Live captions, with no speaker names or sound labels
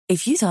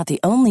If you thought the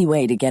only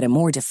way to get a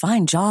more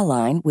defined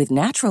jawline with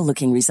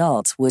natural-looking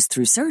results was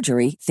through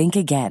surgery, think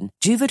again.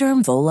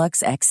 Juvederm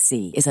Volux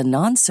XC is a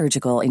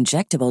non-surgical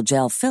injectable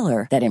gel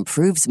filler that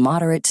improves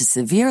moderate to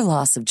severe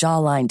loss of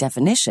jawline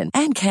definition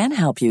and can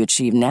help you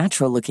achieve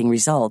natural-looking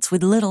results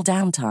with little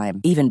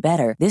downtime. Even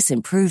better, this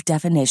improved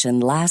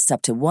definition lasts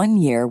up to 1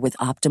 year with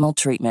optimal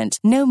treatment.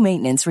 No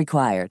maintenance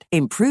required.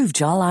 Improve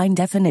jawline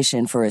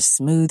definition for a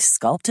smooth,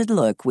 sculpted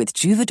look with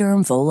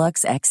Juvederm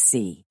Volux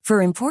XC.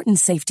 For important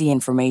safety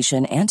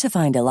information and to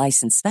find a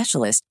licensed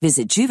specialist,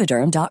 visit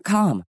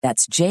Juvederm.com.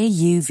 That's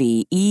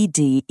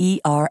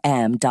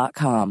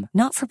JUVEDERM.com.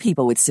 Not for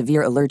people with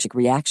severe allergic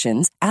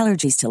reactions,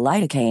 allergies to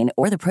lidocaine,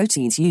 or the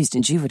proteins used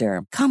in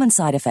Juvederm. Common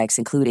side effects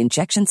include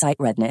injection site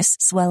redness,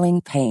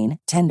 swelling, pain,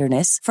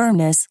 tenderness,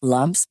 firmness,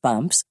 lumps,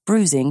 bumps,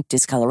 bruising,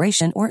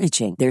 discoloration, or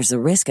itching. There's a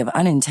risk of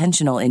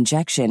unintentional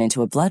injection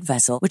into a blood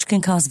vessel, which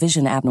can cause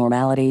vision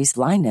abnormalities,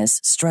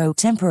 blindness, stroke,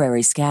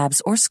 temporary scabs,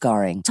 or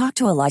scarring. Talk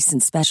to a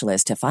licensed specialist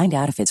to find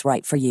out if it's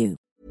right for you.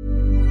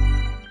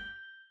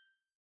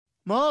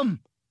 Mom!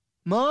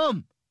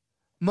 Mom!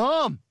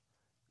 Mom!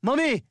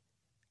 Mommy!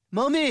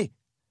 Mommy!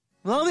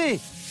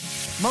 Mommy!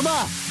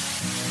 Mama!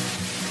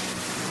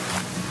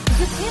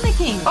 You're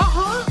panicking.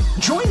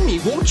 Join me,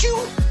 won't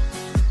you?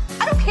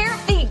 I don't care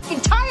if the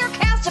entire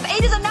cast of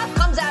 8 is enough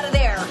comes out of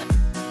there.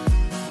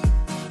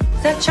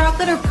 Is that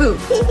chocolate or poop?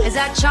 Is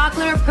that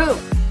chocolate or poop?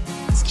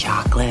 It's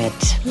chocolate.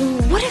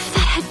 What if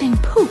that had been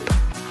poop?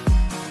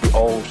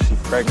 Old, she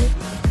pregnant.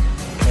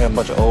 Can't have a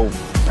bunch of old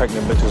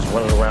pregnant bitches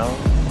running around.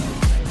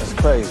 That's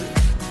crazy.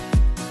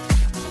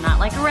 Not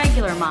like a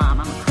regular mom.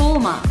 I'm a cool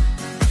mom.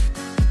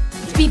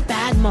 Let's be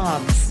bad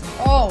moms.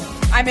 Oh,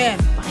 I'm in.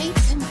 Right?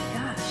 Oh my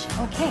gosh.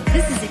 Okay,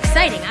 this is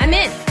exciting. I'm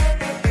in.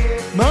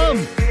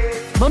 Mom!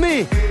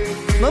 Mommy!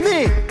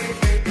 Mommy!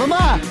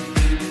 Mama!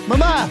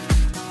 Mama!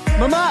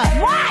 Mama!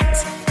 What?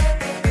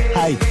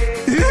 Hi.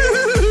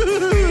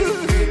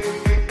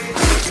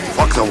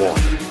 Fuck the war.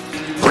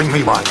 Bring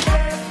me mine.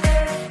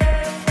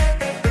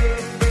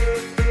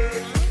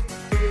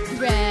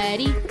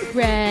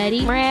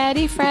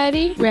 Ready,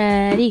 Freddy.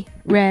 Ready.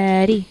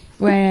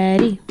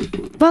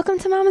 Welcome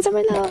to Mama's and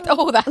My Love.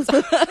 Oh,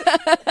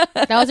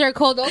 That was our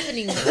cold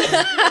opening.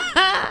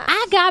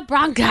 I got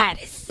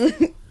bronchitis.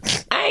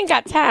 I ain't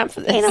got time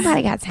for this. Ain't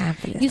nobody got time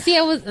for this. You see,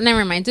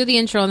 never mind. Do the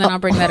intro and then I'll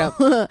bring that up.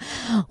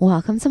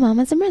 Welcome to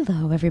Mama's and My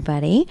Love,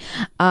 everybody.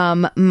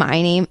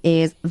 My name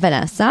is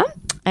Vanessa.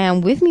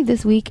 And with me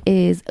this week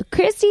is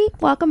Christy.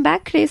 Welcome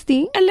back,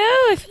 Christy.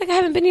 Hello. I feel like I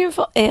haven't been here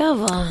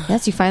forever.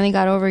 Yes, you finally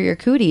got over your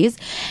cooties.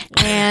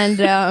 And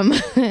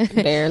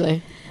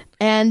Barely.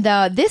 And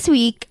this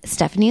week,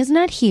 Stephanie is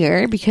not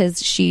here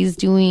because she's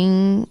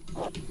doing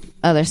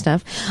other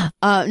stuff.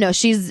 No,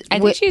 she's... I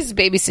think she's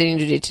babysitting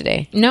duty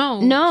today.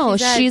 No,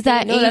 she's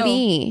at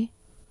AV.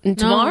 And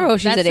tomorrow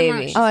she's at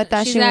AV. Oh, I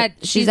thought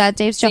she's at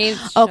Dave's show.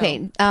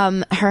 Okay.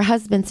 Her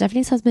husband,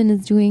 Stephanie's husband,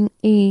 is doing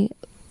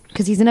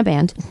because he's in a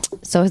band.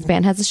 So his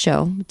band has a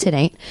show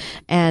tonight.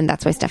 And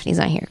that's why Stephanie's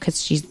not here, because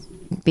she's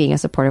being a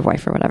supportive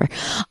wife or whatever.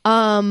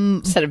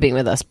 Instead of being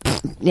with us.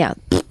 Yeah.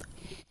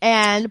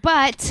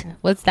 But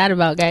what's that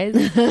about, guys?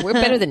 We're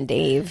better than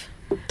Dave.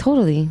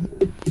 Totally.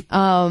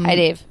 Hi,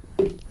 Dave.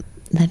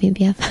 Love you,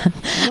 BFF.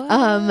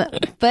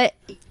 But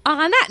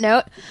on that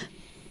note,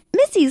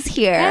 Missy's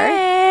here.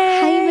 Hey.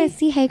 Hi,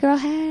 Missy. Hey, girl.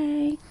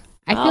 Hey.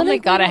 Oh my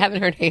God, I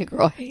haven't heard Hey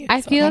Girl. Hey.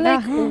 I feel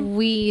like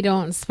we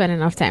don't spend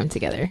enough time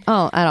together.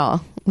 Oh, at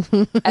all.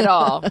 At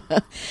all.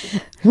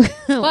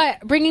 But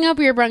bringing up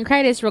your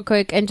bronchitis real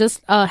quick and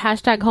just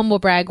hashtag humble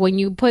brag, when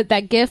you put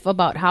that gif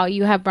about how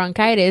you have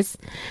bronchitis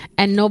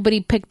and nobody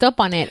picked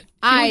up on it,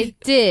 I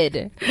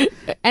did.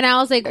 And I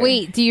was like,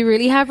 wait, do you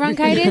really have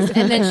bronchitis?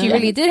 And then she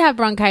really did have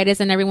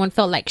bronchitis and everyone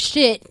felt like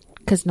shit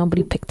because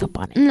nobody picked up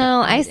on it. No,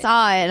 I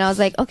saw it and I was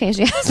like, okay,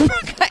 she has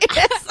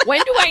bronchitis. When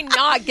do I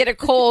not get a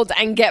cold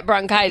and get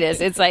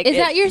bronchitis? It's like... Is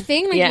that your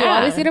thing? Like, yeah. You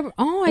always get a...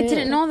 Oh, I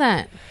didn't know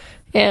that.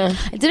 Yeah.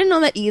 I didn't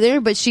know that either,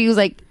 but she was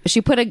like,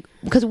 she put a...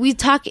 Because we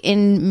talk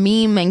in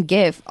meme and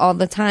GIF all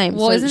the time.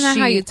 Well, so isn't that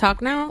how you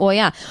talk now? Well,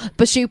 yeah.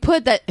 But she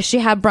put that she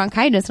had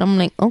bronchitis. And I'm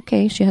like,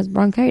 okay, she has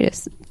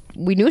bronchitis.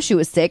 We knew she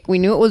was sick. We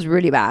knew it was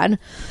really bad.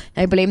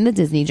 I blame the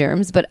Disney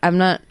germs, but I'm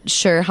not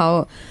sure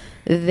how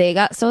they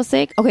got so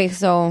sick. Okay,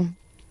 so...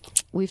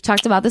 We've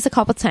talked about this a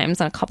couple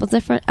times on a couple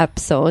different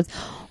episodes,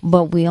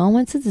 but we all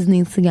went to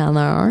Disney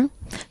together.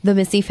 The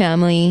Missy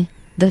family,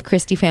 the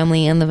Christy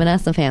family, and the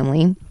Vanessa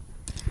family.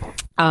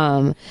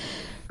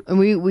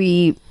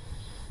 We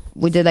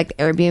did like the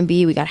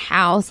Airbnb. We got a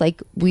house.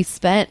 Like we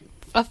spent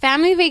a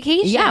family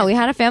vacation. Yeah, we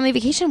had a family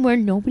vacation where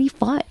nobody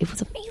fought. It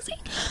was amazing.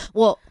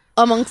 Well,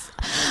 amongst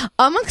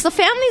the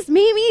families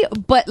maybe,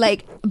 but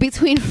like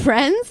between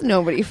friends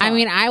nobody fought. I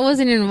mean, I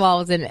wasn't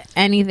involved in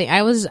anything.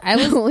 I was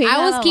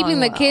keeping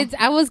the kids.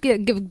 I was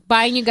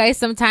buying you guys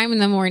some time in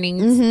the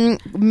mornings.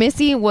 Mm-hmm.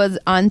 Missy was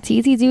on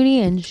TT duty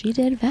and she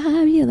did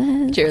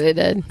fabulous. She really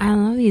did. I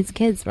love these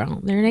kids, bro.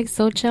 They're like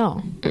so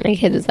chill. My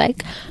kid is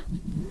like,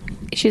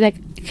 she's like,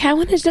 I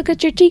want to look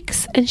at your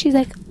cheeks, and she's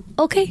like,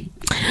 okay.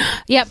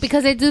 Yeah,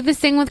 because I do this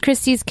thing with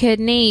Christy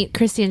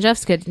and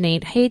Jeff's kid,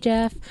 Nate. Hey,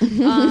 Jeff.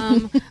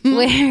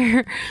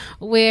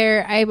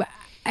 Where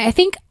I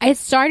think I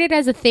started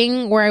as a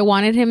thing where I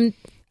wanted him,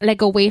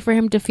 like, a way for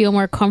him to feel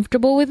more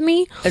comfortable with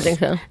me. I think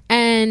so.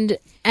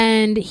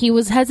 And he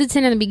was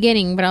hesitant in the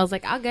beginning, but I was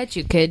like, I'll get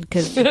you, kid,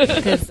 because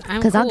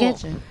I'm cool. I'll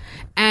get you.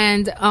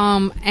 And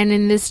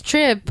in this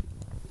trip,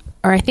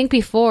 or I think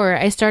before,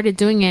 I started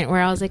doing it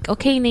where I was like,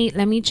 okay, Nate,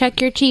 let me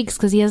check your cheeks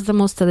because he has the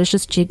most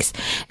delicious cheeks.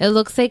 It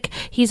looks like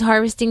he's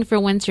harvesting for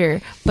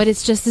winter, but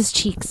it's just his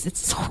cheeks.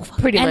 It's so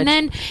pretty much. And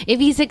then if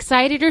he's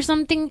excited or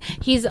something,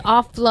 he's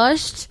off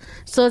flushed.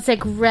 So it's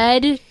like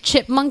red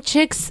chipmunk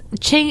chicks.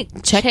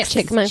 Chipmunk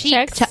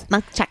chicks.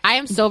 I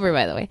am sober,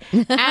 by the way.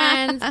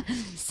 And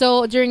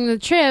so during the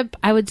trip,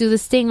 I would do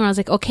this thing where I was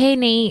like, okay,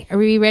 Nate, are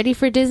we ready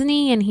for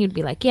Disney? And he would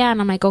be like, yeah. And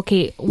I'm like,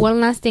 okay,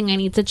 one last thing. I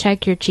need to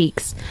check your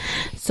cheeks.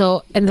 So,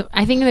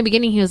 I think in the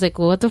beginning, he was like,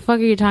 well, what the fuck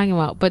are you talking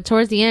about? But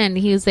towards the end,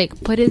 he was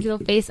like, put his little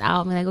face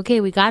out. I'm like,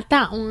 okay, we got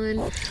that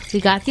one.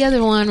 We got the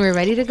other one. We're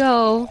ready to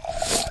go.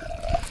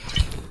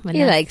 But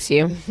He likes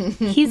you.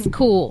 He's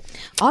cool.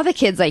 All the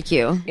kids like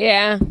you.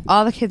 Yeah.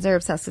 All the kids are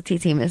obsessed with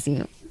TT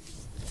Missy.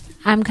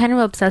 I'm kind of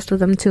obsessed with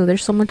them too. They're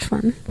so much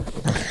fun.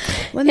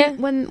 When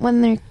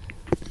they're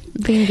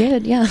being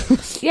good, yeah.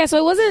 Yeah, so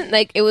it wasn't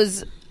like, it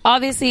was,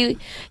 obviously,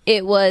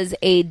 it was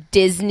a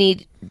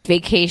Disney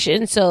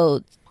vacation,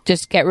 so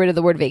just get rid of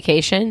the word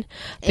vacation,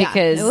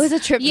 because it was a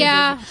trip to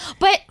Disney.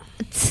 But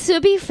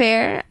to be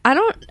fair,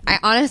 I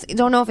honestly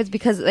don't know if it's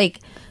because, like,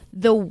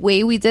 the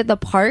way we did the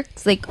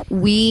parks, like,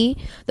 the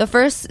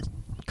first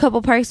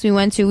couple parks we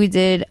went to, we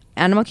did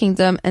Animal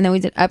Kingdom and then we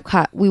did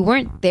Epcot. We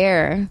weren't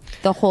there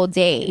the whole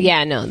day.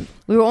 Yeah, no.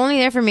 We were only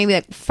there for maybe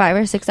like 5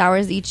 or 6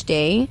 hours each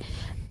day.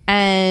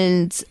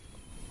 And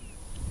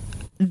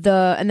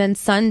then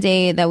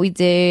Sunday that we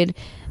did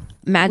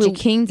Magic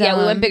Kingdom. Yeah,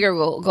 we went big or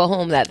go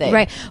home that day.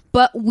 Right.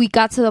 But we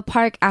got to the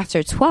park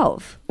after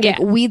 12. Yeah. Like,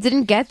 we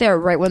didn't get there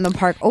right when the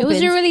park opened. It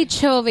was a really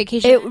chill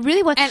vacation. It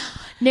really was. And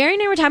Nary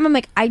and I were talking, I'm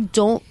like, I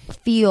don't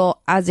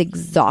feel as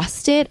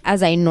exhausted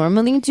as I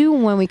normally do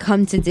when we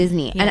come to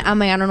Disney. Yeah. And I'm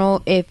like, I don't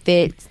know if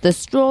it's the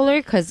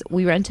stroller, because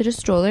we rented a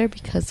stroller,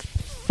 because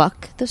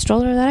fuck the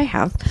stroller that I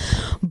have.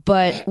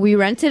 But we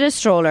rented a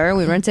stroller.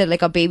 We rented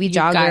like a baby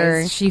jogger.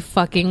 Guys, she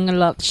fucking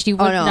loved. She would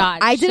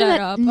not. I didn't shut let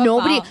up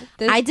nobody. about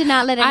this. I did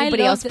not let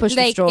anybody else push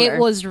the stroller. It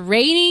was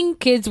raining.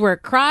 Kids were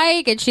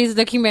crying, and she's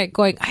looking at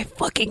going, I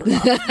fucking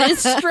love this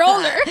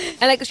stroller.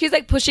 And like she's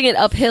like pushing it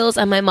up hills,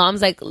 and my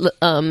mom's like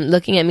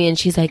looking at me, and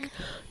she's like,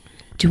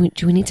 Do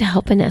we need to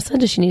help Vanessa?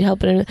 Does she need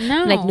help? No.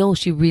 I'm like, no,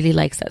 she really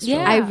likes that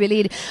stroller. Yeah. I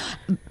really,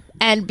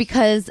 and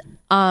because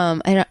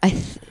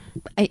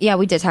yeah,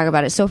 we did talk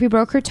about it. Sophie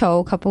broke her toe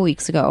a couple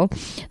weeks ago.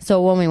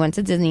 So when we went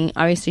to Disney,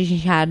 obviously she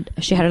had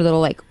a little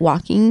like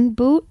walking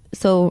boot,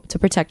 so to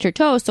protect her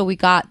toe. So we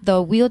got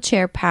the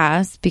wheelchair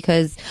pass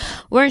because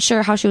we weren't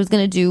sure how she was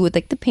going to do with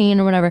like the pain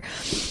or whatever.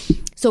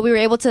 So we were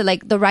able to,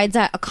 like, the rides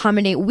that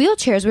accommodate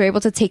wheelchairs, we were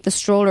able to take the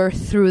stroller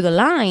through the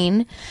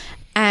line.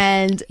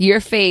 And your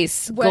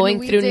face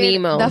going through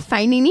Nemo. The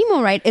Finding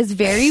Nemo ride is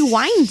very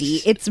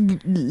windy. It's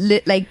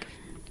like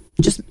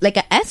just like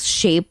a S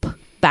shape.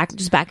 Back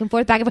and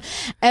forth.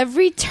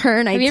 Every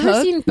turn I took. Have you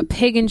ever seen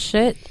Pig and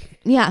Shit?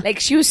 Yeah. Like,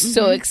 she was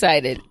so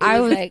excited.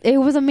 It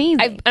was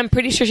amazing. I'm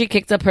pretty sure she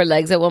kicked up her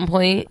legs at one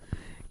point.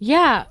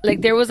 Yeah.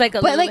 Like, there was like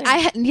a... But like,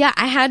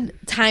 I had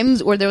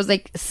times where there was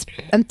like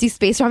empty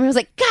space around me. I was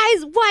like,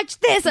 guys, watch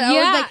this. And I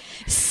would like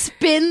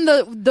spin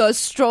the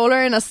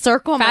stroller in a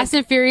circle. Fast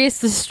and Furious,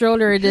 the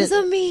stroller. It's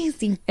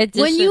amazing.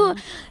 Edition. When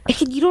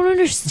you don't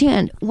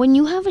understand, when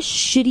you have a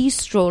shitty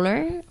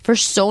stroller for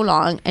so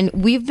long, and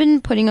we've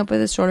been putting up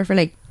with a stroller for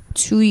like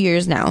 2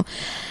 years now,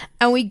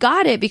 and we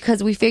got it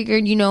because we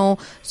figured,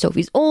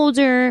 Sophie's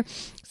older,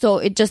 so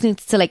it just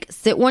needs to like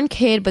sit one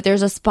kid, but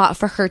there's a spot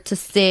for her to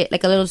sit,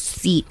 like a little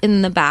seat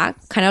in the back,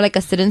 kind of like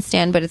a sit-in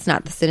stand, but it's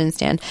not the sit-in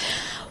stand.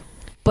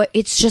 But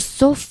it's just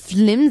so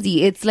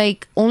flimsy. It's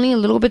like only a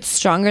little bit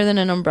stronger than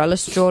an umbrella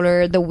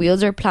stroller. The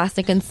wheels are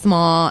plastic and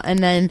small. And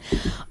then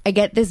I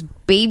get this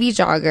baby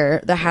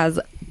jogger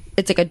that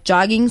it's like a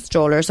jogging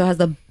stroller. So it has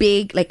the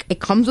big, like, it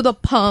comes with a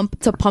pump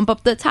to pump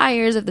up the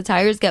tires if the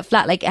tires get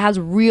flat. Like, it has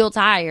real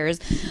tires.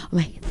 I'm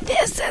like,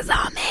 this is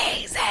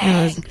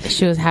amazing.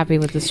 She was happy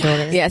with the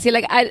stroller. Yeah, see,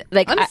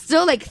 I'm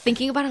still like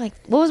thinking about it. Like,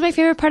 what was my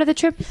favorite part of the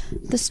trip?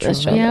 The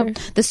stroller. Yep.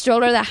 The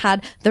stroller that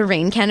had the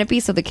rain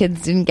canopy so the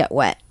kids didn't get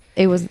wet.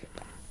 It was...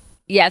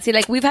 Yeah, see,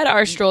 like, we've had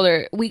our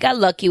stroller. We got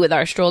lucky with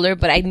our stroller,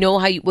 but I know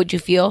what you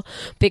feel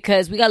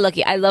because we got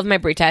lucky. I love my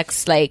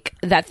Britex. Like,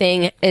 that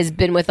thing has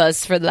been with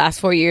us for the last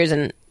 4 years,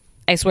 and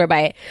I swear by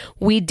it.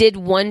 We did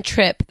one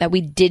trip that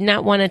we did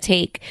not want to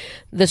take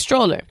the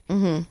stroller.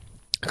 Mm-hmm.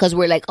 because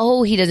we're like,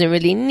 oh, he doesn't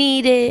really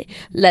need it.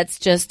 Let's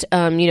just,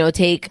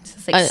 take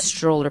It's like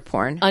stroller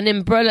porn. an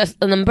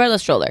umbrella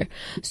stroller.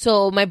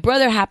 So my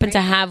brother happened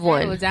to have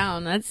one. Go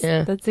down. That's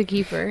a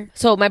keeper.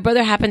 So my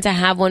brother happened to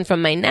have one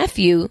from my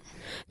nephew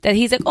that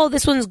he's like, oh,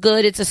 this one's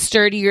good. It's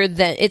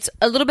it's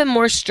a little bit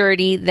more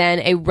sturdy than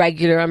a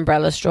regular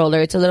umbrella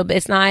stroller. It's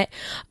not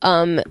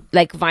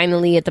like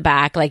vinyl-y at the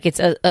back. Like it's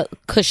a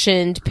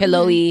cushioned,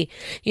 pillowy,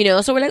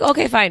 so we're like,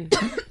 okay, fine.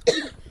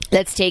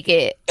 Let's take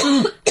it.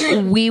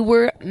 We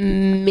were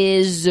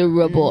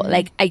miserable.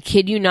 Like, I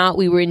kid you not,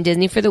 we were in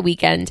Disney for the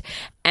weekend,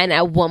 and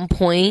at one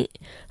point,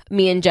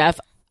 me and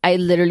Jeff, I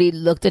literally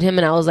looked at him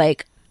and I was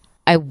like,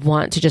 I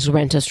want to just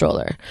rent a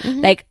stroller.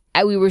 Like,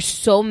 we were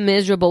so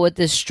miserable with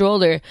this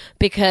stroller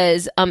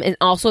because, and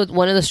also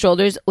one of the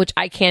strollers, which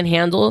I can't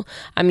handle,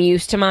 I'm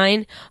used to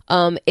mine,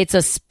 it's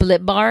a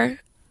split bar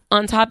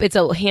on top. It's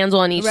a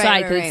handle on each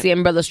side because it's the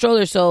umbrella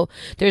stroller. So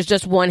there's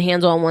just one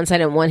handle on one side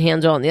and one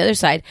handle on the other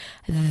side.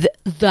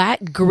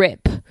 That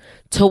grip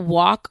to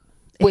walk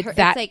with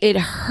it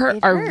hurt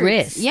our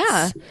wrists.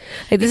 Yeah.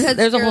 Like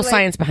there's a whole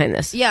science behind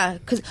this. Yeah.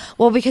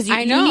 Because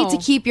you need to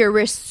keep your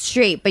wrist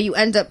straight, but you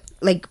end up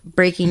like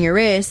breaking your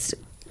wrist,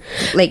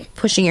 like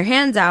pushing your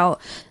hands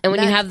out. And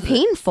when you have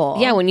painful.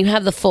 Yeah. When you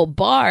have the full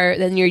bar,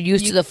 then you're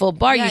used to the full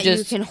bar. Yeah,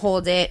 you can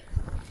hold it.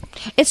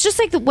 It's just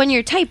like when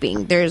you're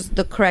typing, there's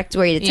the correct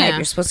way to type.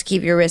 You're supposed to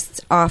keep your wrists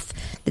off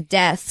the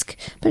desk,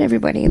 but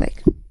everybody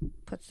like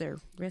puts their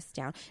wrists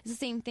down. It's the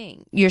same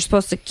thing. You're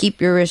supposed to keep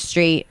your wrist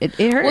straight. It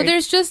hurts. Well,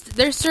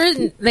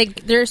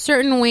 there are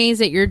certain ways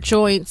that your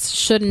joints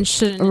shouldn't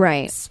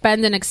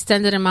spend an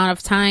extended amount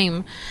of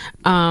time,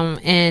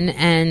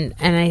 and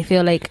I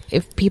feel like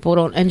if people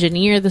don't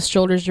engineer the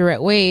shoulders the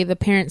right way, the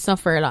parents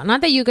suffer a lot.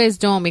 Not that you guys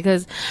don't,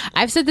 because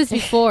I've said this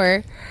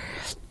before.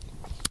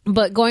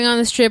 But going on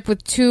this trip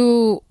with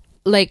two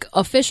like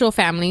official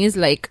families,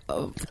 like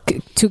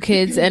two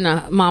kids and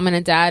a mom and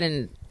a dad,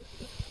 and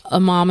a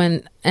mom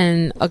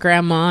and a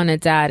grandma and a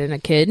dad and a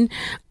kid,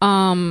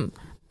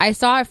 I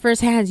saw it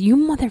firsthand. You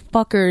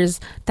motherfuckers,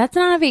 that's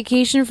not a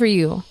vacation for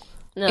you.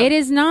 No. It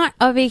is not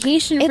a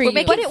vacation for you.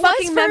 But it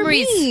was for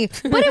me.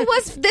 But it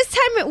was this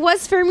time. It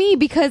was for me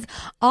because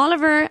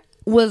Oliver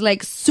was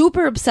like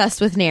super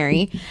obsessed with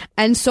Neri,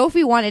 and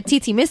Sophie wanted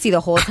TT Missy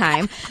the whole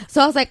time. So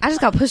I was like, I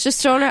just got pushed a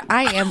stroller.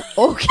 I am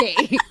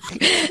okay.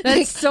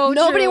 That's so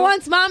nobody true.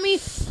 wants mommy.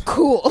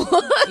 Cool.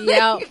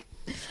 Yeah,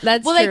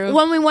 that's true. Like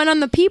when we went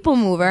on the People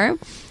Mover,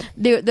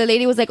 the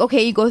lady was like,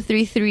 okay, you go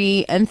 3,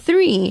 3, and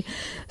 3.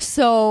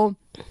 So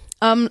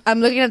I'm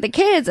looking at the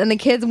kids, and the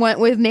kids went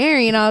with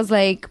Neri, and I was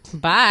like,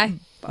 bye.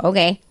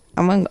 Okay,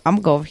 I'm gonna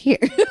go over here.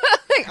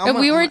 And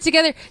we were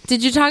together.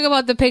 Did you talk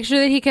about the picture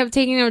that he kept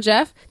taking of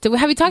Jeff?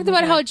 Have you talked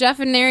about how Jeff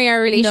and Neri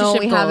are relationship No,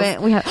 we goals?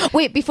 haven't. We haven't.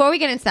 Wait, before we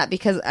get into that,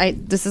 because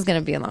this is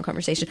going to be a long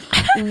conversation.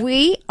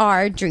 We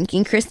are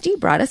drinking. Christy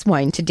brought us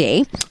wine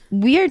today.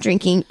 We are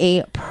drinking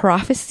a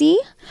Prophecy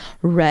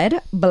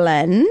Red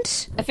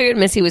Blend. I figured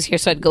Missy was here,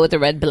 so I'd go with the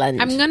red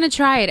blend. I'm gonna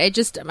try it. I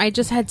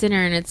just had dinner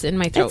and it's in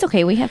my throat. It's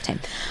okay. We have time.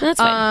 That's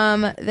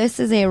fine.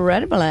 This is a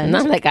red blend.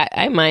 Not like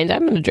I mind.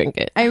 I'm gonna drink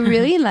it. I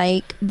really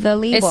like the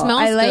label. It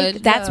smells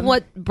good. That's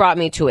what brought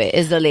me to it.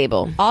 Is the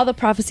label. All the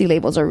Prophecy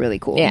labels are really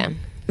cool. Yeah.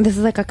 This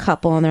is like a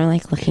couple, and they're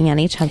like looking at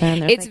each other,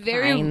 and there's It's like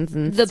very lines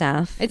and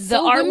stuff. It's the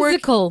so artwork.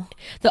 whimsical.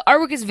 The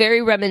artwork is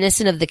very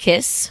reminiscent of The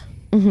Kiss.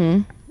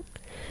 Mm-hmm.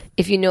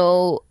 If you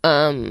know,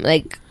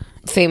 like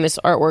famous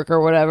artwork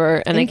or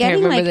whatever, and I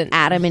can't remember like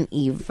Adam and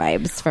Eve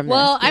vibes from.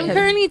 Well, this I'm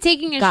currently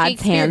taking a God's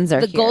Shakespeare. hands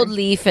are the here. gold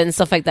leaf and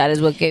stuff like that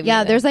is what gave me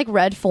that. There's like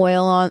red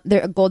foil on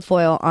there, gold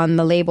foil on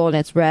the label, and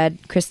it's red.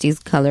 Christy's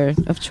color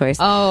of choice.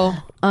 Oh,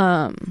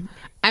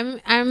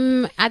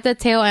 I'm at the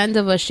tail end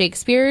of a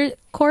Shakespeare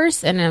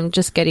course, and I'm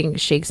just getting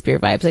Shakespeare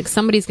vibes. Like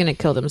somebody's gonna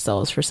kill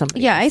themselves for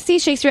something. Yeah, I see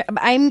Shakespeare.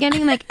 I'm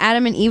getting like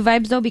Adam and Eve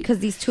vibes though, because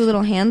these two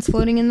little hands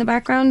floating in the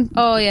background.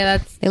 Oh yeah,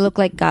 they look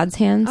like God's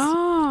hands.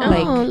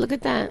 like look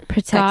at that,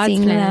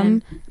 protecting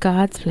them.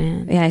 God's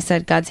plan. Yeah, I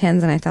said God's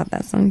hands, and I thought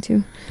that song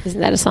too. Isn't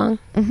that a song?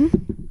 Mm-hmm.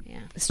 Yeah,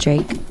 it's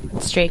Drake.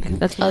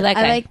 That's that guy.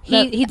 I like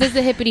he does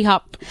the hippity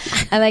hop.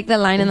 I like the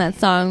line in that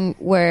song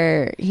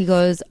where he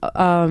goes,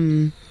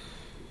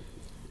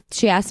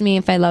 she asked me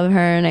if I love her,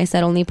 and I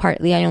said only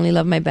partly. I only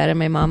love my bed and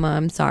my mama.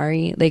 I'm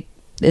sorry. Like,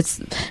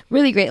 it's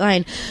really great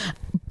line.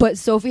 But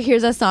Sophie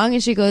hears that song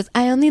and she goes,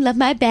 I only love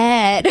my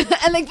bed.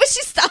 And like, but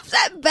she stops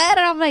at bed,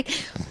 and I'm like,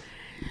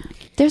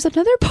 there's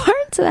another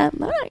part to that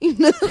line.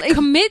 Like,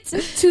 commit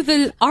to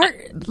the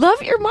art.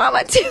 Love your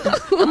mama too.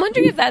 I'm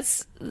wondering if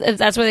that's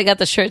where they got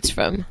the shirts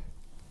from.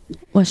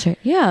 What shirt?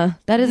 Yeah,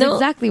 that is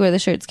exactly where the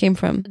shirts came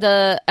from.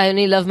 The I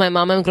only love my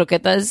mama and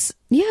croquetas.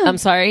 Yeah, I'm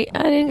sorry,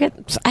 I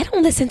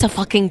don't listen to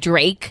fucking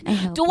Drake.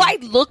 Do I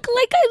look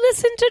like I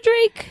listen to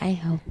Drake? I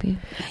help you.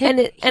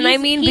 And I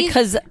mean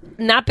because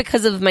not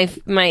because of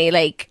my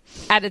like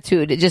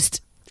attitude. It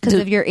just because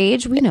of your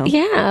age. We know.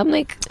 Yeah, I'm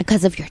like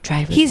because of your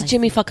driver's He's license.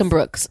 Jimmy fucking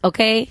Brooks.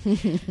 Okay, Who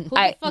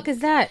the fuck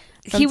is that?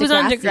 He was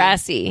on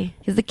Degrassi.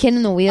 He's the kid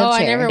in the wheelchair. Oh,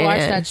 I never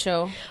watched that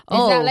show.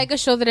 Is that like a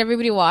show that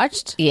everybody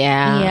watched?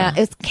 Yeah. Yeah,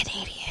 it's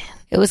Canadian.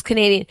 It was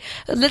Canadian.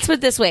 Let's put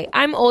it this way.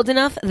 I'm old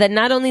enough that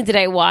not only did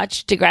I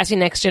watch Degrassi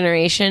Next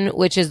Generation,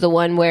 which is the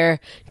one where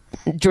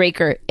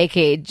Draker,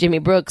 aka Jimmy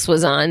Brooks,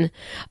 was on,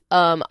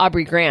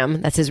 Aubrey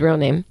Graham, that's his real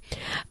name.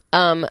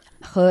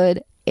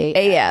 Hood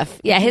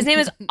AF. Yeah, his name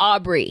is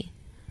Aubrey.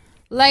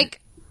 Like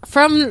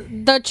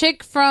from the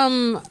chick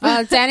from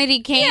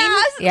Danity Kane?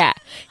 Yeah.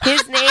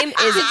 His name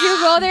is... Did you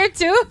go there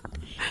too?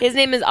 His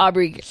name is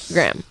Aubrey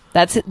Graham.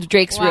 That's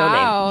Drake's real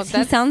name.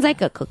 That sounds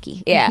like a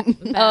cookie. Yeah.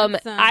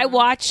 I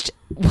watched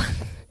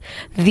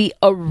the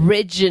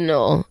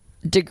original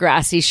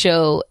Degrassi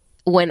show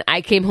when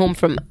I came home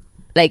from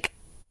like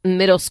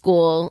middle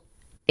school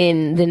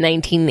in the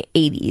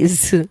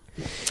 1980s.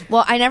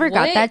 Well, I never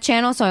got that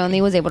channel, so I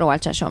only was able to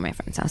watch that show at my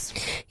friend's house.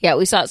 Yeah,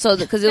 we saw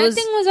because that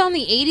thing was on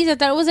the 80s. I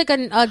thought it was like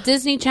a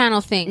Disney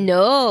Channel thing.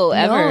 No,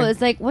 ever. No, it's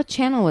like, what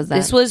channel was that?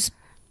 This was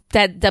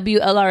that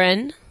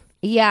WLRN.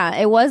 Yeah,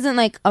 it wasn't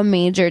like a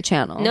major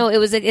channel. No,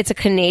 it's a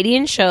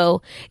Canadian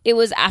show. It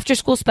was after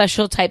school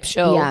special type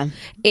show. Yeah.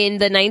 In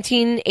the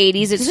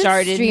 1980s, Does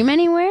started. it stream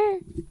anywhere?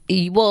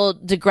 Well,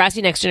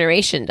 Degrassi Next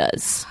Generation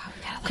does.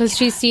 Because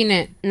she's seen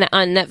it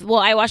on Netflix. Well,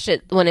 I watched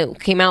it when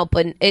it came out,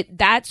 but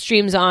that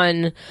streams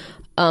on.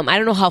 I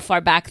don't know how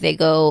far back they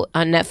go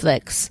on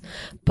Netflix,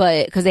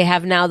 but because they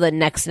have now the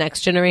next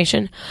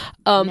generation.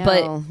 No,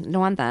 but I don't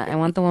want that. I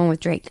want the one with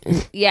Drake.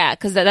 Yeah,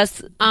 because that's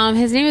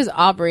his name is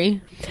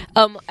Aubrey.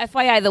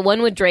 FYI, the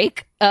one with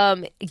Drake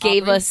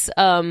gave us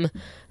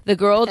the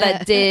girl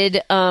that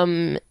did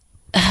the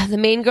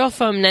main girl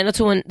from the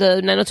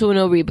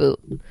 90210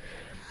 reboot.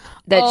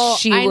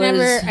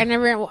 I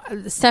never.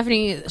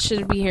 Stephanie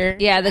should be here.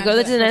 Yeah, the girl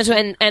that did the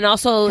 90210 and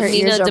also her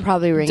Nina ears are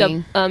probably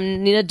ringing.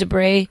 Nina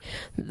Dobrev.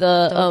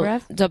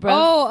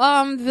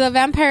 Dobrev. The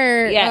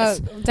Vampire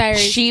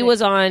Diaries. She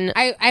was on.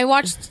 I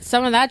watched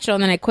some of that show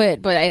and then I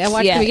quit, but I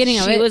watched the beginning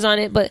of it. She was on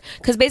it, but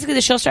because basically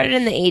the show started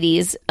in the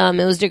 80s.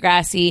 It was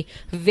Degrassi,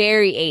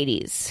 very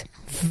 80s.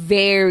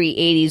 Very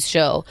 80s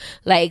show.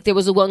 Like there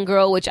was a one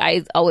girl which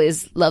I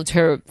always loved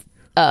her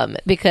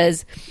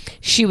because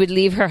she would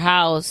leave her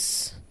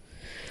house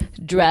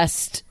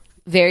dressed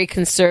very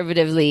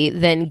conservatively,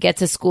 then get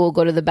to school,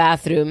 go to the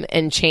bathroom,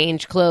 and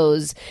change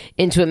clothes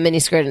into a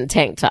miniskirt and a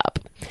tank top.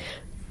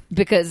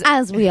 Because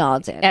as we all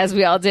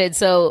did.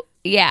 So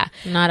yeah.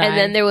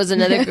 Then there was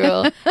another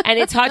girl, and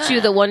it taught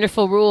you the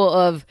wonderful rule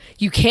of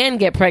you can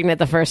get pregnant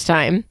the first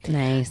time.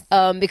 Nice.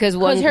 Because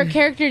her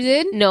character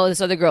did? No,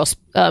 this other girl.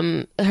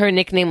 Her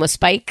nickname was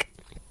Spike.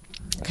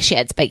 She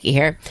had spiky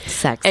hair.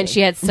 Sexy. And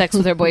she had sex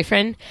with her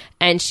boyfriend,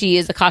 and she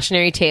is a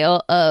cautionary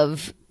tale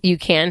of you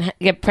can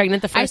get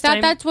pregnant the first time. I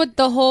thought that's what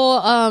the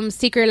whole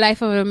Secret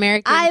Life of an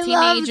American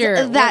Teenager.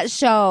 Loved that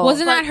show.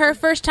 Wasn't that her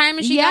first time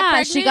and she got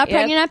pregnant? She got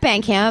pregnant at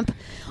band camp.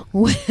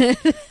 And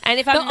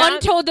if I'm not,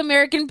 Untold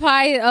American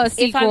Pie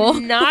sequel. If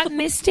I'm not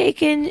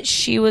mistaken,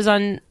 she was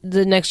on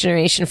the Next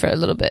Generation for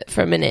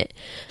a minute.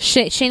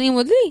 Shailene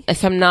Woodley?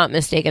 If I'm not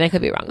mistaken, I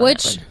could be wrong.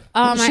 Which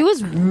she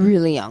was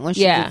really young when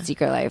she did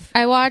Secret Life.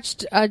 I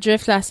watched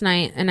Drift last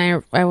night, and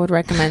I would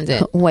recommend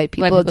it. White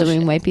people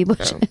doing white people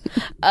shit.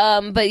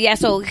 But yeah,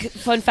 so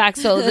fun fact.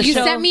 So you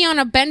sent me on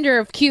a bender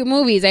of cute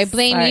movies. I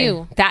blame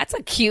you. That's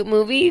a cute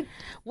movie.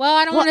 Well,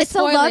 I don't want to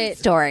spoil it. It's a love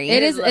story.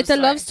 It's a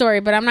love story,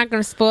 but I'm not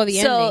going to spoil the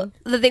ending.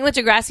 So the thing with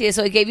Degrassi is,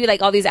 it gave you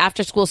like all these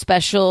after school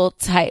special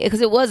type,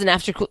 because it was an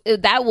after school.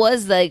 That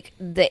was like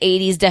the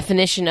 80s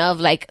definition of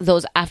like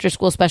those after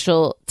school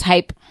special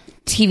type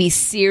TV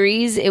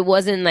series. It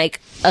wasn't like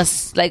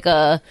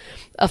a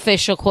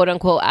official quote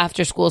unquote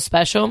after school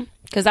special,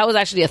 because that was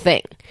actually a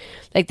thing.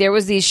 Like there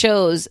was these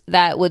shows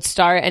that would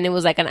start and it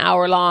was like an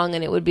hour long,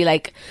 and it would be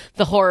like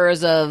the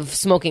horrors of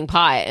smoking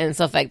pot and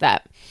stuff like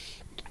that.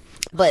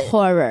 But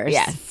horrors,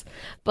 yes.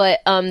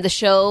 But the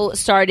show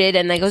started,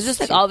 and like it was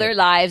just like all their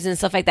lives and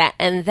stuff like that.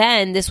 And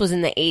then this was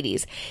in the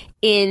 80s.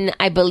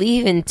 I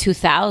believe in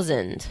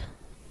 2000,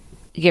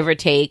 give or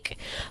take,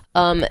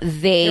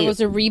 there was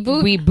a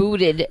reboot.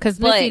 Rebooted because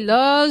Missy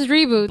loves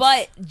reboots.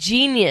 But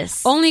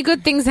genius. Only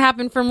good things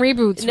happen from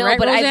reboots. No, right,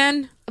 but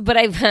Roseanne?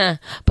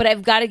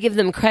 I've got to give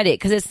them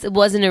credit because it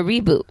wasn't a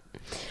reboot.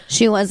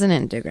 She wasn't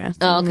in Degrassi.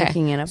 Oh, okay. I'm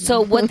looking it up.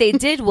 So what they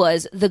did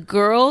was the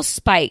girl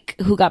Spike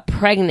who got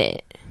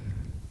pregnant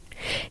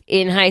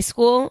in high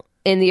school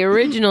in the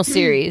original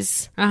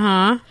series,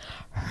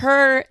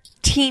 her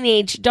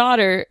teenage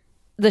daughter,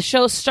 the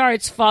show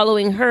starts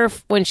following her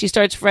when she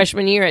starts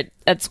freshman year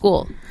at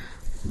school.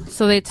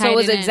 So it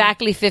was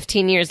exactly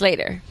 15 years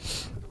later.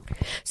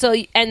 So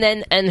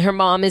and her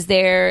mom is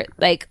there.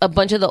 Like a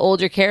bunch of the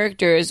older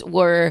characters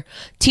were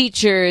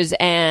teachers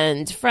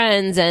and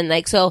friends, and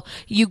like so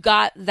you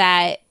got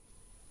that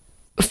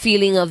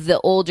feeling of the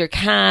older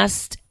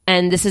cast.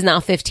 And this is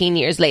now 15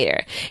 years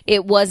later.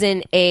 It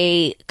wasn't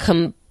a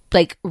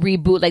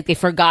reboot, like they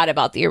forgot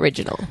about the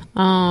original.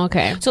 Oh,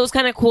 okay. So it was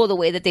kind of cool the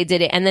way that they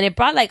did it. And then it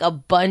brought like a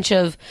bunch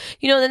of,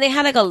 then they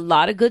had like a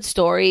lot of good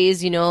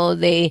stories.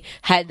 They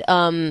had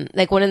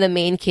like one of the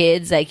main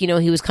kids, like,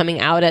 he was coming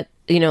out at,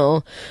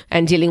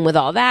 and dealing with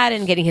all that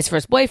and getting his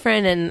first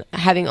boyfriend and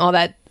having all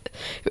that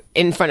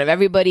in front of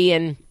everybody.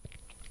 And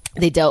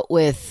they dealt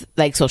with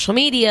like social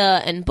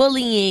media and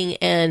bullying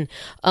and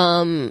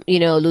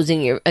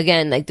losing your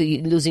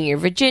losing your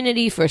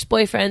virginity, first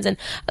boyfriends, and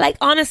like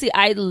honestly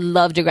I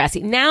love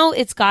Degrassi. Now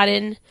it's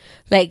gotten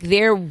like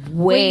they're way.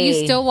 Wait,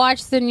 you still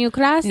watch the new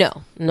class?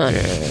 No.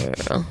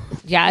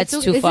 Yeah, it's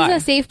too far. This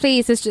is a safe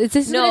place.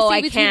 This No,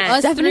 I can't.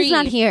 Stephanie's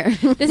not here.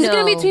 This is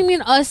going to be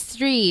between us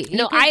three.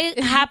 No, I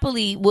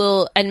happily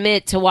will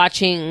admit to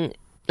watching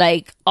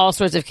like all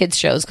sorts of kids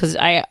shows because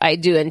I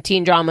do, and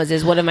teen dramas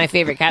is one of my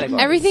favorite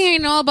categories. Everything I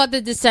know about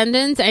the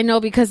Descendants, I know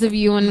because of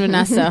you and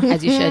Vanessa.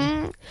 As you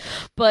should.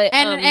 But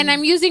and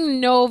I'm using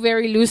 "no"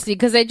 very loosely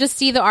because I just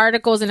see the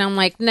articles and I'm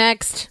like,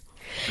 next.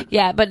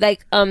 Yeah, but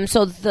like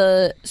so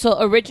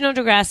original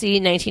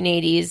Degrassi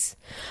 1980s,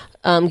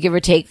 give or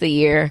take the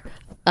year,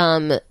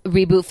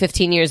 reboot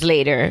 15 years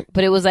later,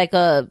 but it was like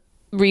a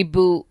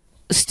reboot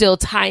still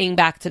tying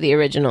back to the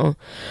original,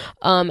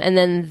 and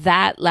then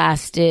that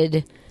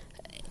lasted.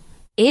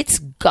 I'm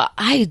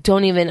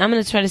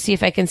gonna try to see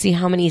if I can see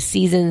how many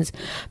seasons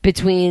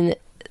between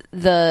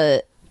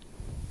the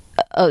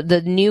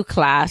new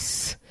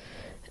class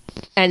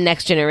and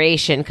Next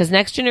Generation, because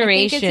Next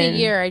Generation, I think it's a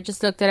year. I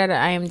just looked at it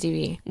at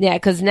IMDb. Yeah,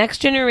 because Next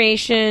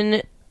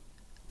Generation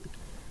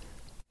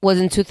was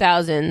in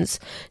 2000s.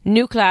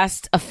 New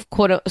class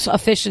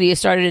officially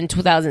started in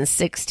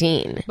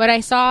 2016. But I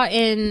saw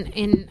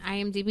in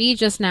IMDb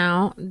just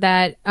now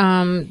that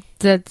the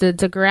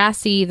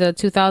Degrassi, the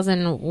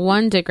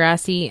 2001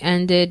 Degrassi,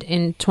 ended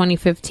in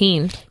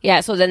 2015.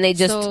 Yeah, so then they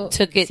just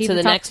took it to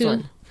the next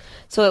one.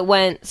 So it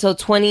went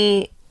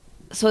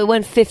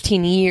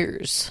 15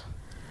 years.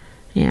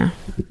 Yeah,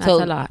 that's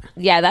a lot.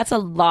 Yeah, that's a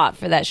lot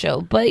for that show.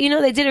 But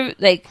they did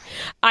it like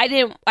I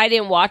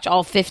didn't watch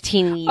all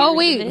 15 years. Oh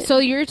wait, so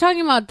you're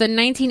talking about the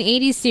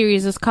 1980s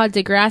series? It's called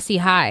Degrassi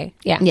High.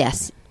 Yeah.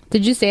 Yes.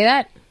 Did you say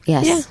that?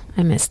 Yes. Yeah.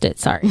 I missed it.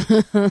 Sorry.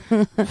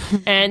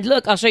 And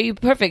look, I'll show you.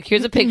 Perfect.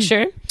 Here's a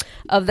picture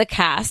of the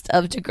cast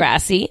of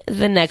Degrassi,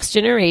 The Next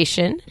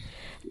Generation,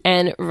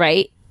 and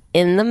right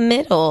in the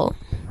middle,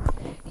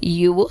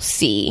 you will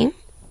see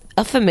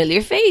a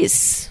familiar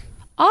face.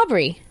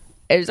 Aubrey.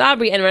 There's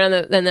Aubrey, and right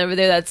on then over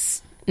there,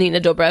 that's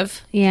Nina Dobrev.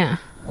 Yeah.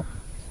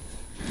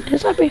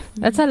 There's Aubrey.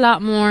 That's a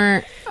lot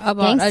more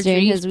about Gangster a in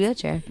dream his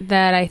wheelchair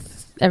that I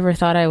ever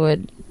thought I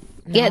would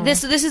know. Yeah,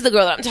 this is the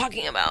girl that I'm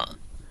talking about.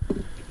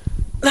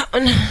 That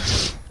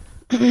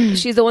one.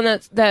 She's the one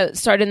that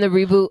started in the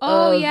reboot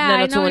of yeah,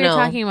 I know what you're 90210.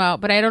 talking about,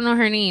 but I don't know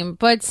her name.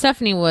 But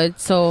Stephanie would,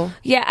 so...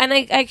 Yeah, and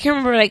I can't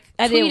remember, like...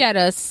 Tweet at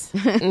us.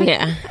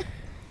 Yeah.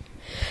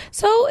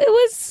 So it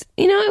was,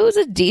 it was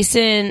a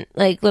decent,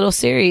 like, little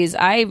series.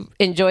 I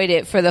enjoyed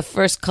it for the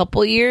first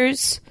couple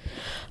years.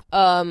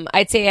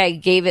 I'd say I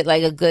gave it,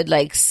 like, a good,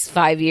 like,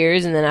 5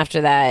 years, and then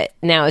after that,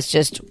 now it's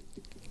just...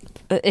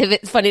 If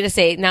it's funny to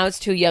say, now it's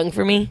too young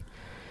for me.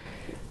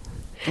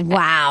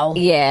 Wow.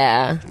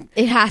 Yeah.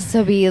 It has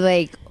to be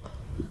like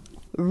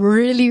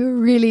really,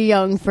 really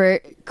young for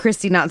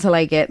Christy not to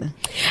like it.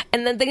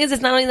 And the thing is,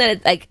 it's not only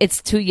that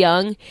it's too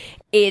young,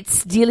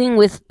 it's dealing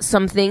with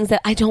some things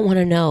that I don't want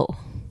to know.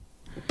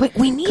 But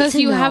we need to Because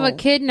you know. have a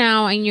kid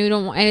now and you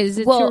don't... Is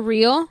it too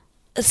real?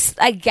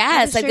 I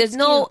guess. Like, there's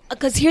no...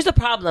 Because here's the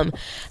problem.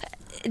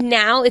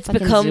 Now it's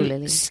Fucking become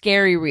Zulily.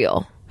 scary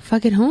real.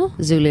 Fucking who?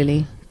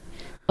 Zulily.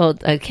 Oh,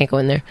 I can't go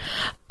in there.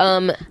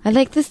 I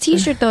like this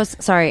t-shirt though.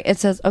 Sorry, it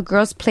says "A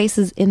girl's place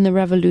is in the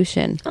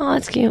revolution." Oh,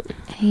 that's cute.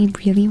 I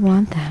really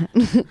want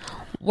that.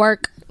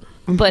 Work.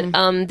 But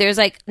there's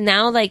like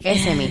now, like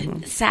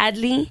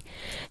sadly,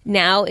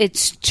 now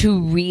it's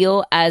too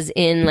real. As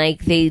in,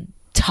 like, they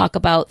talk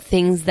about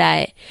things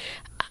that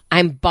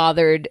I'm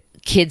bothered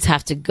kids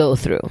have to go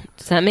through.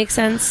 Does that make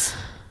sense?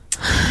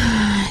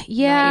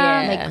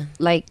 Yeah.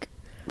 Like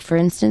for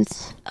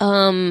instance,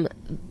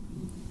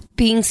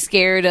 being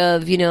scared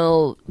of,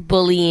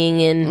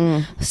 bullying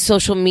and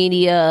social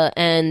media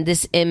and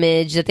this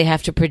image that they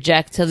have to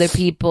project to other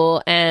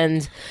people,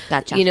 and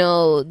Gotcha.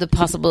 The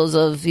possibles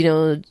of,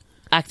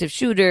 active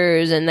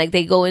shooters, and like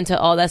they go into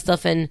all that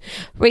stuff, and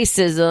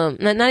racism,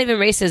 not even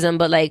racism,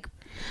 but like,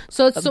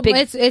 So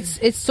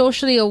it's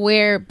socially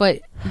aware,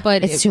 but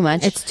It's too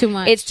much. It's too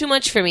much. it's too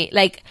much for me.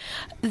 Like,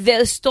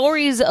 the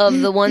stories of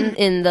the one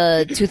in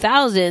the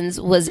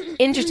 2000s was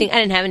interesting. I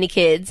didn't have any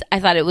kids. I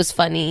thought it was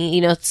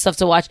funny, stuff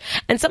to watch.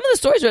 And some of the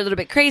stories were a little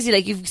bit crazy.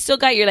 Like, you've still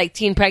got your like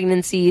teen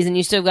pregnancies, and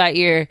you still got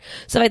your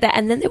stuff like that.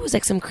 And then there was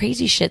like some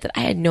crazy shit that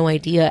I had no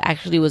idea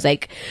actually was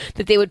like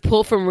that they would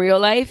pull from real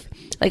life.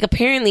 Like,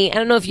 apparently, I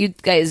don't know if you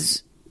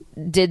guys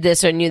did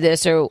this or knew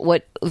this or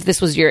what, if this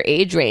was your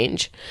age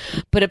range,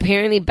 but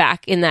apparently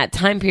back in that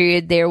time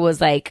period there was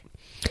like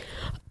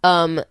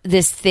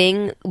this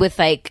thing with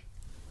like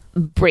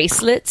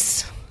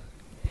bracelets,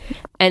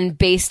 and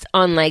based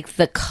on like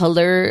the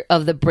color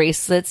of the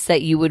bracelets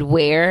that you would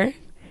wear,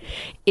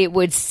 it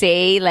would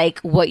say like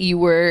what you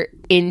were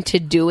into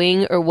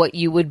doing or what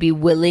you would be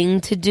willing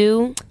to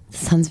do.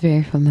 sounds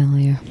very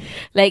familiar.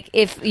 Like,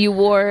 if you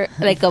wore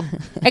like a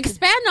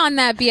Expand on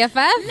that, BFF.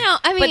 No,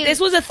 I mean, but this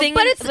was a thing.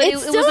 But it's it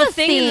still was a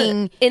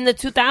thing. in the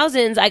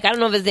 2000s. Like, I don't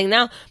know if it's a thing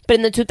now, but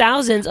in the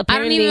 2000s, apparently, I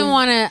don't even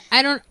want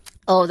to.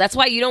 Oh, that's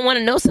why you don't want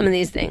to know some of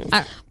these things.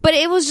 But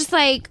it was just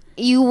like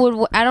you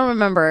would. I don't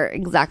remember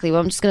exactly, but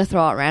I'm just gonna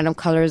throw out random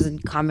colors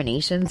and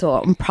combinations, so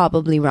I'm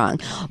probably wrong.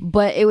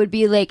 But it would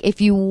be like if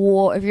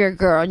you're a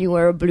girl and you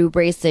wear a blue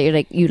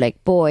bracelet, you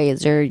like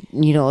boys, or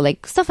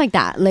like stuff like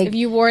that. Like if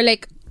you wore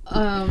like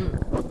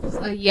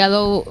a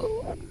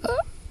yellow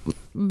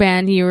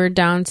band, you were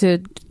down to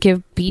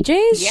give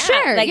BJs. Yeah,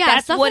 sure, like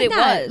that's stuff what like it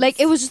that. was. Like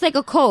it was just like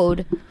a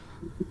code.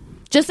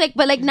 Just like,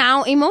 but like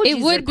now emojis.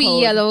 It would are be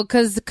code. yellow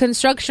because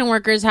construction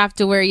workers have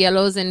to wear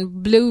yellows, and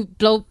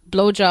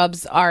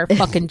blowjobs are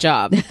fucking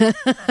job.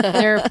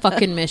 They're a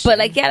fucking mission. But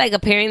like like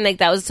appearing like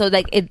that was so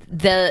like it's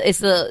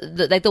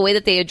the like the way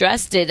that they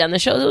addressed it on the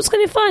show. It was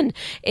kind of fun.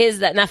 Is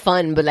that not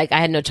fun? But like I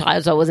had no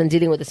child, so I wasn't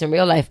dealing with this in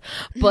real life.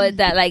 But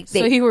that like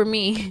so you were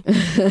me.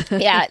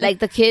 Yeah, like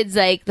the kids,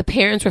 like the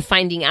parents were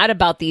finding out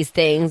about these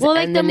things. Well,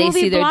 like and the then they movie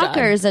see their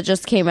Blockers that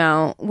just came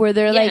out, where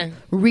they're like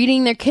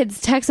reading their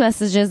kids' text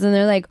messages, and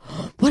they're like,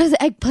 "What does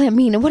eggplant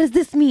mean? And what does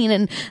this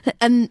mean?"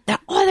 And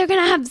they're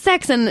gonna have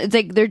sex, and it's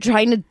like they're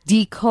trying to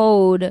decode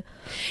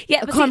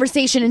a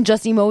conversation in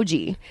just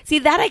emoji. See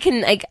that I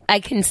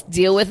can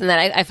deal with, and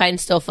that I find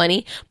still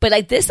funny. But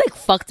like this like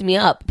fucked me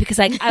up because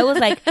like I was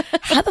like,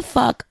 how the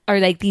fuck are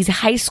like these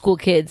high school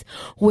kids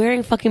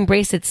wearing fucking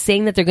bracelets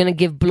saying that they're gonna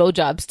give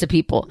blowjobs to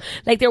people?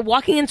 Like they're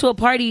walking into a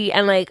party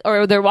and like,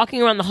 or they're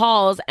walking around the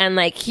halls and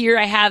like, here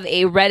I have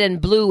a red and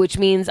blue, which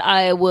means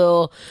I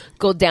will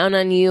go down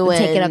on you and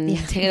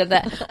take it up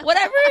that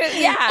whatever.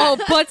 Yeah. Oh,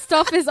 butt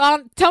stuff is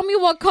on. Tell me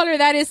what color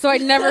that is so I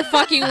never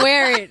fucking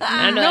wear it.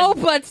 No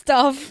butt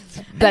stuff.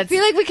 I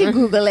feel like we can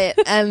Google it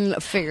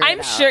and figure it out.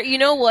 I'm sure. You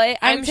know what?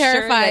 I'm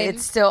terrified. terrified. Sure that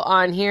it's still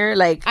on here.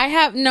 Like I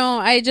have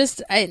no.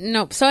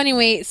 So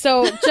anyway,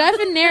 so Jeff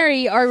and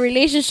Neri are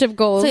relationship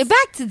goals. So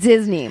back to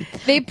Disney.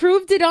 They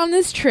proved it on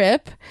this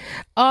trip.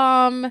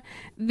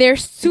 They're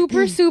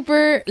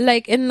super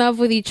like in love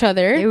with each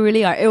other. They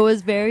really are. It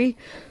was very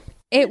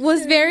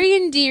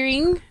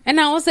endearing, and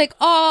I was like,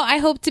 oh, I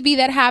hope to be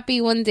that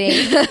happy one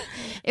day.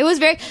 It was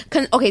very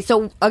okay.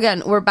 So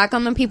again, we're back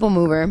on the People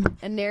Mover,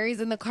 and Neri's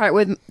in the cart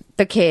with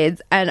the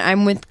kids, and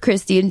I'm with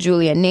Christy and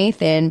Julie and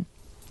Nathan,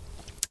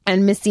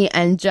 and Missy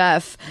and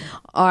Jeff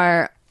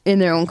are in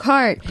their own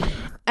cart,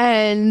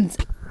 and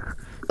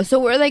so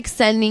we're like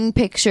sending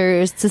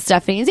pictures to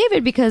Stephanie and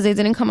David because they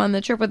didn't come on the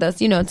trip with us,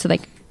 to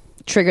like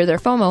trigger their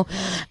FOMO,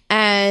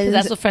 and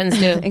that's what friends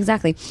do.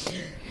 Exactly.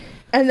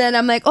 And then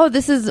I'm like, oh,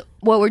 this is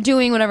what we're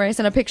doing. Whenever I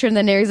send a picture, and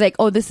then Neri's like,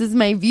 oh, this is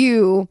my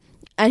view.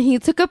 And he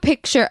took a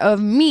picture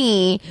of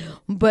me,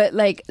 but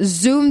like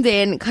zoomed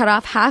in, cut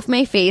off half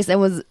my face, and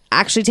was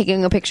actually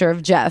taking a picture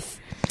of Jeff.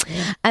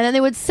 And then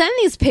they would send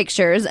these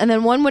pictures, and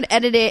then one would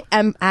edit it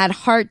and add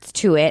hearts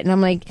to it. And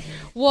I'm like,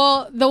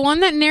 well, the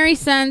one that Neri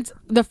sent,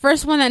 the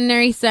first one that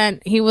Neri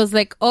sent, he was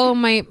like, oh,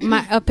 my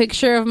a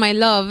picture of my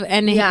love,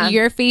 and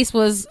your face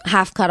was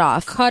half cut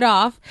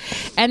off.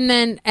 And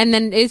then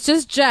it's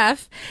just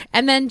Jeff,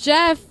 and then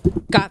Jeff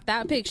got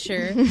that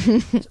picture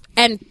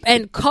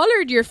and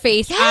colored your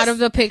face out of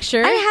the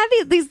picture. I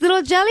had these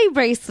little jelly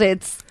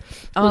bracelets.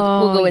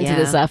 We'll go into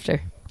this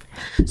after.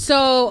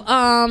 So,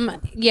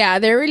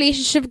 their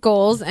relationship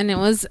goals, and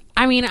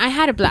I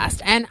had a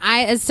blast. And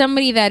I, as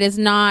somebody that is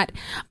not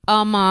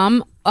a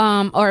mom,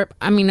 a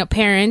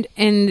parent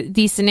in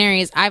these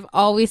scenarios, I've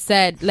always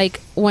said, like,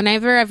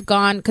 whenever I've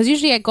gone, because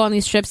usually I go on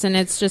these trips and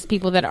it's just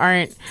people that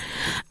aren't,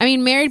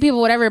 married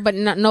people, whatever, but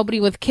nobody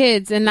with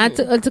kids, and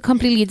it's a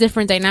completely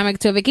different dynamic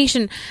to a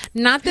vacation.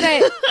 Not that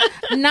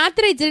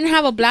I didn't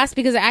have a blast,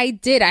 because I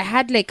did. I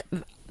had like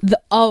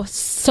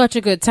such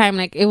a good time.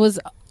 Like, it was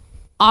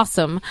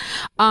awesome.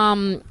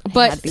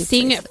 But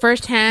seeing it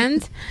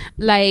firsthand,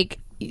 like,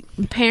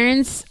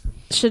 parents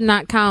should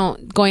not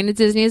count going to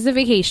Disney as a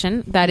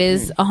vacation. That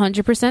is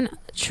 100%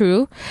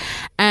 true.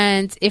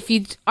 And if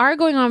you are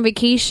going on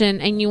vacation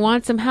and you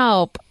want some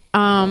help,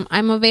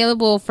 I'm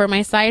available for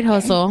my side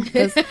hustle,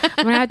 because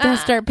I'm gonna have to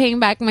start paying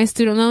back my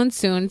student loans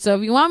soon. So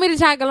if you want me to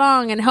tag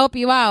along and help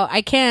you out,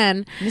 I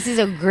can. This is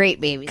a great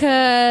baby,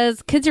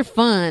 because kids are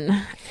fun.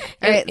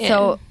 All right,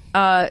 so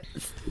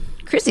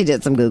Chrissy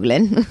did some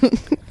Googling.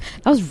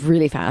 That was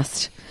really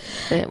fast.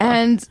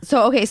 And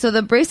so, okay, so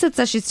the bracelets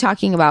that she's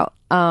talking about,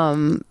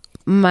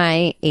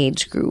 my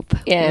age group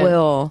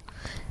will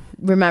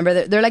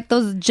remember. They're like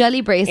those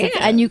jelly bracelets,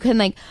 and you can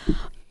like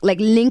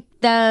link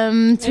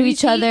them to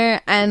each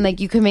other, and like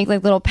you can make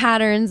like little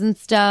patterns and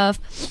stuff.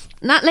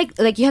 Not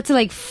like you had to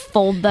like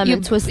fold them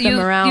and twist them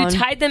around. You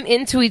tied them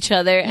into each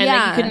other, and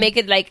like, you could make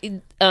it like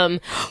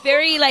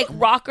very like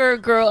rocker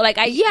girl. Like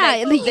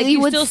you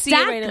would still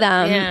stack see it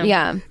them.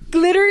 Yeah.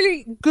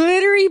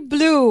 Glittery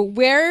blue.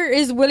 Where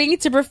is willing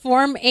to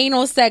perform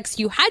anal sex?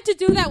 You had to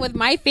do that with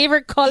my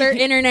favorite color,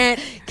 internet.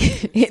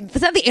 It's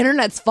not the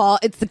internet's fault.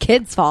 It's the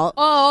kids' fault.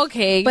 Oh,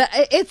 okay. But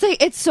it's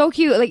like, it's so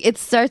cute. Like, it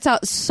starts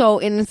out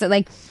so innocent.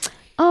 Like,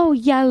 oh,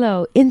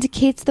 yellow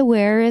indicates the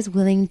wearer is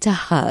willing to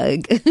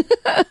hug.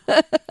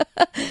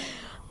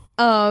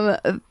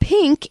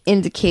 Pink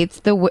indicates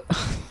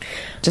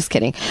just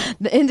kidding.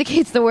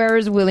 Indicates the wearer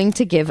is willing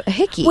to give a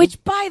hickey.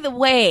 Which, by the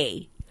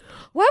way,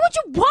 Why would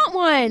you want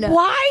one?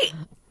 Why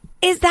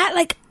is that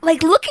like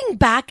looking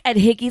back at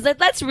hickeys? Like,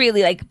 let's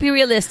really like be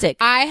realistic.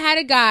 I had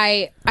a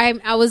guy.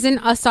 I was in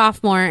a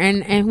sophomore,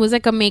 and he was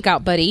like a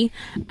makeout buddy,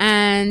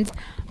 and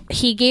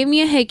he gave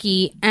me a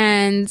hickey,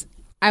 and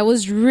I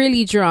was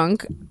really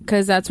drunk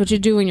because that's what you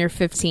do when you're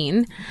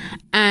 15,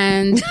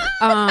 and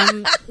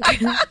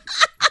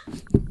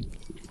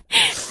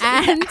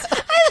and I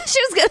thought she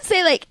was gonna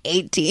say like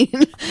 18.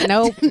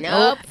 Nope. 15.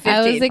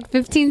 I was like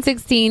 15,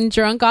 16,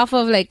 drunk off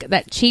of like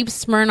that cheap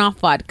Smirnoff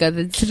vodka.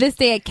 To this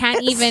day, I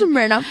can't even.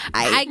 Smirnoff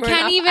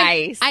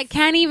Ice. I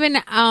can't even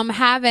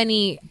have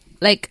any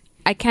like.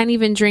 I can't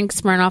even drink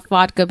Smirnoff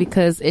vodka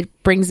because it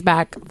brings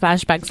back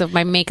flashbacks of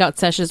my makeout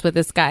sessions with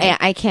this guy. Yeah,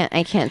 I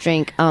can't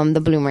drink the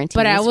Blue Martini.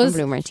 But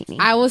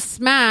I was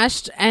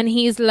smashed, and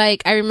he's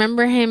like, I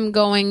remember him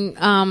going,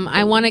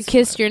 I want to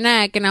kiss your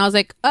neck, and I was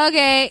like,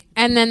 okay.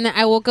 And then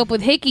I woke up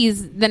with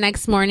hickeys the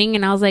next morning,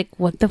 and I was like,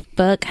 what the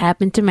fuck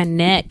happened to my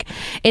neck?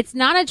 It's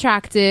not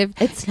attractive.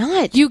 It's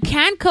not. You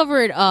can't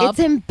cover it up. It's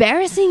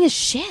embarrassing as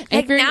shit.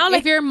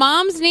 If your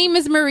mom's name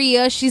is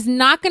Maria, she's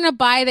not gonna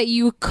buy that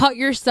you cut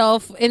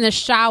yourself in the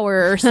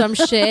shower or some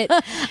shit.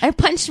 I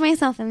punched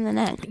myself in the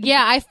neck.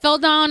 Yeah, I fell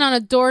down on a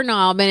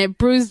doorknob and it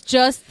bruised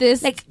just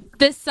this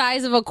this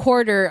size of a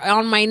quarter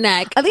on my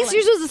neck. At least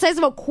yours was the size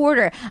of a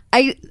quarter.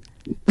 I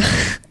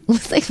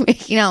was like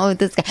making out with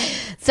this guy.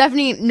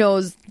 Stephanie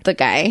knows the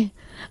guy.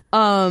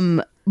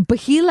 But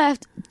he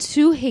left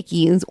 2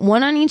 hickeys,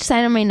 one on each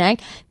side of my neck.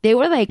 They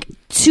were like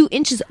 2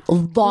 inches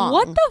long.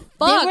 What the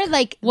fuck? They were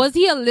like, was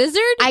he a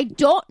lizard? I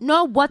don't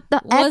know what the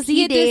was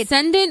he a did.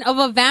 descendant of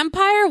a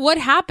vampire? What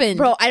happened?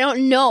 Bro, I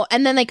don't know.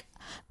 And then like,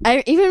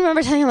 I even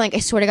remember telling him like, I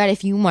swear to God,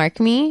 if you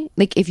mark me,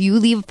 like if you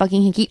leave a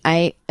fucking hickey,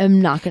 I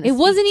am not gonna. It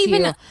wasn't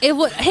even.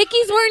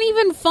 Hickeys weren't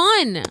even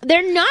fun.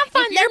 They're not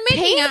fun. They're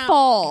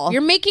painful.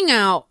 You're making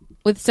out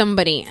with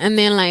somebody and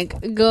then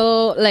like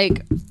go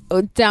like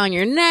down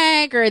your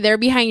neck or they're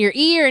behind your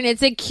ear and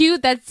it's like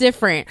cute. That's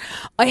different.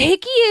 A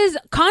hickey is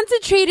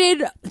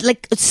concentrated,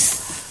 like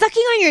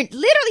sucking on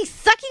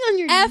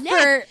your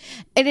effort neck.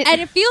 And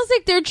it feels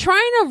like they're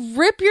trying to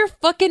rip your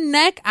fucking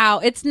neck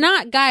out. It's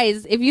not,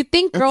 guys. If you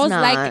think girls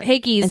like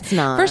hickeys, it's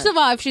not. First of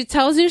all, if she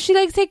tells you she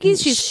likes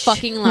hickeys, she's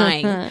fucking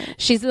lying.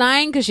 She's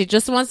lying because she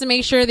just wants to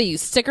make sure that you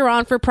stick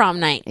around for prom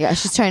night. Yeah,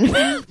 she's trying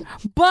to.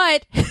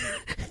 But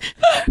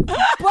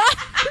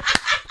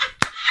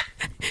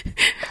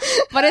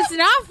it's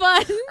not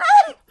fun.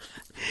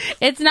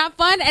 It's not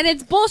fun and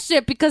it's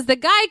bullshit because the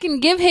guy can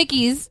give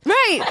hickeys.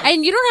 Right.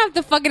 And you don't have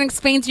to fucking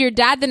explain to your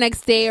dad the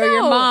next day or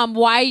your mom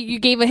why you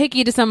gave a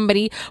hickey to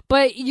somebody.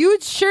 But you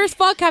sure as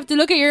fuck have to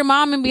look at your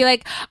mom and be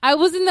like, I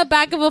was in the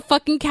back of a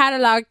fucking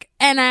Cadillac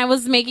and I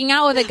was making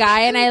out with a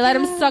guy and I let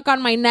him suck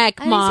on my neck,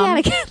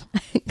 Mom.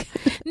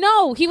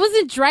 No, he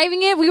wasn't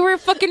driving it. We were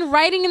fucking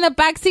riding in the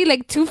backseat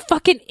like 2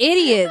 fucking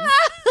idiots.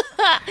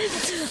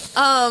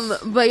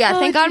 But yeah,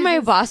 thank God my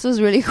boss was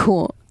really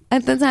cool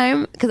at the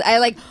time because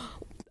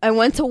I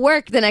went to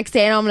work the next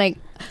day and I'm like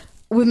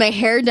with my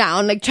hair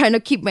down, like trying to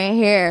keep my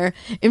hair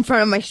in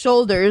front of my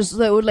shoulders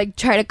so I would like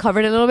try to cover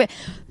it a little bit.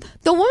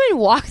 The woman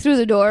walked through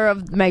the door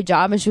of my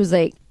job and she was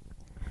like,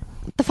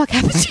 what the fuck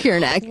happened to your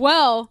neck?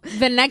 Well,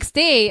 the next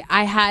day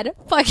I had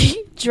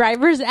fucking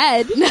driver's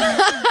ed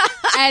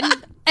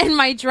and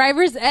my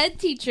driver's ed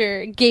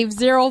teacher gave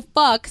 0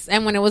 fucks,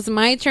 and when it was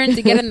my turn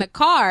to get in the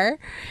car,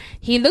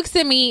 he looks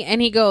at me and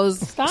he goes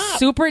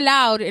super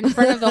loud in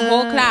front of the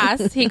whole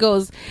class. He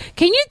goes,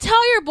 can you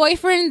tell your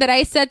boyfriend that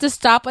I said to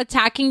stop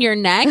attacking your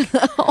neck?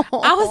 I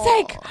was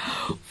like,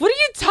 what are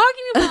you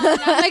talking about?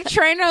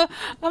 And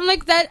I'm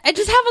like that. I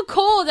just have a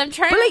cold. I'm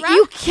trying to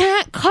you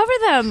can't cover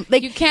them.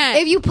 Like you can't.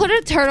 If you put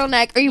a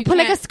turtlenneck or you put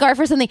like a scarf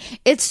or something,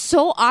 it's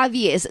so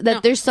obvious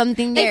that there's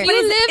something there.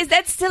 Is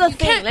that still a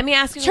thing? Let me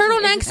ask you.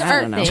 Turtlenecks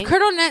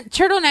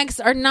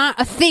are not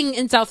a thing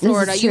in South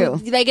Florida. This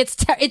is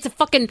true. It's a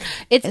fucking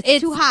it's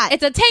too hot.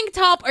 It's a tank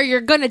top or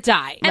you're gonna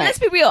die. And let's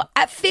be real.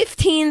 At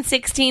 15,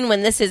 16,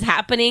 when this is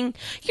happening,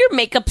 your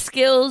makeup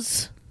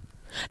skills,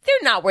 they're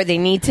not where they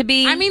need to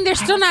be. I mean, they're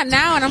still not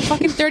now, and I'm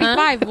fucking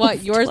 35.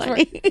 What? Yours were?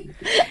 You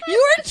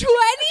were 20?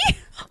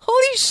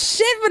 Holy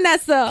shit,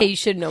 Vanessa. Okay, you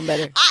should know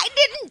better. I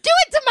didn't do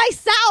it to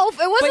myself.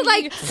 It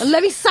wasn't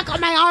let me suck on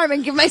my arm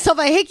and give myself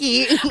a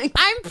hickey.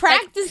 I'm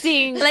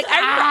practicing. Like I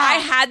remember I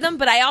had them,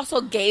 but I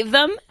also gave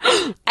them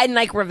and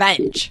like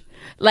revenge.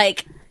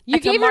 Like you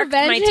gave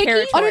revenge my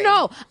territory. Oh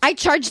no! I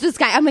charged this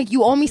guy. I'm like,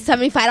 you owe me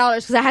 $75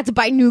 because I had to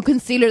buy new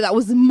concealer that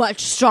was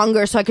much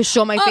stronger so I could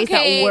show my face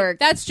at work.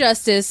 That's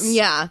justice.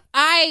 Yeah.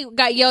 I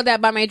got yelled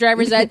at by my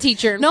driver's ed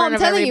teacher in front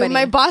of everybody. You,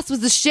 my boss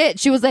was the shit.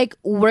 She was like,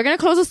 we're gonna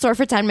close the store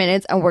for 10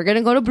 minutes and we're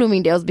gonna go to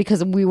Bloomingdale's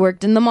because we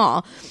worked in the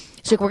mall.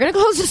 She's like, we're gonna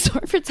close the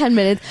store for 10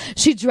 minutes.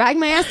 She dragged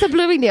my ass to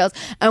Bloomingdale's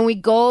and we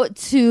go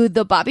to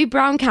the Bobby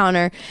Brown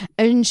counter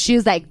and she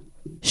was like,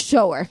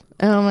 show her.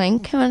 And I'm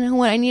like, come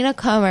on, I need to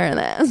cover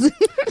this.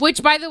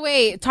 Which, by the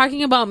way,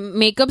 talking about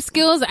makeup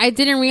skills, I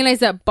didn't realize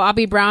that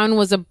Bobbi Brown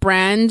was a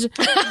brand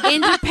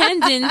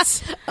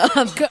independent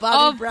of the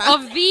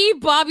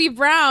Bobbi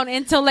Brown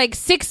until like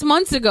 6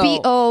 months ago.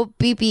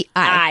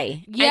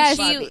 BOBBI. Yes.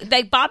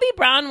 Like Bobbi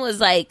Brown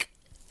was like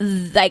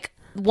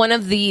one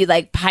of the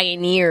like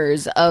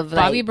pioneers of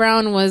like, Bobbi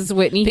Brown was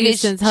Whitney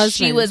because Houston's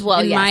husband. she was, well,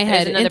 in yes, my there's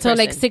head another until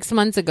like person. 6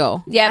 months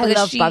ago. Yeah, I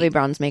because love Bobbi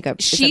Brown's makeup.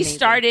 It's She amazing.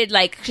 started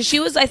like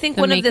she was, I think,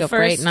 The one of the makeup,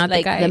 first, right? Not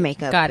like the guy. the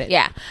makeup. Got it.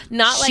 Yeah,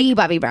 not like She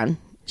Bobbi Brown.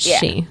 yeah,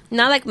 She.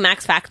 not like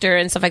Max Factor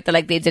and stuff like that.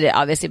 Like they did it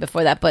obviously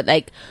before that, but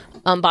like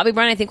Bobbi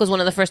Brown, I think, was one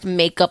of the first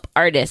makeup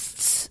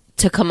artists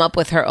to come up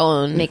with her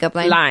own Makeup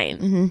line.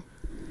 Mm-hmm.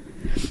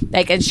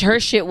 Like, and her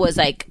shit was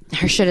like,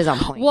 Her shit is on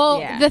point.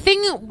 Well, Yeah. the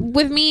thing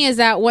with me is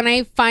that when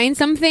I find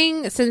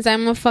something, since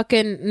I'm a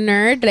fucking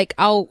nerd, like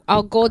I'll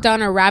go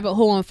down a rabbit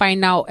hole and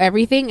find out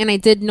everything. And I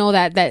did know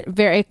that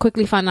very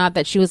quickly found out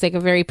that she was like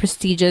a very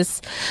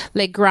prestigious,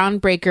 like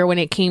groundbreaker when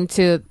it came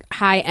to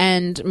high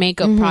end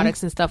makeup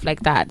products and stuff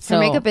like that. So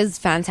her makeup is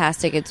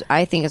fantastic.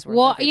 I think it's worth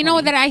well, every you know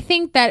penny. that I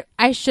think that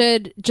I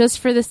should, just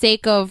for the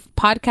sake of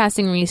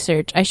podcasting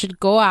research, I should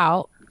go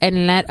out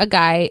and let a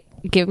guy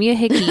give me a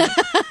hickey.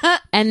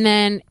 And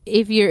then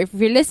if you're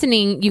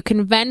listening, you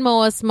can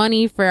Venmo us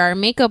money for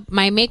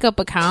my makeup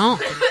account.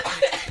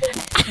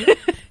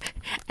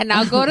 And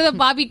I'll go to the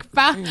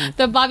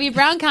Bobbi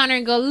Brown counter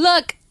and go,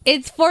 look,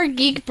 it's for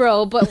Geek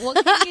Bro, but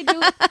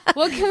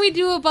what can we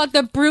do about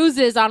the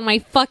bruises on my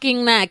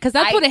fucking neck? Because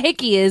that's what a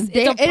hickey is.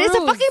 It is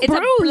a fucking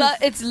bruise.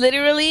 it's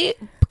literally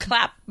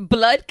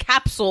blood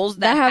capsules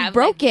that have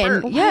broken.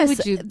 Like, burnt. Yes,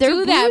 would you they're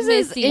do that,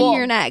 bruises Missy? in Well,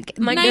 your neck.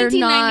 They're not.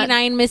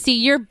 1999, Missy,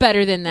 you're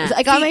better than that.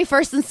 I got my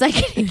first and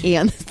second hickey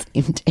on the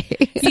same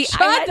day. See,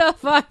 Shut the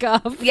fuck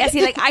up. Yeah,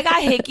 see, like I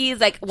got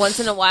hickeys like once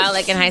in a while,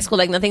 like in high school,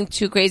 like nothing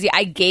too crazy.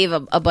 I gave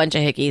a bunch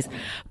of hickeys,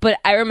 but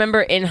I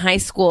remember in high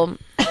school,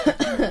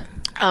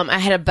 I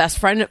had a best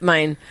friend of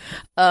mine,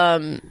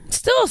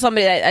 still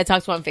somebody that I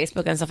talked to on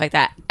Facebook and stuff like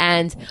that,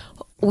 and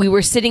we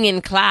were sitting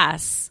in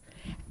class.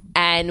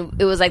 And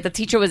it was like the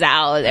teacher was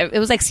out. It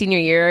was like senior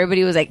year.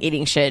 Everybody was like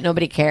eating shit.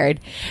 Nobody cared.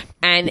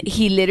 And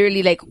he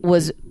literally like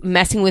was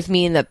messing with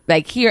me in the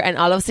like here. And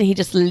all of a sudden he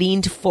just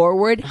leaned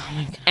forward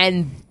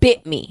and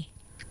bit me.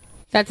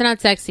 That's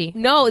not sexy.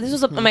 No, this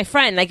was my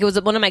friend. Like it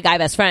was one of my guy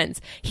best friends.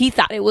 He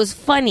thought it was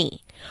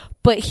funny,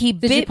 but he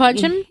Did you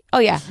punch him? Oh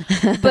yeah,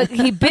 but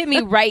he bit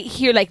me right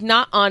here, like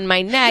not on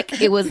my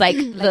neck. It was like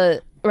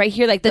the right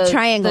here, like The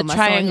triangle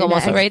muscle on your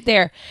muscle neck. right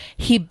there.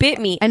 He bit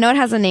me I know it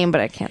has a name,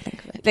 but I can't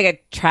think of it. like a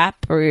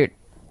trap or.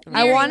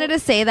 I wanted to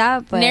say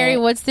that, but Neri,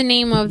 what's the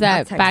name of that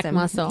I'll text back him.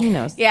 muscle? He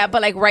knows. Yeah,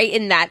 but like right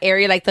in that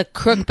area, like the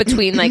crook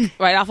between like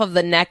right off of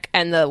the neck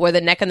and where the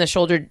neck and the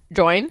shoulder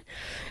join,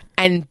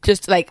 and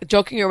just like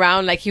joking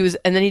around like he was,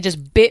 and then he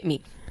just bit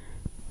me.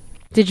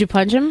 Did you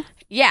punch him?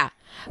 Yeah,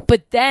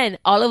 but then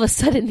all of a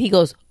sudden he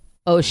goes,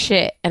 "Oh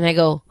shit," and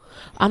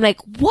I'm like,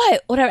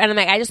 what? Whatever. And I'm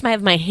like, I just might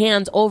have my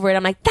hands over it.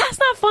 I'm like, that's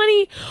not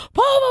funny.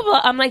 Blah, blah,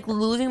 blah. I'm like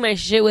losing my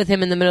shit with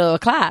him in the middle of a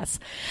class.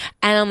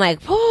 And I'm like,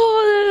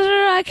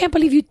 oh, I can't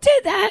believe you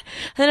did that.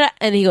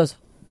 And he goes,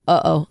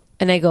 uh-oh.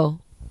 And I go,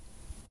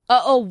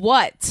 uh-oh,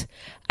 what?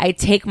 I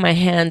take my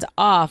hands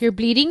off. You're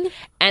bleeding?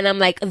 And I'm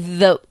like,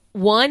 the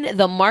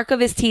mark of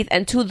his teeth,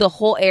 and two, the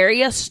whole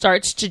area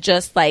starts to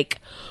just like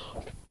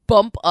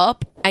bump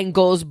up and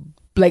goes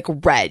like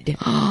red.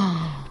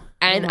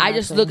 And I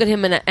just look at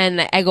him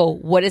and I go,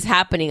 what is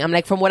happening? I'm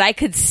like, from what I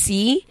could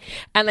see,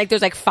 and like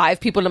there's like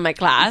 5 people in my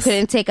class.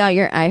 Couldn't take out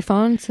your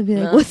iPhone to be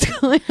like, what's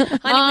going on?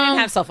 Honey, we didn't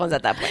have cell phones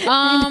at that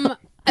point.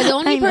 The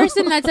only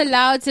person that's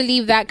allowed to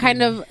leave that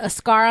kind of a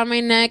scar on my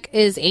neck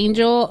is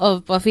Angel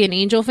of Buffy and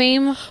Angel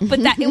fame.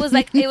 But that it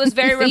was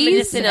very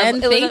reminiscent of.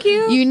 And it was thank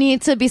you. You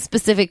need to be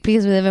specific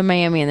because we live in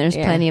Miami and there's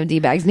plenty of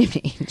D-bags named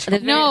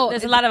Angel.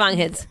 There's a lot of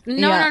Angels.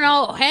 No.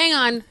 Hang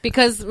on,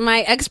 because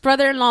my ex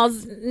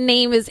brother-in-law's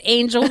name is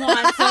Angel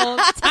Juan. So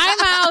time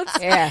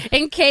out. Yeah.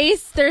 In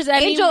case there's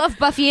any Angel of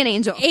Buffy and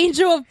Angel.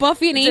 Angel of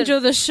Buffy and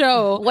Angel the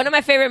show. One of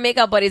my favorite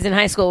makeout buddies in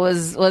high school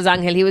was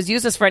Angel. He was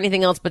useless for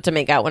anything else but to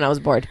make out when I was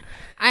bored.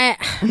 I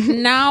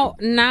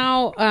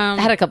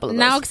had a couple of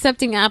now those.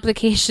 accepting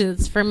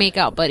applications for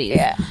makeout buddies.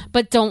 Yeah.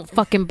 But don't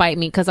fucking bite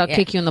me because I'll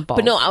kick you in the balls.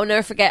 But no, I'll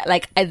never forget.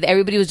 Like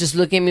everybody was just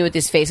looking at me with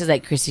these faces,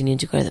 like, "Chris, you need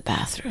to go to the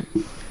bathroom."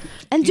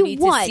 And You do need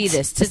what? to see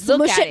this, to Smush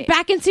look at it it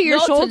back into your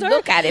No, shoulder? to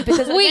look at it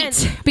because Wait,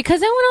 again,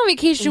 because I went on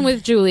vacation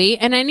with Julie,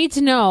 and I need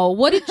to know,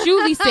 what did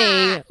Julie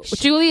say?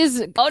 Julie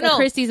is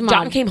Christy's mom.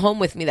 John came home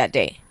with me that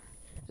day.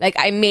 Like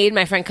I made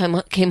my friend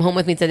came home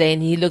with me today,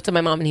 and he looked at my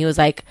mom and he was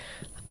like,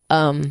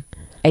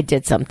 "I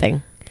did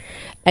something."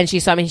 And she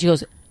saw me and she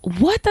goes,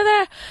 "What?"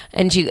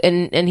 And she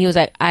and he was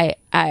like, I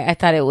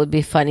thought it would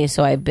be funny,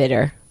 so I bit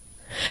her.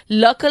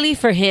 Luckily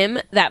for him,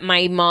 that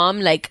my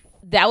mom, like,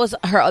 that was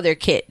her other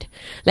kid.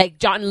 Like,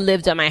 John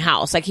lived at my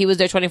house. Like, he was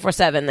there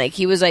 24/7. Like,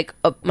 he was like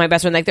my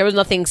best friend. Like, there was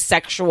nothing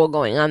sexual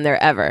going on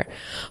there ever.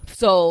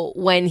 So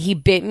when he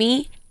bit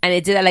me and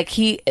it did that, like,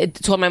 it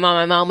told my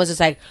mom was just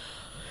like,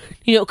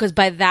 you know, because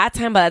by the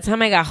time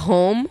I got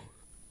home,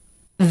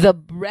 the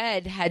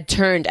bread had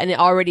turned and it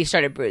already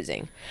started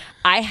bruising.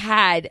 I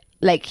had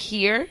like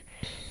here,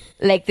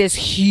 like this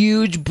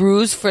huge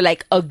bruise for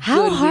like a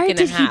How good hard week and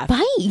a did he half.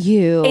 bite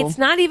you? It's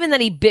not even that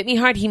he bit me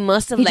hard. He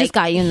must have He like just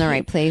got you in the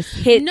right place.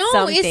 hit No,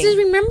 something. it's just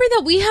remember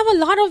that we have a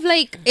lot of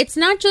like, it's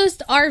not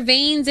just our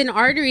veins and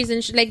arteries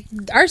and like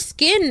our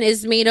skin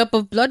is made up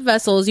of blood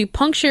vessels. You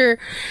puncture,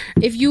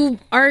 if you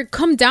are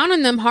come down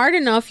on them hard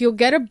enough, you'll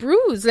get a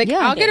bruise. Like Yeah.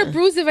 I'll get a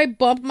bruise if I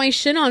bump my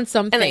shin on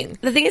something. And like,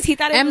 the thing is, he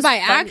thought it And was by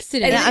funny.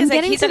 accident. And the I'm thing is, like,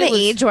 getting he to thought the it was-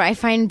 age where I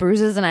find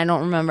bruises and I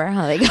don't remember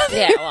how they got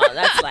there. Yeah, well,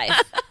 that's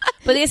life.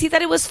 But the thing is, he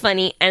thought it was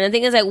funny. And the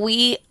thing is that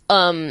we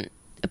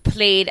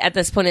played at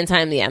this point in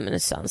time. Yeah, I'm gonna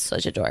sound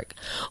such a dork.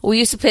 We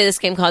used to play this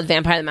game called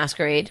Vampire the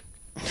Masquerade.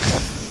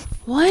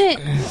 What?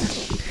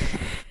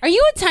 Are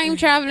you a time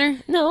traveler?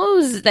 No, it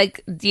was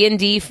like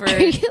D&D for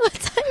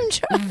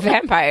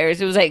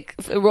vampires. It was like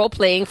role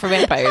playing for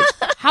vampires.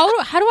 How do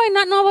I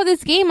not know about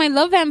this game? I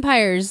love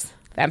vampires.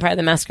 Vampire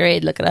the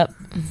Masquerade. Look it up.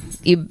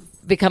 You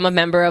become a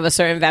member of a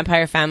certain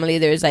vampire family.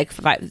 There's like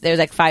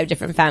five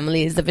different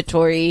families. The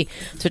Vittori,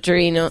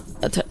 Tutorino.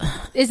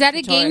 Is that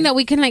a game that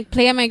we can like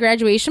play at my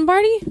graduation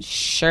party?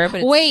 Sure,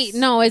 but Wait,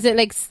 no. Is it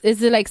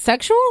like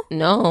sexual?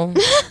 no.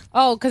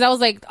 Oh, because I was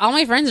like, all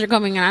my friends are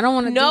coming, and I don't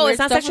want to. No, it's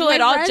not sexual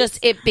at all. Just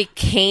it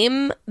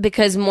became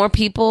because more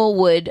people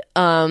would.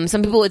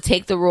 Some people would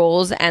take the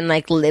roles and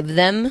like live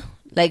them.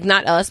 Like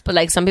not us, but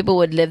like some people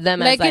would live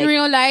them like as in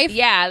real life.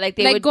 Yeah, like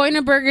they like would. going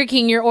to Burger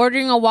King, you're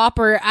ordering a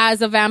Whopper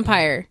as a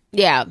vampire.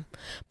 Yeah,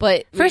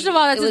 but First of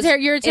all,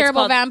 you're a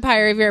terrible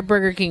vampire if you're at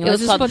Burger King.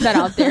 Let's just put that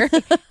out there.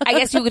 I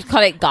guess you could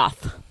call it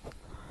goth.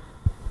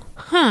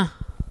 Huh?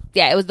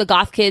 Yeah, it was the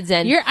goth kids,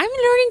 and I'm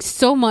learning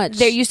so much.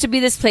 there used to be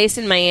this place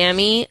in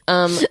Miami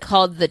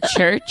called the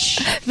Church.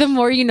 The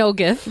more you know,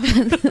 GIF.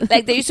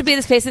 Like there used to be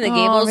this place in the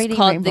Gables reading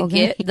called the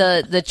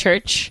Rainbow the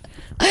Church,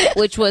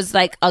 which was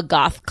like a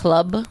goth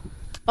club.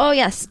 Oh,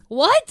 yes.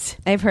 What?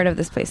 I've heard of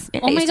this place. I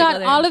Oh my used to go god!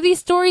 there. All of these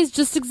stories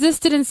just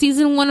existed in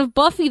season 1 of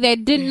Buffy. That I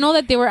didn't know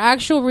that they were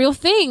actual real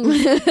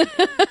things.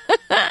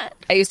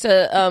 I used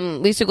to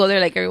we used to go there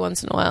like every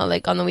once in a while,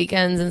 like on the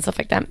weekends and stuff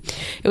like that.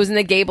 It was in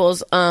the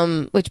Gables,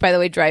 which by the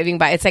way, driving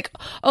by, it's like,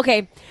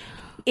 okay,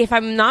 if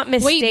I'm not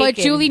mistaken. Wait, but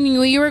Julie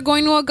knew you were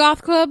going to a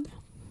goth club?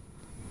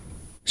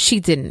 She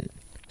didn't.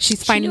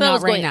 She's finding knew I out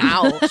was right going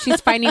now. out. She's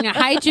finding out.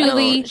 Hi,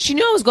 Julie. She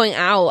knew I was going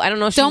out. I don't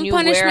know if she Don't knew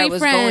punish where my I was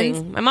friends.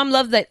 going. My mom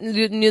loved that,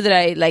 knew that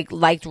I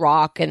liked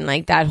rock and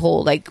like that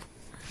whole like.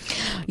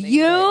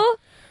 You?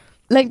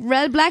 Like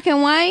red, black,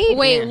 and white?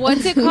 Wait,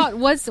 what's it called?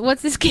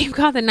 What's this game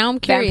called? And now I'm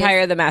curious.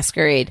 Vampire the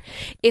Masquerade.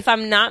 If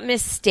I'm not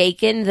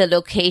mistaken, the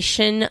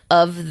location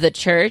of the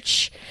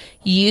church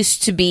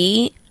used to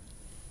be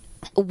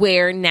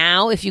where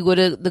now, if you go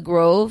to the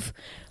Grove,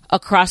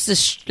 across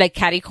the like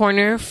catty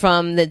corner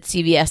from the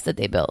CVS that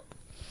they built.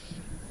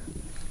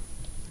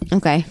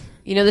 Okay.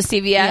 You know the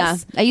CVS? Yeah.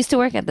 I used to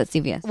work at the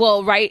CVS.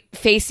 Well, right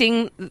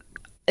facing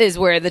is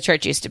where the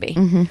church used to be.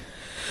 Mm-hmm.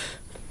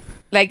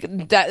 Like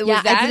that was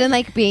Yeah, that. I didn't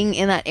like being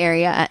in that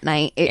area at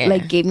night. It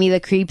like gave me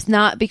the creeps,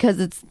 not because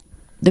it's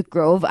the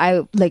Grove.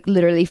 I like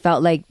literally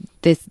felt like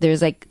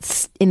there's like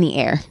in the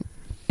air.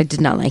 I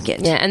did not like it.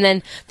 Yeah, and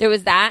then there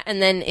was that,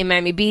 and then in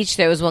Miami Beach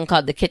there was one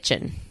called the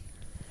Kitchen.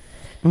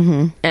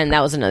 Mm-hmm. And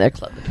that was another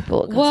club that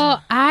people would go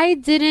Well, I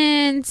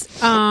didn't.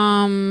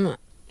 I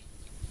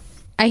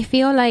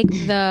feel like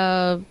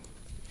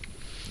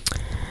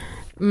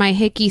my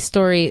hickey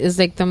story is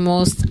like the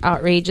most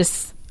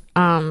outrageous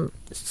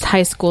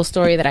high school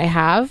story that I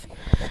have,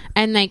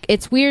 and like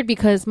it's weird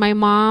because my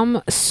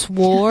mom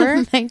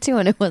swore. Mine too,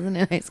 and it wasn't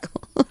in high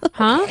school.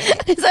 Huh?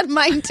 I said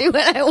mine too,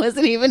 and I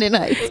wasn't even in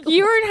high school.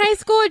 You were in high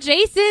school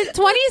adjacent.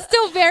 20 is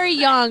still very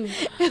young.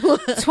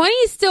 20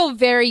 is still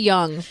very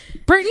young.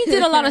 Brittany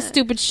did a lot of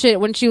stupid shit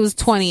when she was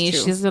 20.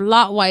 She's a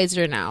lot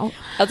wiser now.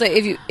 I'll tell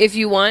you, if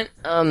you want,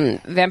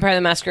 Vampire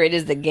the Masquerade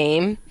is the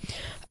game,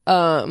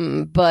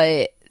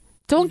 but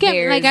don't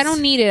get like I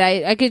don't need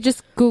it. I could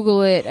just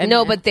Google it. And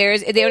no, but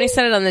they only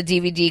sent it on the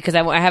DVD because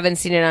I haven't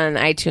seen it on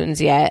iTunes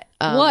yet.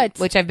 What?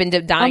 Which I've been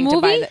dying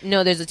to buy. movie?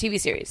 No, there's a TV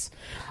series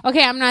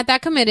Okay, I'm not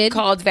that committed.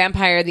 called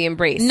Vampire the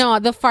Embrace. No,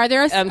 the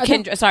farthest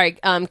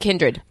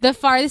Kindred. the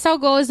farthest I'll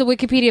go is the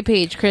Wikipedia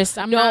page, Chris.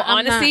 I'm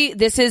Honestly,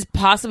 this is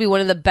possibly one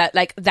of the best.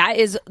 Like that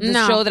is the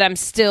No. show that I'm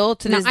still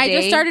to this I day.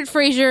 just started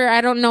Frasier. I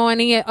don't know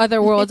any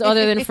other worlds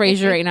other than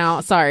Frasier right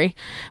now. Sorry,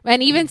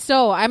 and even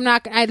so, I'm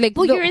not. I like.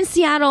 Well, you're in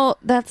Seattle.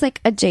 That's like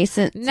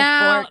adjacent.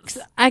 now. To Forks.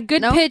 A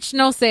good No? pitch,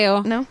 no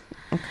sale. No.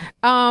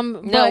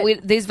 No,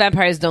 these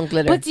vampires don't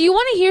glitter. But do you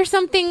want to hear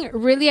something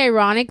really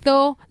ironic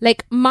though?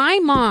 Like my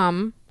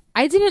mom,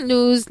 I didn't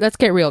lose. Let's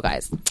get real,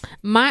 guys.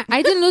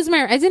 I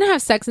didn't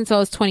have sex until I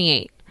was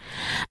 28,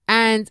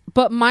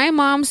 but my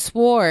mom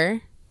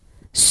swore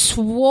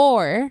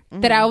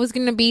that I was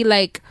gonna be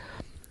like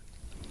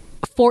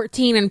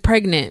 14 and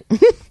pregnant.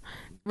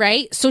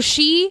 right?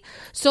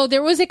 So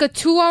there was like a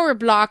 2-hour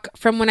block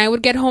from when I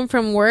would get home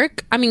from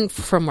work. I mean,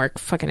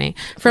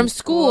 from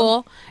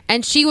school,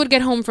 and she would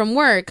get home from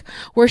work,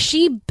 where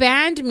she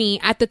banned me.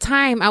 At the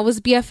time, I was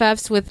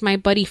BFFs with my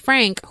buddy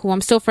Frank, who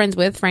I'm still friends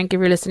with. Frank, if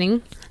you're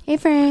listening. Hey,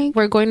 Frank.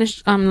 We're going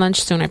to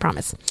lunch soon, I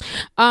promise.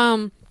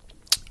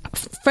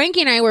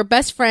 Frankie and I were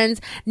best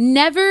friends.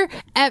 Never,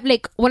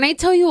 like, when I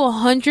tell you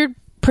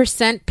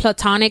 100%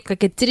 platonic,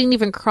 like, it didn't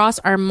even cross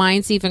our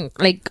minds to even,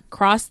 like,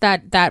 cross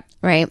that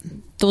right,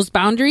 those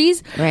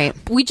boundaries. Right.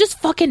 We just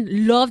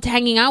fucking loved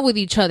hanging out with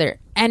each other.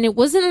 And it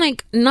wasn't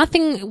like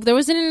nothing, there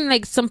wasn't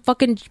like some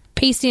fucking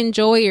Pacey and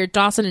Joey or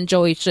Dawson and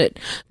Joey shit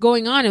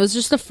going on. It was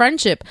just a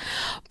friendship.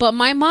 But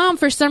my mom,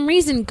 for some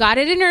reason, got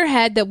it in her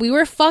head that we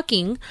were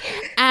fucking,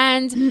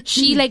 and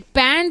she like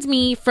banned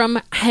me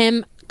from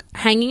him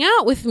hanging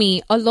out with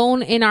me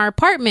alone in our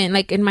apartment,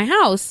 like in my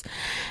house.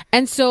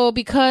 And so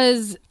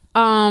because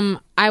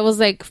I was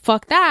like,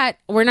 fuck that,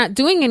 we're not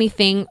doing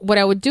anything, what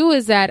I would do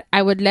is that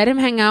I would let him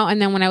hang out,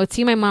 and then when I would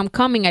see my mom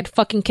coming, I'd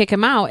fucking kick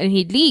him out and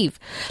he'd leave,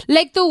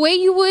 like the way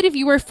you would if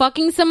you were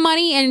fucking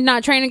somebody and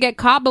not trying to get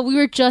caught, but we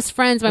were just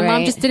friends. My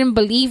mom just didn't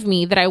believe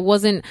me that I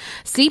wasn't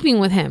sleeping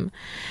with him.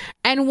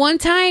 And one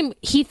time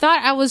he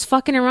thought I was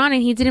fucking around,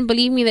 and he didn't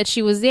believe me that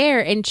she was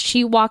there, and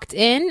she walked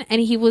in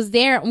and he was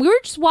there. We were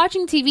just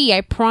watching TV,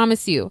 I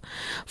promise you,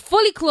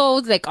 fully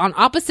clothed, like on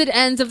opposite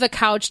ends of the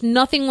couch.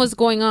 Nothing was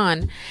going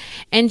on.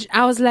 And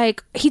I was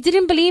like, he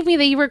didn't believe me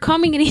that you were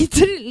coming, and he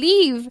didn't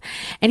leave.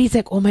 And he's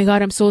like, oh my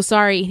God, I'm so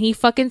sorry. And he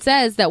fucking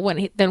says that when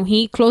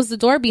he closed the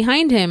door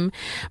behind him,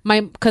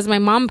 because my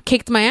mom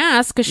kicked my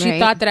ass because she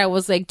thought that I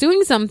was like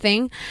doing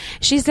something.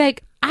 She's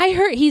like,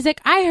 he's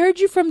like, I heard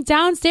you from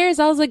downstairs.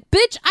 I was like,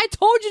 bitch, I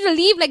told you to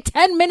leave like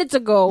 10 minutes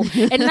ago.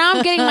 And now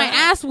I'm getting my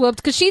ass whooped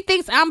because she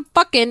thinks I'm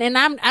fucking, and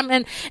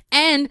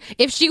and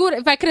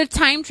if I could have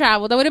time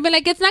traveled, I would have been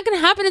like, it's not going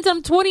to happen until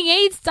I'm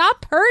 28.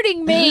 Stop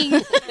hurting me.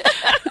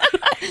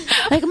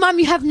 Like, Mom,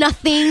 you have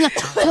nothing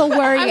to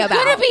worry about.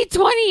 I'm going to be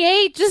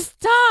 28. Just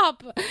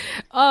stop.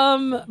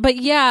 But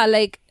yeah,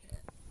 like,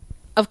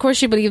 of course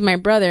she believed my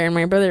brother, and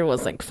my brother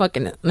was like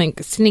fucking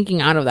like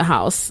sneaking out of the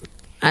house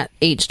at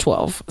age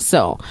 12.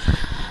 So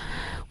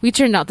we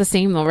turned out the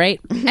same though,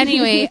 right?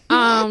 Anyway,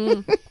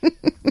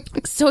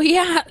 so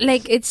yeah,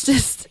 like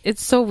it's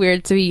so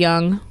weird to be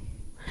young.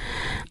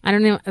 I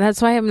don't know.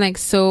 That's why I'm like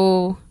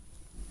so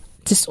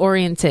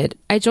disoriented.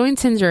 I joined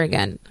Tinder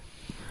again.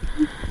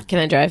 Can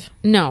I drive?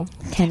 No,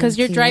 because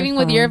you're driving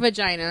with your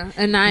vagina,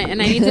 and I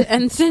need to,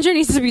 and Tinder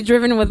needs to be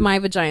driven with my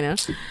vagina.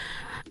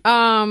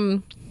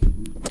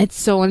 It's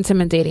so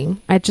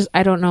intimidating. I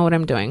don't know what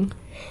I'm doing.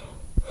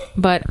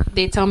 But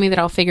they tell me that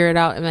I'll figure it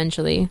out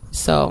eventually.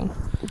 So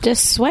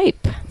just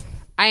swipe.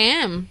 I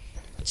am.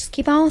 Just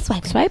keep on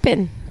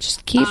swiping.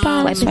 Just keep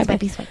on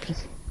swiping.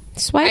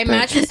 I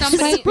matched with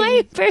somebody.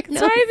 Swiping.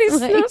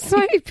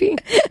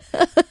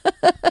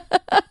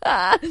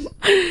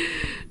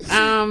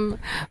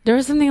 There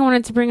was something I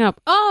wanted to bring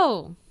up.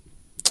 Oh,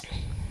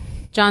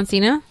 John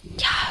Cena.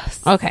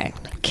 Yes. Okay.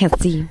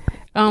 Can't see.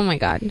 Oh my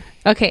God.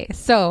 Okay,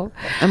 so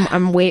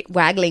I'm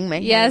waggling my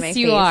hand. Yes, in my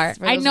you face, are.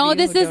 I know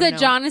this is a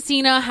John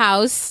Cena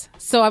house,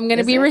 so I'm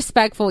gonna be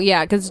respectful.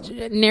 Yeah, because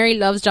Neri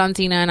loves John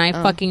Cena, and I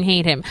fucking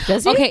hate him.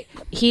 Does he? Okay,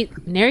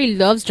 Neri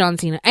loves John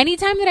Cena.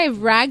 Anytime that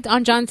I've ragged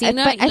on John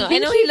Cena, I know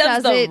he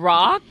loves The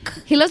Rock.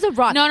 He loves The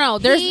Rock. No,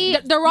 there's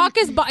The Rock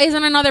is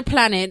on another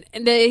planet.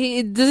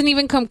 It doesn't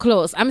even come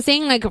close. I'm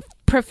saying like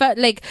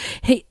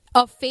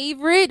a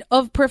favorite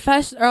of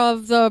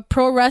the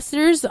pro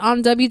wrestlers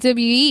on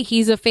WWE.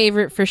 He's a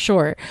favorite for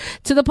sure.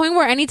 To the point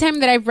where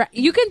anytime that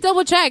you can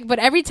double check, but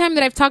every time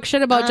that I've talked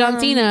shit about John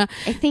Cena,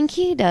 I think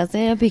he does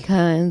it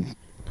because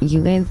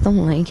you guys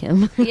don't like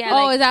him.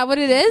 Yeah, is that what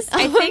it is?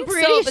 I think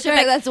pretty so. sure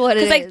that's what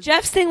it is. Because like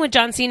Jeff's thing with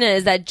John Cena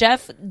is that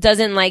Jeff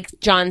doesn't like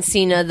John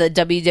Cena, the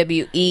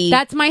WWE.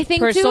 That's my thing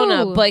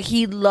persona, too. but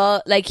he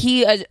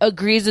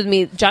agrees with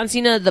me. John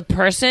Cena, the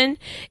person,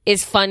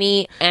 is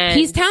funny and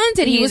he's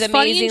talented. He was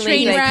funny in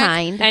Trainwreck.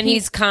 Kind, and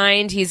he's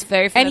kind. He's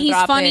very philanthropic. And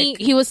he's funny.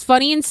 He was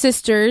funny in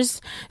Sisters.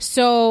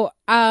 So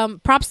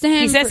props to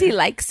him. He says he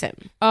likes him.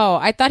 Oh,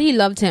 I thought he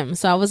loved him.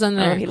 So I was on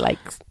there. He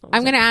likes.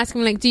 I'm gonna ask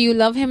him like, do you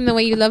love him the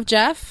way you love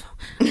Jeff?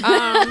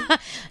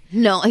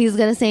 No, he's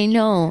gonna say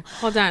no.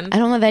 Hold on. I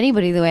don't love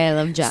anybody the way I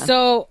love Jeff.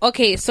 So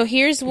okay, so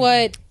here's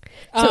what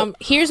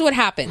here's what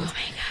happened. Oh my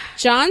God.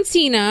 John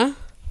Cena.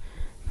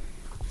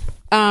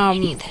 I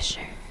need this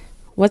shirt.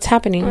 What's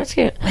happening? That's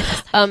cute.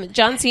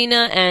 John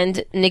Cena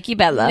and Nikki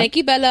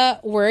Bella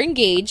were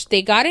engaged.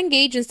 They got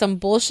engaged in some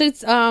bullshit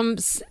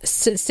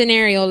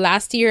scenario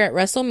last year at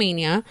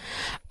WrestleMania.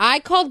 I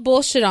called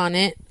bullshit on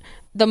it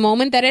the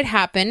moment that it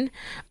happened.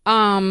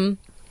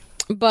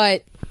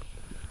 But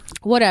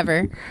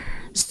whatever.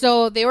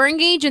 So they were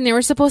engaged and they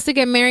were supposed to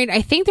get married.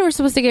 I think they were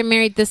supposed to get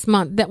married this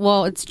month.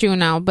 Well, it's June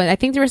now, but I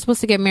think they were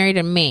supposed to get married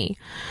in May.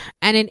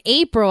 And in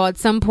April, at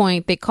some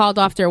point, they called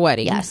off their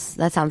wedding. Yes,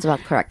 that sounds about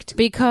correct.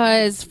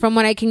 Because from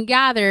what I can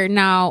gather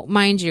now,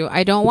 mind you,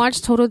 I don't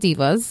watch Total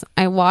Divas.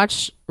 I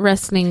watch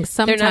wrestling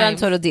sometimes. They're not on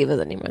Total Divas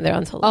anymore. They're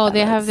on Total Oh, Divas. they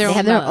have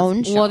their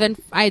own show. Well, then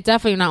I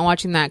definitely not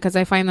watching that because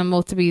I find them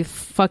both to be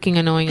fucking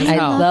annoying as I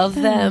hell. love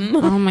them.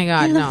 Oh my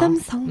god, I love no. them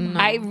so much. No.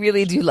 I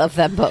really do love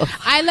them both.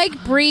 I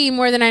like Brie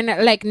more than I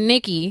like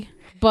Nikki,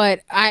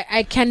 but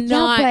I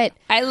cannot. Yeah, but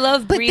I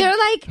love But Brie.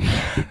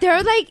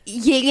 they're like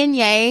yin and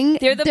yang.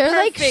 They're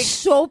like perfect.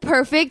 so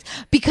perfect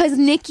because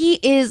Nikki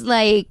is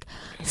like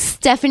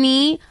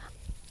Stephanie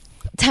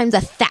times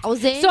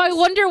 1,000. so I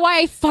wonder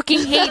why I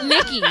fucking hate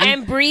Nikki.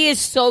 And Brie is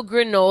so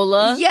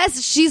granola.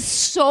 yes, she's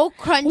so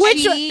crunchy.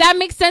 Which that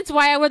makes sense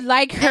why I would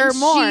like her and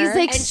more. She's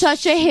like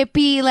such a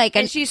hippie, like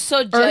And an she's so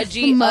earth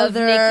judgy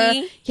mother. of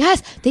Nikki.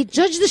 Yes, they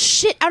judge the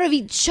shit out of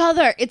each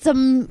other. It's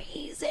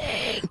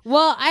amazing,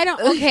 well, I don't.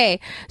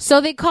 Okay,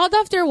 so they called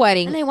off their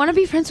wedding. and I want to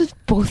be friends with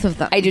both of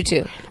them. I do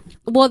too.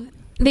 Well,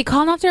 they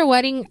called off their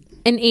wedding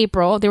in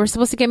April. They were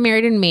supposed to get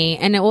married in May,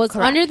 and it was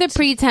under the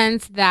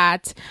pretense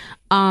that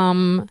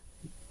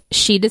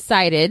she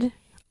decided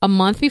a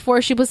month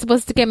before she was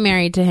supposed to get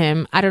married to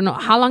him. I don't know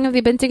how long have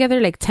they been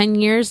together? Like 10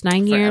 years,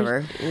 9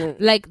 Forever. years.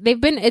 Like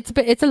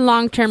it's a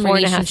long-term 4.5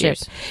 relationship.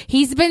 years.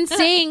 He's been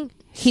saying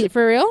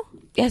for real.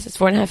 Yes, it's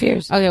 4.5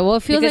 years. Okay, well,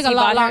 it feels Because like a he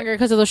lot bought her- longer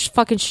because of those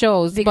fucking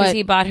shows. Because but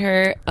he bought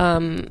her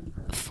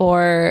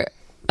for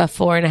a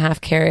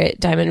 4.5 carat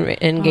diamond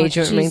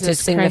engagement ring to Jesus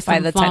signify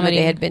Christ, the I'm time that vomiting.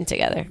 they had been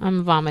together.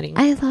 I'm vomiting.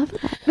 I love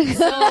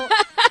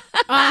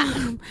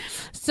that.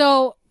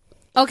 So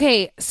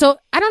okay, so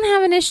I don't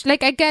have an issue.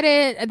 Like I get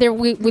it. There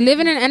we live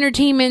in an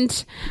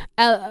entertainment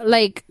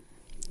environment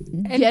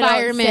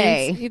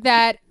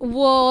that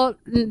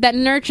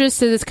nurtures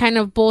to this kind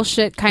of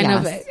bullshit kind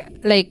of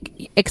like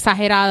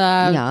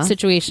exagerada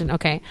situation.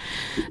 Okay,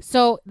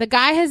 so the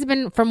guy has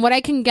been, from what I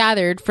can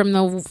gather from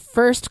the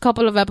first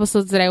couple of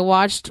episodes that I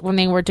watched when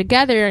they were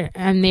together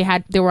and they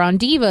were on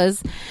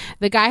Divas,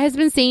 the guy has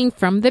been saying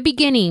from the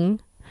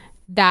beginning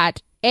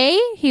that A,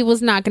 he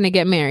was not going to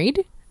get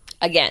married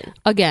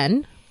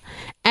again,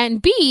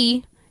 and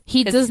B,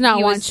 he does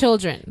not want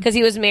children because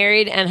he was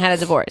married and had a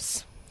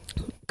divorce.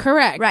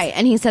 Correct. Right,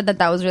 and he said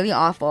that was really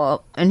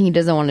awful, and he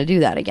doesn't want to do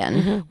that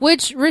again.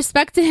 Which,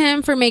 respect to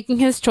him for making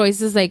his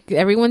choices. Like,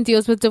 everyone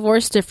deals with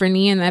divorce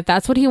differently, and if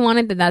that's what he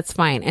wanted, then that's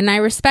fine. And I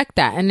respect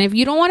that. And if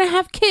you don't want to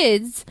have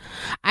kids,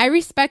 I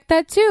respect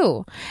that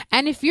too.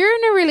 And if you're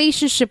in a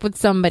relationship with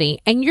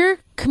somebody and you're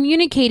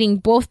communicating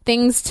both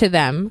things to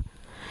them,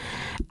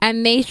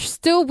 and they're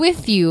still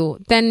with you,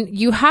 then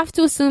you have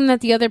to assume that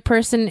the other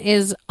person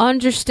is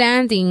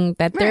understanding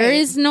that there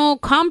is no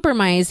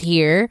compromise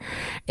here.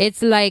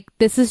 It's like,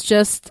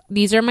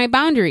 these are my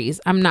boundaries.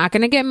 I'm not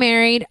going to get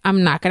married.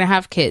 I'm not going to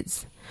have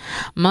kids.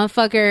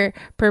 Motherfucker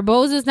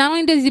proposes. Not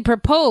only does he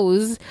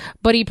propose,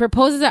 but he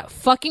proposes at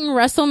fucking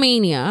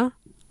WrestleMania.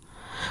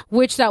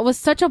 Which that was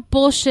such a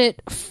bullshit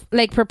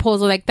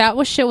proposal. Like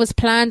that shit was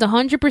planned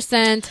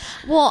 100%.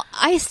 Well,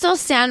 I still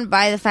stand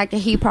by the fact that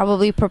he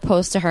probably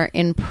proposed to her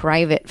in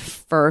private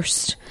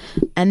first,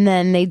 and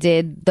then they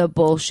did the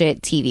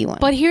bullshit TV one.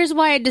 But here's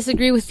why I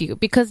disagree with you,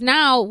 because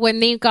now when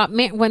they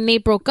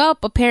broke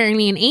up,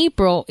 apparently in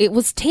April, it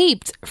was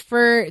taped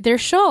for their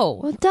show.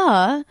 Well,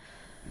 duh.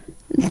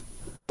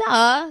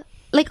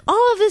 Like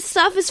all of this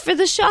stuff is for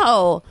the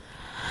show.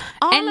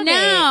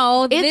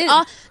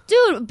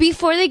 Dude,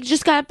 before they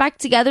just got back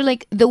together,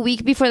 like the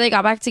week before they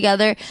got back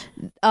together,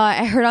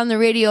 I heard on the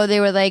radio they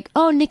were like,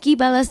 "Oh, Nikki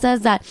Bella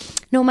says that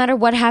no matter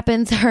what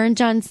happens, her and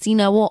John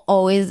Cena will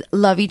always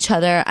love each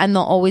other and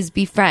they'll always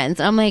be friends."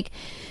 I'm like,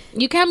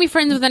 you can't be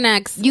friends with an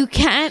ex. You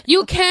can't.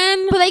 You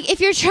can, but like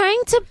if you're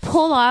trying to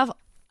pull off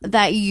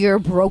that you're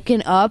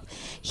broken up,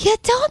 you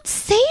don't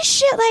say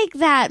shit like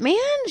that, man.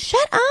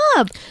 Shut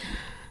up.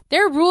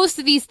 There are rules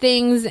to these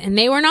things, and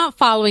they were not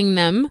following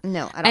them.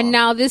 No, at all. And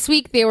now this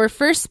week, they were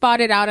first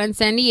spotted out in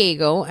San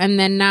Diego, and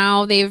then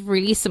now they've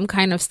released some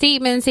kind of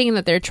statement saying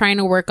that they're trying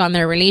to work on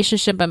their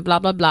relationship and blah,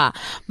 blah, blah.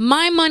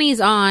 My money's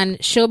on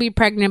she'll be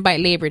pregnant by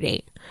Labor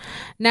Day.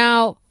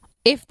 Now,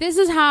 if this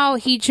is how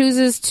he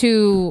chooses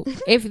to...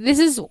 if this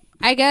is...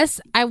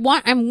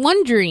 I'm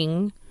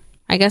wondering...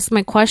 I guess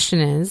my question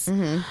is,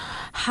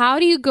 how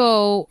do you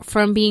go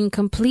from being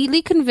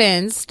completely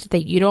convinced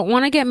that you don't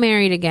want to get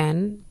married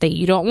again, that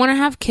you don't want to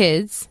have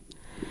kids?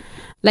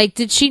 Like,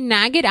 did she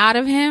nag it out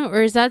of him,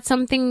 or is that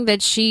something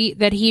that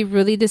he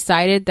really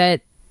decided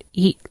that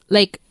he,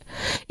 like,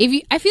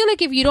 I feel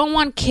like if you don't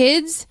want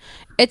kids,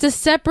 it's a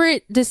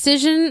separate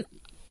decision.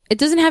 It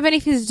doesn't have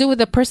anything to do with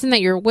the person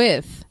that you're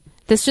with.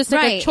 That's just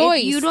like a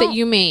choice that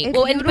you make.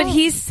 Well, but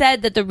he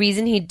said that the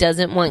reason he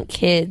doesn't want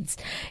kids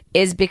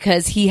is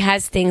because he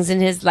has things in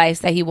his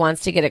life that he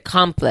wants to get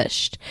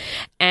accomplished,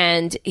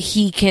 and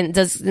he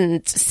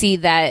doesn't see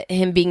that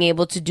him being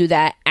able to do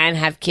that and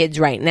have kids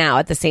right now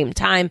at the same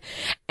time.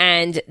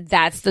 And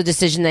that's the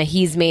decision that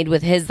he's made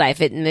with his life.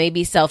 It may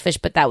be selfish,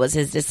 but that was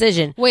his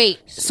decision. Wait,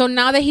 so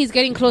now that he's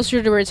getting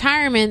closer to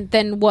retirement,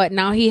 then what?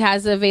 Now he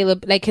has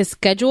his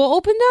schedule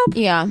opened up?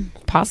 Yeah,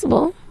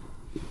 possible.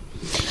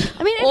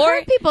 I mean, I've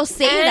heard people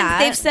say that.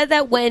 They've said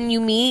that when you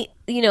meet,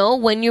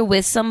 when you're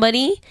with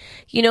somebody,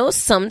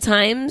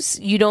 sometimes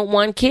you don't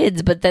want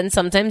kids, but then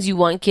sometimes you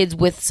want kids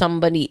with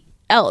somebody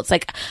else.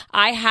 Like,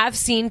 I have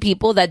seen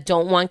people that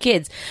don't want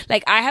kids.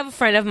 Like, I have a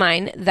friend of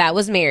mine that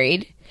was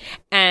married,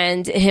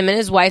 and him and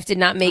his wife did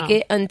not make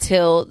it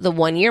until the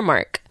 1 year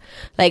mark.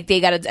 Like,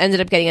 they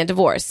ended up getting a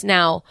divorce.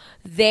 Now,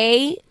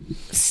 they,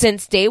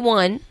 since day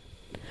one,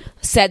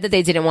 said that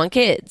they didn't want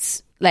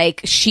kids.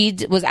 Like, she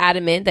was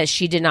adamant that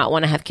she did not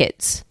want to have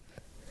kids.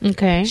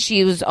 Okay.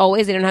 She was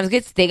always, they didn't have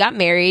kids. They got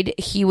married.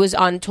 He was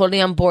totally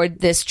on board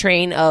this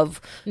train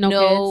of,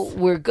 no, kids.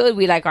 We're good.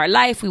 We like our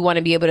life. We want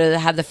to be able to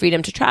have the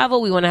freedom to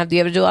travel. We want to be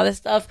able to do all this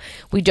stuff.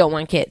 We don't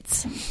want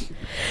kids.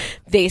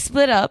 They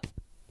split up.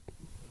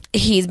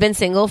 He's been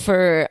single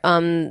for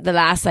the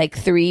last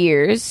 3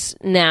 years.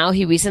 Now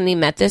he recently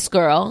met this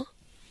girl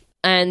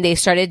and they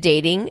started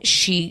dating.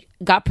 She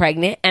got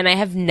pregnant and I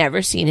have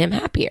never seen him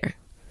happier.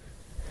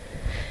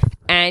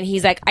 And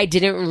he's like, I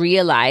didn't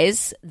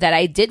realize that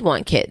I did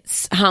want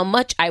kids, how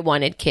much I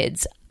wanted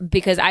kids,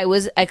 because I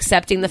was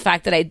accepting the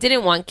fact that I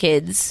didn't want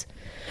kids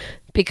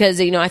because,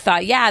 I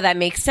thought, yeah, that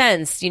makes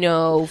sense,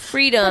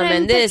 freedom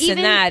and this and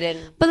that.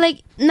 But not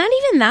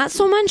even that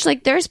so much.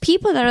 Like, there's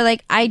people that are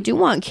like, I do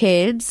want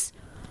kids,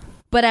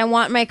 but I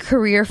want my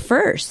career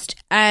first.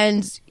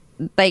 And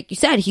like you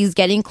said, he's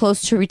getting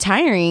close to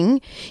retiring.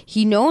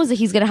 He knows that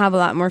he's going to have a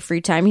lot more free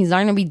time. He's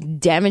not going to be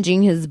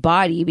damaging his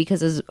body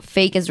because as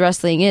fake as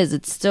wrestling is,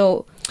 it's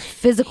still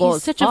physical.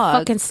 He's such a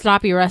fucking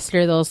sloppy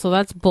wrestler though, so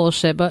that's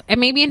bullshit. But and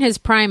maybe in his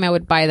prime I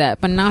would buy that.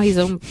 But now he's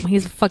a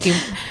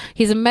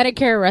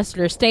Medicare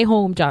wrestler. Stay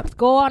home, John.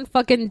 Go on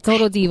fucking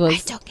Total Divas. I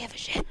don't give a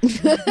shit.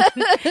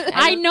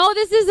 I know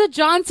this is a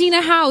John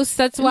Cena house.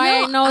 That's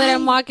why I know that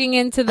I'm walking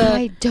into the.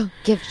 I don't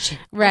give a shit.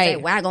 Right. I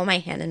waggle my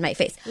hand in my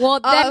face. Well,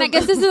 then I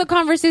guess this is a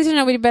conversation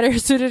that would be better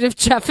suited if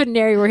Jeff and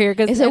Neri were here.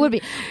 Because it would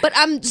be. But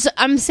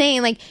I'm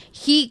saying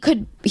he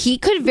could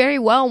very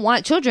well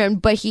want children,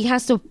 but he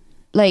has to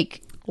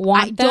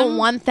don't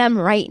want them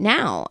right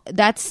now.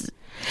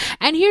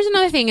 And here's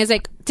another thing: is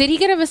did he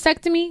get a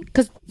vasectomy?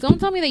 Because don't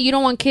tell me that you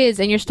don't want kids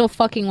and you're still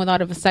fucking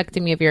without a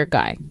vasectomy if you're a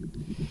guy.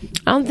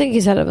 I don't think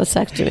he's had a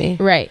vasectomy.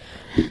 Right.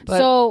 But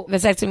so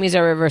vasectomies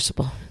are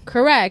reversible.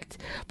 Correct.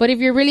 But if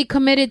you're really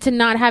committed to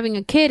not having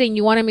a kid and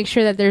you want to make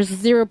sure that there's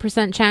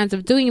 0% chance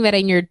of doing that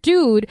and you're a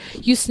dude,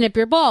 you snip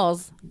your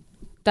balls.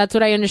 That's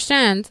what I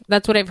understand.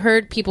 That's what I've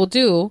heard people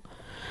do.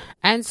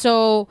 And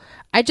so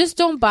I just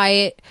don't buy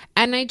it.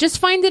 And I just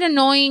find it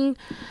annoying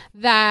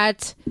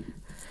that...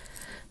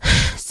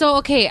 So,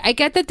 okay, I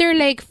get that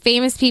they're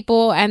famous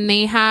people and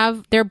they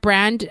have their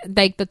brand,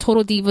 the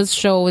Total Divas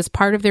show is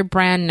part of their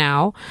brand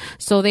now.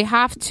 So they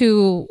have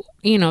to,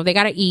 they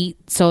got to eat.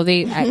 So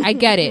I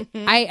get it.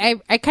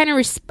 I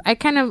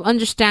kind of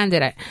understand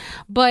it.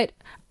 But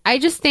I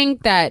just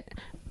think that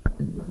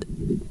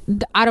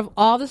out of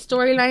all the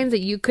storylines that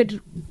you could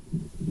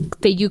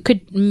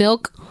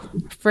milk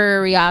for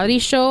a reality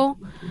show,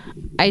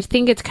 I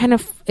think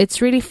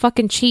it's really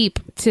fucking cheap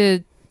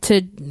to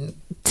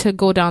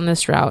go down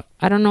this route.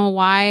 I don't know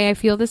why I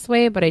feel this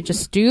way, but I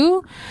just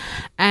do.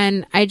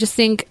 And I just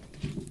think,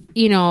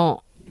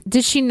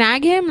 did she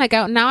nag him?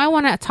 Now I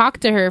want to talk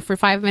to her for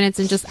 5 minutes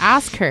and just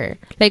ask her,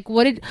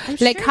 what did,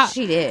 how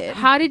she did.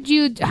 How did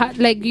you,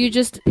 you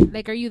just,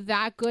 are you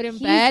that good in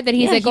bed that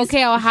he's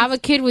okay, I'll have a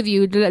kid with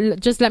you.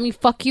 Just let me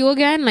fuck you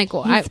again.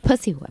 He's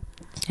pussy whip.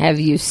 Have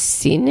you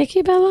seen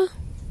Nikki Bella?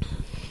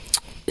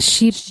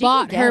 She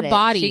bought her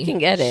body. She can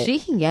get it. She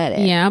can get it.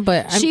 Yeah,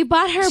 but she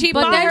bought her.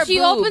 But then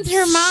she opens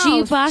her mouth.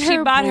 She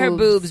bought her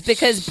boobs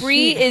because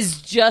Brie is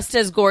just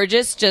as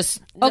gorgeous.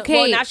 Okay.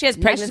 Well, now she has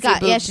pregnancy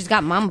boobs. Yeah, she's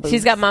got mom boobs.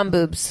 She's got mom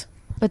boobs.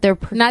 But they're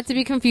not to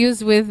be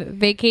confused with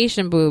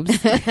vacation boobs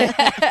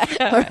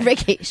or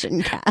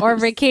vacation calves. Or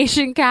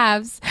vacation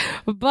calves.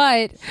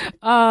 But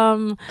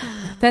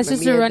that's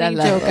just a running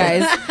joke,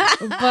 guys.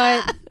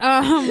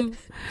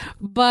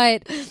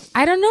 But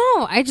I don't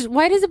know.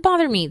 Why does it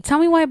bother me? Tell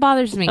me why it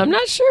bothers me. I'm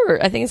not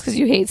sure. I think it's because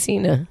you hate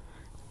Cena.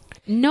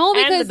 No,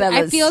 because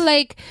I feel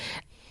like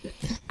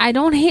I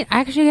don't hate.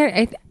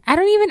 Actually,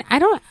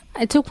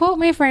 to quote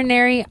my friend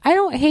Neri, I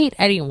don't hate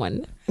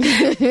anyone.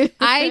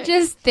 I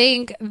just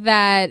think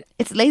that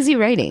it's lazy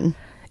writing.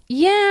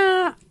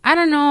 Yeah, I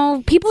don't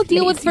know. People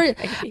deal with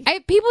fertility.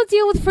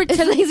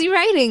 Lazy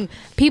writing.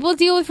 People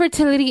deal with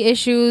fertility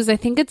issues. I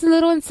think it's a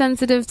little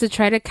insensitive to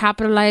try to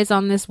capitalize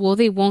on this. Will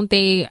they? Won't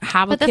they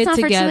have a kid together? But that's not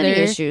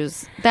fertility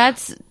issues.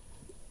 That's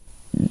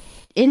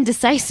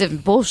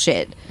indecisive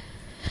bullshit.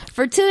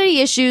 Fertility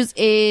issues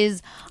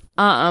is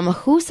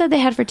who said they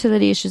had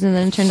fertility issues and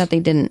then it turned out they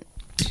didn't?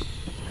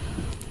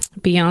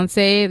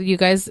 Beyonce. You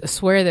guys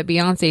swear that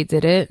Beyonce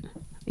did it,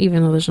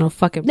 even though there's no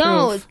fucking proof.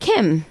 No, it's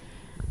Kim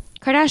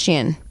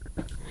Kardashian.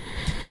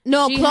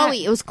 No,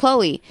 Khloe. It was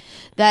Khloe.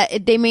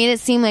 That they made it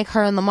seem like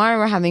her and Lamar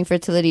were having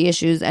fertility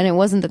issues, and it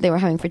wasn't that they were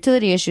having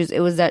fertility issues. It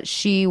was that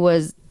she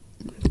was.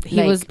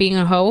 He was being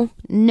a hoe?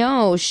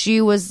 No, she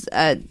was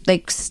not.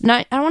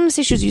 I don't want to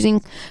say she was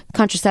using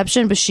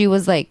contraception, but she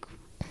was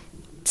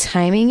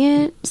timing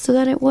it so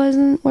that it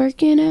wasn't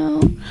working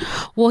out.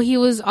 Well, he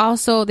was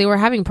also. They were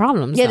having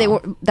problems. Yeah, they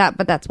were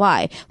but that's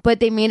why. But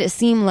they made it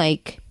seem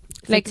like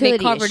they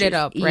covered it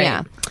up. Right?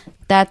 Yeah.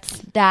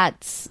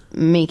 That's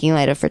making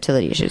light of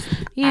fertility issues.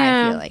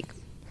 Yeah. I feel like.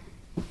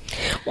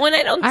 When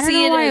I don't I don't see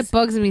know it why as, it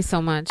bugs me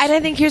so much. and I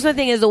think here's the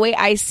thing: is the way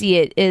I see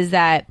it is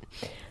that,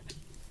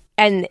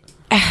 and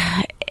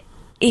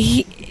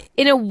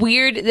in a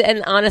weird,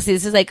 and honestly,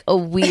 this is like a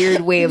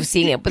weird way of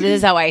seeing it, but this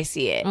is how I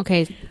see it.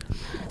 Okay,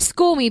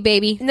 school me,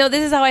 baby. No,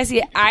 this is how I see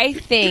it. I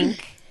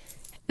think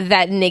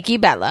that Nikki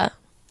Bella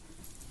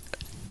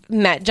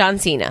met John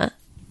Cena,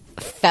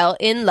 fell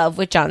in love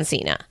with John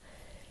Cena,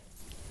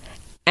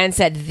 and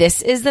said,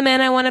 "This is the man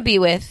I want to be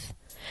with."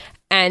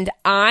 And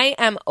I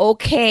am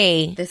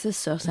okay. This is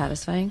so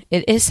satisfying.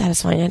 It is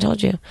satisfying. I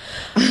told you.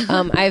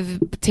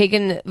 I've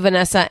taken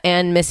Vanessa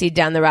and Missy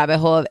down the rabbit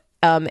hole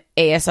of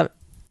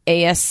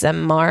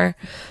ASMR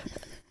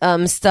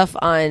stuff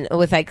on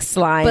with like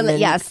slime. But and,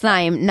 yeah,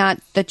 slime, not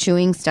the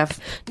chewing stuff.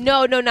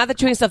 no, not the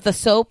chewing stuff. The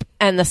soap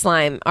and the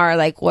slime are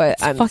like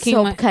what I'm fucking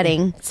Soap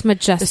cutting. It's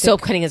majestic. The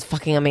soap cutting is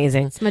fucking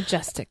amazing. It's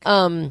majestic.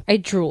 I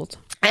drooled.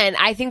 And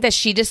I think that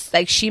she just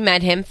like she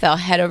met him, fell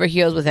head over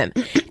heels with him.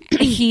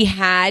 He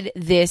had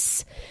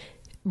this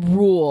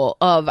rule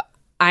of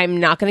I'm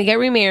not going to get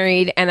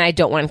remarried and I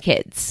don't want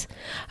kids.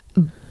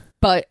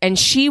 And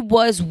she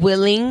was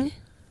willing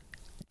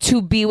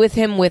to be with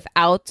him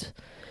without.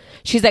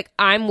 She's like,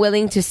 I'm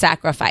willing to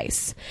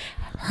sacrifice.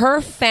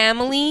 Her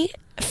family,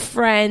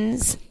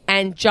 friends,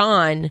 and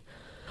John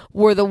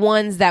were the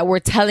ones that were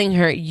telling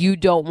her, you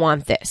don't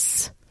want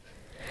this.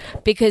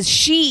 Because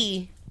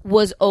she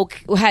was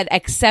had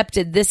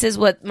accepted, this is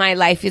what my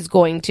life is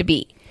going to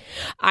be.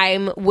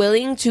 I'm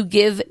willing to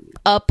give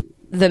up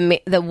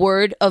the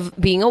word of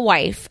being a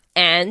wife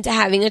and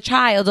having a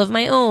child of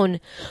my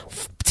own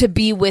to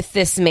be with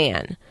this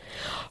man.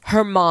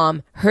 Her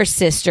mom, her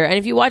sister, and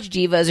if you watch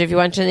Divas or if you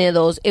watch any of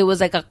those, it was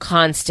like a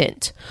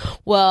constant.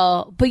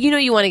 Well, but you know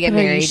you want to get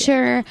married. Are you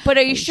sure? But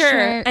are you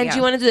sure? And do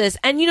you want to do this?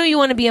 And you know you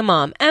want to be a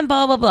mom and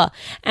blah, blah, blah.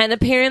 And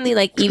apparently,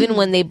 like, even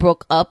when they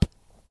broke up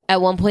at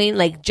one point,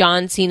 like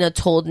John Cena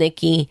told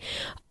Nikki,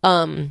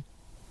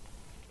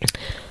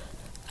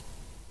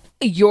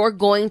 you're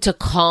going to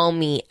call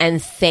me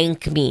and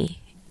thank me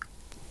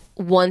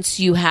once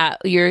you have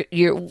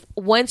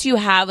once you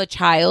have a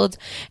child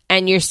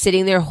and you're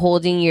sitting there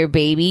holding your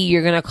baby,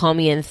 you're going to call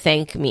me and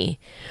thank me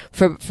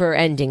for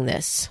ending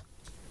this.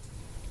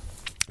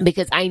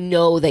 Because I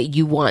know that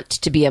you want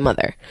to be a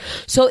mother.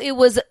 So it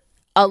was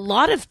a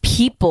lot of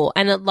people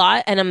and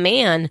a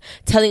man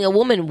telling a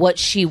woman what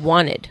she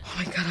wanted. Oh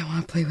my God, I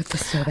want to play with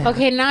this so bad.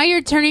 Okay, now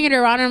you're turning it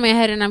around in my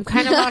head and I'm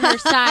kind of on her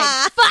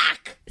side.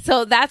 Fuck!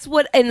 So that's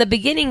what, in the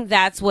beginning,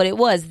 that's what it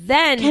was.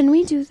 Then, can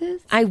we do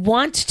this? I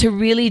want to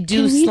really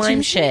do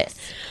slime shit.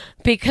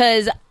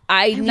 Because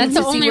I need That's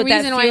to the see only what that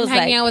reason why I'm feels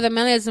hanging like. out with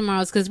Amelia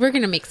tomorrow is because we're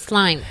going to make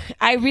slime.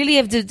 I really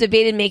have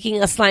debated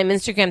making a slime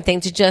Instagram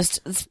thing to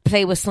just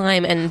play with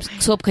slime and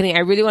soap cutting. I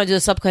really want to do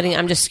the soap cutting.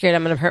 I'm just scared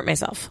I'm going to hurt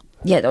myself.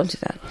 Yeah, don't do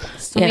that.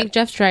 So Yeah. make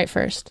Jeff try it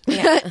first.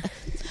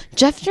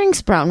 Jeff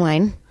drinks brown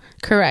wine.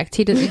 Correct.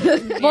 He does.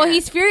 Well,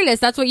 he's fearless.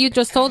 That's what you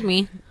just told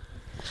me.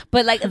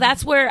 But like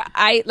that's where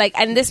I like,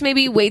 and this may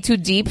be way too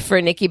deep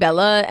for Nikki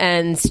Bella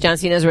and John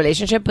Cena's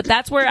relationship, but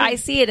that's where I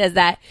see it as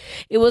that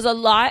it was a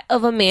lot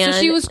of a man. So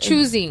she was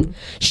choosing.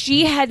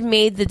 She had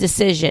made the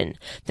decision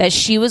that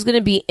she was going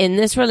to be in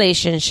this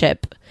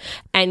relationship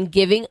and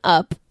giving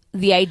up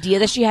the idea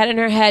that she had in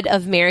her head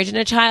of marriage and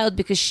a child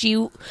because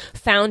she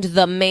found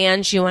the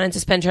man she wanted to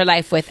spend her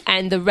life with,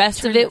 and the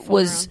rest of it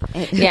was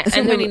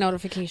Too many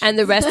notifications. and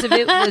the rest of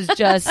it was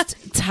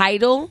just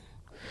title.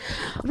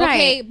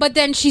 Okay, but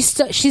then she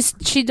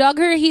dug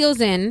her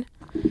heels in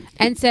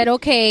and said,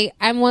 "Okay,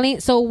 I'm willing."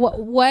 So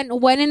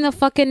when in the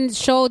fucking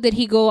show did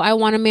he go, "I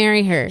want to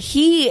marry her"?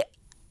 He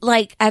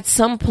like at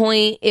some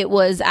point it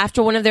was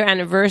after one of their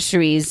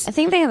anniversaries. I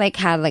think they like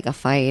had like a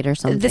fight or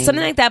something.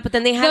 Something like that, but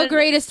then they had The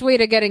greatest way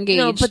to get engaged.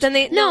 No, but then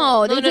they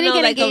No, they didn't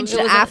get like, engaged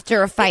it was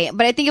after a fight,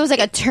 but I think it was like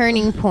a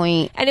turning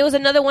point. and it was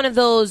another one of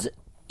those.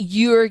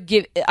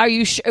 Are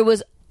you sure?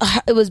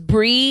 It was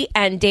Bree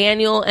and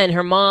Daniel and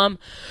her mom.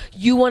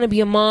 You want to be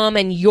a mom,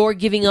 and you're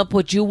giving up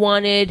what you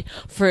wanted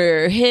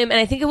for him. And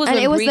I think it was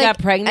when Bree got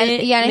pregnant. And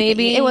I think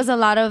maybe it was a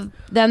lot of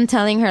them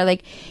telling her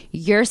like,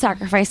 "You're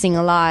sacrificing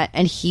a lot,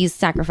 and he's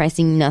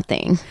sacrificing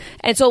nothing."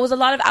 And so it was a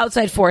lot of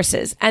outside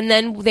forces. And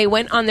then they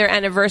went on their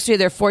anniversary,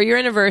 their 4-year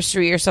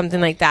anniversary or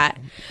something like that.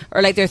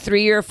 Or like their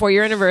 3-year or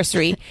 4-year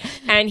anniversary.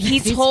 And he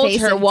His told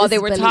face her of while they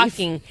were disbelief.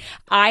 talking,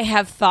 I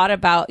have thought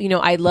about,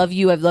 I love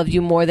you. I've loved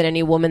you more than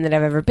any woman that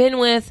I've ever been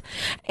with.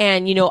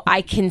 And,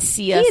 I can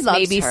see us loves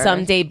maybe her.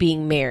 someday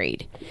being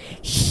married.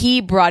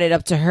 He brought it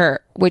up to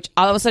her, which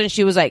all of a sudden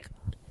she was like,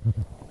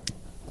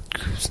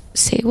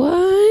 say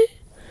what?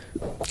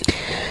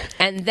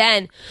 And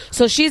then,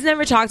 so she's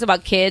never talked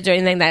about kids or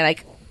anything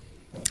like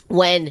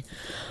when,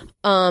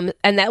 and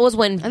that was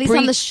when At least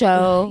on the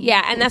show.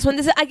 Yeah, and that's when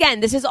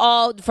this is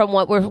all from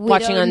what we're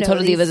watching don't on know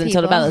Total these Divas and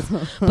Total people.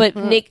 Bellas.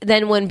 But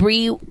then when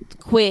Bree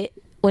quit,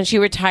 when she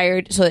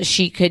retired so that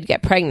she could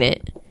get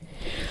pregnant,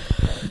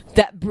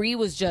 that Bree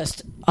was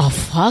just a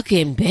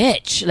fucking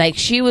bitch. Like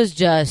she was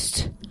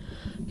just,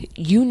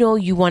 you know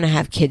you want to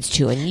have kids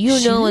too, and you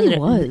She know, really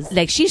and was.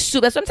 like she's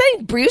super. That's what I'm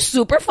saying. Bree's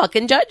super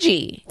fucking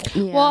judgy.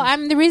 Well,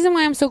 the reason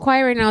why I'm so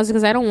quiet right now is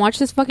because I don't watch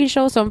this fucking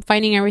show, so I'm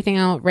finding everything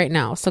out right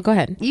now. So go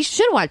ahead. You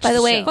should watch. By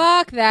the way,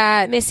 Fuck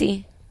that.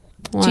 Missy,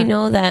 What? do you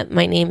know that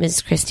my name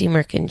is Christy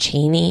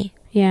Mercancini?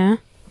 Yeah.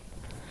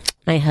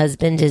 My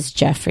husband is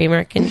Jeffrey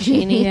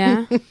Mercancini.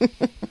 Yeah.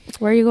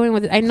 Where are you going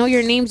with it? I know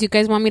your names. You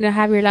guys want me to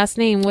have your last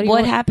name.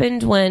 What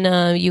happened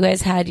when you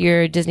guys had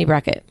your Disney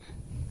bracket?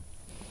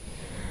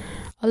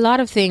 A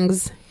lot of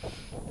things.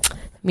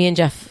 Me and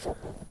Jeff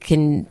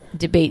can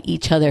debate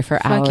each other for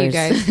hours. Fuck you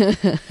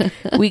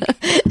guys. We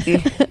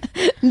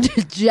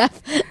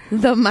Jeff,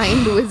 the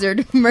mind wizard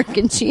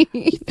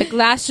Mercancini. The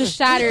glass just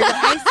shattered.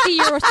 I see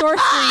your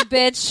sorcery,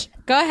 bitch.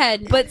 Go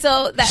ahead. But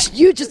so that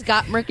You just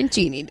got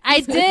Mercancini.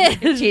 I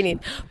did.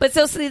 cheating. But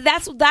so see,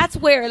 that's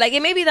where like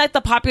it may be like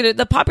the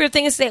popular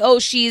thing is to say, oh,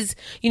 she's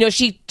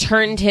she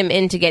turned him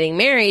into getting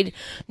married.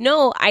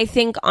 No, I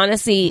think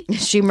honestly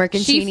She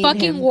Mercancini. She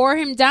fucking wore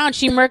him down.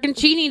 She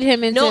Mercancini'd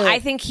him into no, I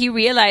think he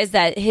realized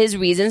that his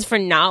reasons for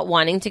not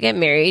wanting to get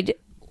married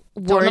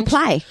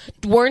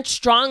weren't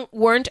strong,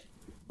 weren't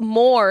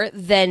more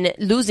than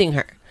losing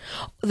her.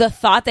 The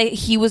thought that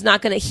he was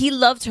not gonna, he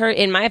loved her,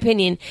 in my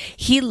opinion,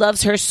 he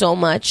loves her so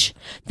much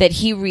that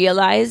he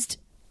realized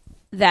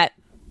that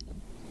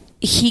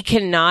he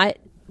cannot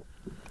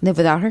live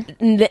without her.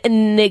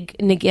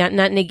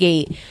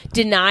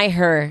 Deny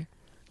her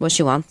what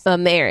she wants, a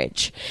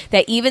marriage.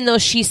 That even though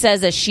she says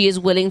that she is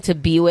willing to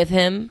be with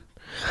him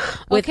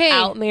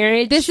without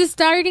marriage, this is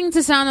starting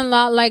to sound a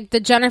lot like the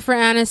Jennifer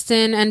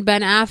Aniston and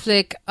Ben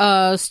Affleck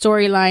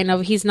storyline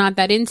of he's not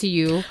that into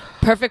you.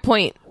 Perfect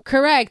point.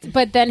 Correct.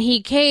 But then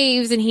he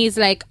caves and he's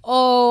like,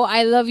 oh,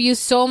 I love you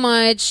so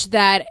much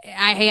that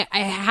I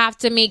have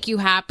to make you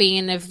happy.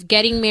 And if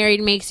getting married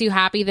makes you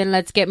happy, then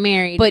let's get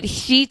married. But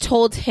he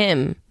told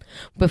him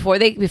before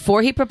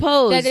he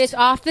proposed that it's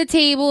off the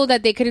table,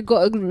 that they could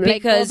go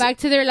back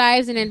to their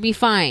lives and it'd be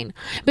fine.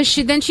 But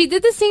she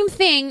did the same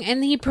thing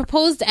and he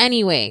proposed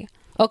anyway.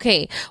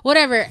 Okay,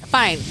 whatever,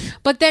 fine.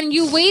 But then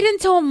you wait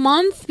until a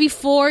month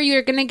before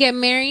you're going to get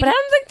married. But I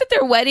don't think that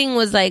their wedding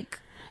was like...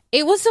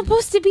 It was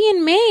supposed to be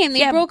in May and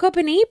they broke up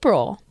in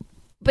April.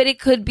 But it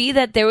could be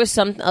that there was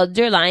some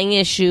underlying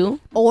issue.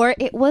 Or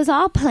it was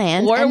all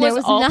planned. Or and it there was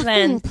was all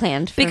nothing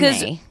planned for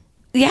because, May.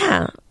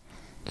 Yeah.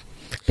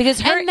 Because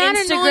her and that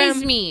Instagram...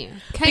 annoys me.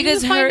 Can you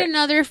find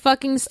another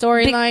fucking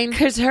storyline?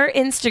 Because her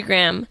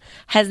Instagram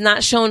has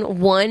not shown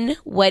one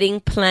wedding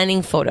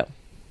planning photo.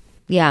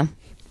 Yeah.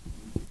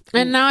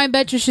 And now I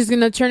bet you she's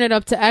going to turn it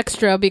up to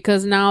extra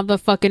because now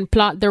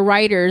the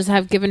writers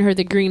have given her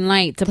the green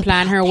light to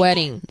plan her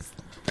wedding.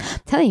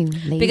 Tell you,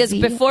 lazy because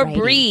before writing.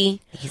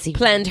 Bree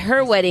planned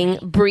her wedding,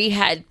 Bree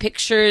had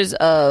pictures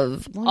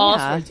of all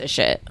sorts of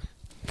shit.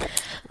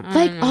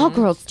 Like all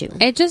girls do.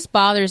 It just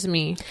bothers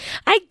me.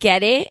 I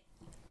get it.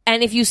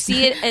 And if you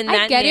see it in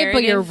that I get it,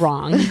 but you're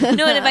wrong. No,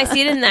 and if I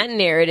see it in that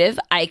narrative,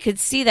 I could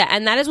see that.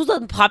 And that is what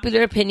the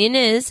popular opinion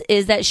is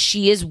that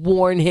she has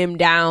worn him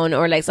down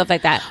or like stuff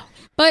like that.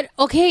 But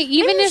okay,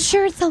 even if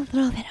sure it's a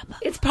little bit of both.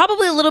 It's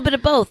probably a little bit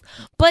of both.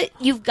 But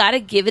you've got to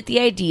give it the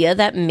idea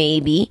that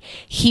maybe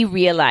he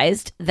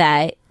realized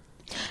that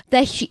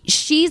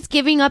she's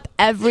giving up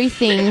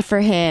everything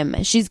for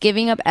him. She's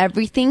giving up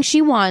everything she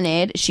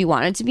wanted. She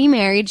wanted to be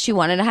married. She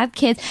wanted to have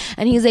kids.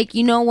 And he's like,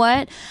 you know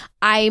what?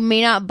 I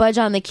may not budge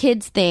on the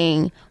kids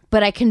thing,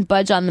 but I can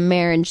budge on the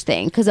marriage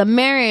thing. Because a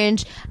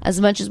marriage, as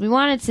much as we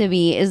want it to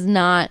be, is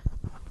not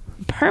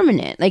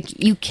permanent. Like,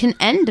 you can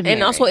end a marriage.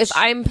 And also, if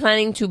I'm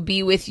planning to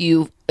be with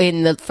you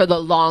for the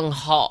long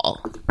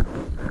haul,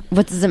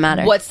 what does it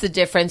matter? What's the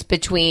difference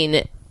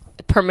between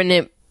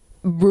permanent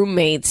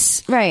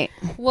roommates? Right.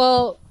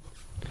 Well,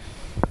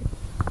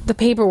 the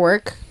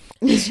paperwork.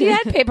 She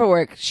had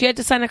paperwork. She had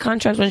to sign a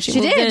contract when she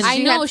moved in. I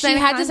know she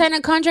had to sign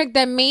a contract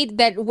that made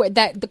that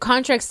the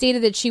contract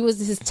stated that she was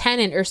his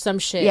tenant or some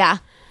shit. Yeah.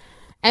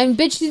 And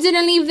bitch, she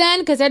didn't leave then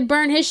because I'd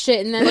burn his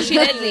shit. And then she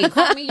did leave.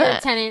 Call me your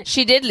tenant.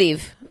 She did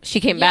leave. She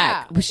came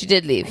back, but she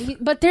did leave.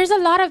 But there's a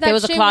lot of that. There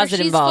was a shit closet where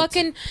she's involved.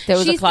 There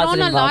was a closet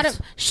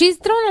involved. She's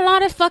thrown a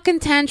lot of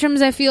fucking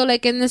tantrums, I feel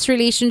like, in this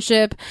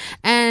relationship,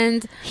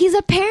 and he's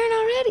a parent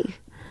already.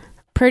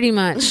 Pretty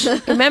much.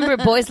 Remember,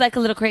 boys like a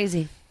little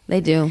crazy.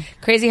 They do.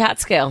 Crazy hot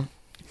scale.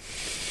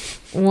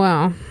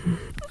 Well,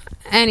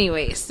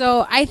 anyway,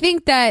 so I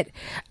think that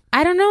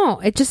I don't know.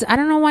 I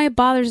don't know why it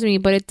bothers me,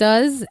 but it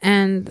does,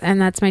 and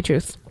that's my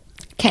truth.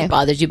 Okay. It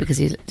bothers you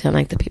because you don't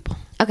like the people.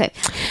 Okay.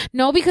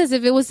 No, because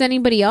if it was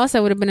anybody else,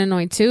 I would have been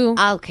annoyed too.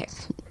 Okay.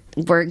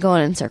 We're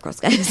going in circles,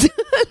 guys.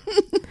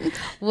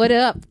 What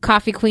up,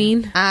 Coffee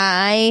Queen?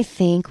 I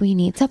think we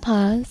need to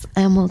pause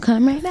and we'll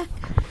come right back.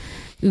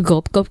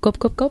 Gulp, gulp, gulp,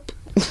 gulp, gulp.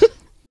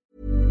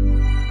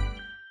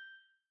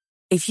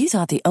 If you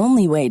thought the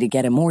only way to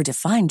get a more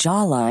defined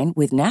jawline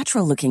with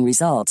natural-looking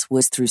results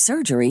was through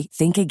surgery,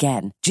 think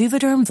again.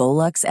 Juvederm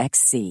Volux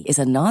XC is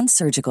a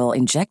non-surgical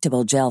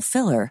injectable gel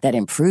filler that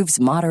improves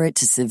moderate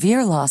to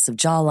severe loss of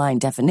jawline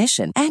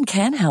definition and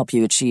can help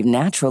you achieve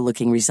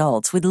natural-looking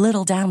results with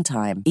little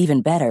downtime.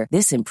 Even better,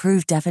 this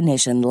improved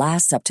definition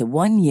lasts up to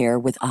 1 year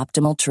with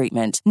optimal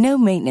treatment. No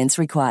maintenance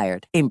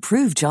required.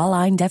 Improve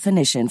jawline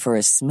definition for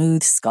a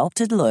smooth,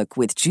 sculpted look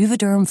with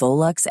Juvederm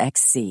Volux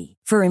XC.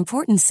 For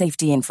important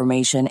safety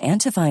information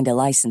and to find a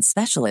licensed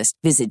specialist,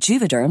 visit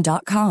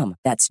Juvederm.com.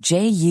 That's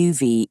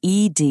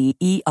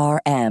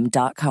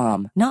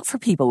JUVEDERM.com. Not for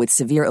people with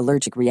severe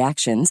allergic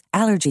reactions,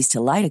 allergies to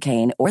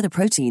lidocaine, or the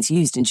proteins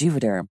used in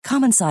Juvederm.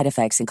 Common side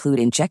effects include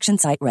injection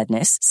site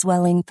redness,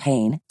 swelling,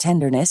 pain,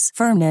 tenderness,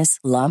 firmness,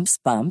 lumps,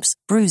 bumps,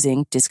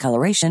 bruising,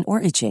 discoloration,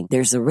 or itching.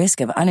 There's a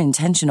risk of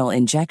unintentional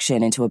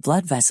injection into a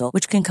blood vessel,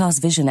 which can cause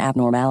vision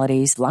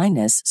abnormalities,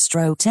 blindness,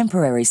 stroke,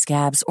 temporary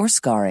scabs, or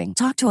scarring.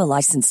 Talk to a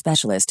licensed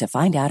specialist to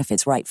find out if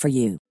it's right for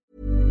you.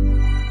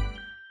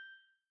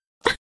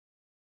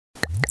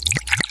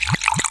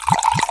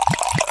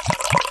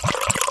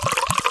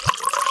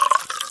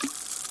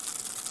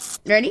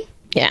 Ready?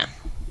 Yeah.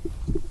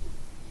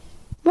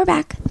 We're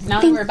back. Now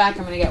that we're back,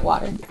 I'm gonna get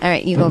water. All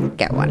right, you go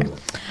get water.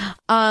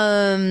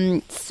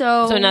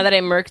 So now that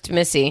I murked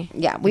Missy.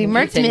 Yeah, we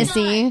murked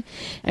Missy.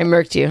 I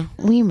murked you.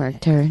 We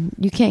murked her.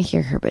 You can't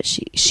hear her, but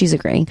she's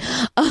agreeing.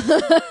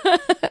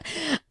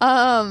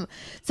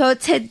 So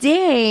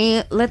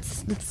today,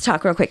 let's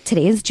talk real quick.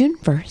 Today is June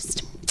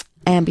 1st.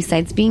 And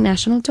besides being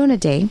National Donut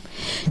Day,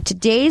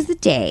 today is the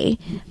day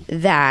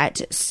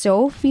that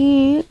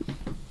Sophie,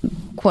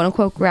 quote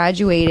unquote,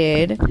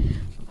 graduated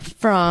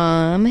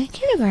from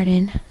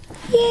kindergarten.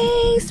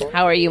 Yay!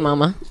 How are you,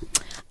 Mama?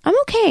 I'm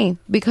okay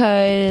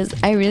because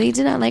I really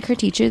did not like her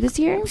teacher this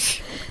year.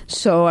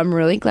 So I'm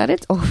really glad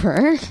it's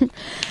over.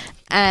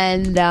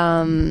 And,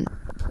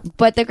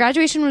 but the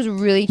graduation was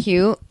really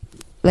cute.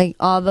 Like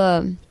all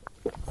the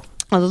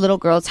little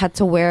girls had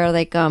to wear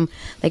like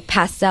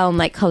pastel and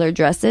light colored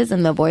dresses,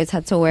 and the boys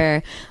had to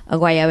wear a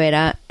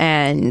guayabera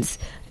and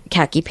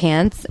khaki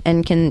pants.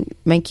 And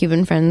my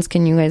Cuban friends,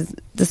 can you guys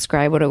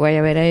describe what a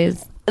guayabera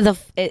is?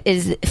 It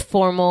is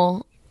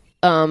formal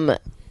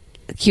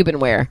Cuban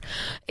wear.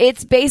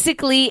 It's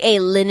basically a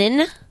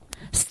linen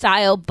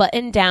style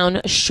button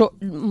down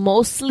short,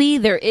 mostly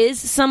there is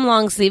some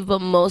long sleeve, but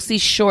mostly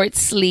short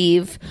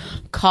sleeve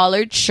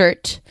collared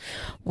shirt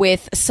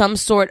with some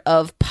sort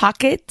of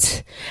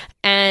pocket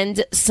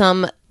and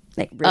some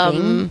like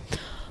ribbing.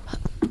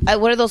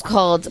 What are those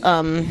called?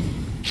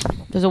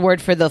 There's a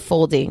word for the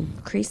folding.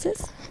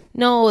 Creases?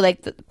 No,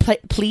 like the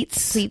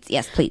pleats. Pleats,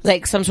 yes, pleats.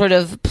 Like some sort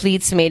of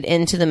pleats made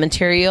into the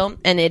material,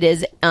 and it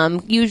is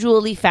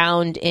usually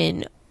found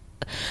in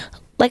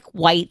like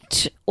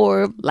white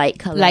or light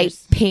colors, light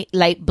pink,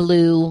 light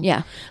blue.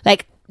 Yeah,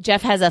 like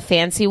Jeff has a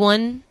fancy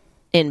one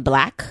in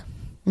black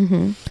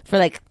for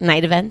like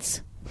night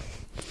events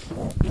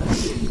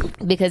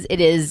because it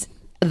is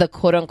the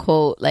quote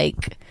unquote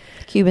like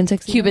Cuban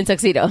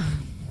tuxedo.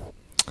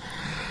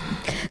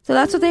 So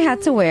that's what they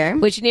had to wear.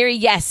 Which, Neri,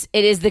 yes,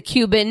 it is the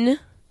Cuban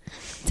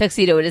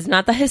tuxedo. It is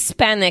not the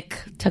Hispanic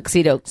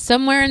tuxedo.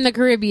 Somewhere in the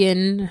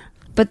Caribbean,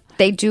 but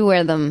they do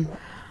wear them.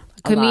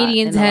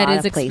 Comedian's head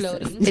is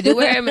exploding. They do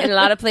wear them in a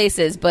lot of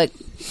places, but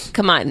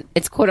come on,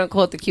 it's quote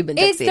unquote the Cuban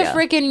tuxedo. It's the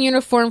freaking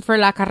uniform for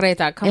La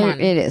Carreta. Come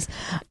on, it is.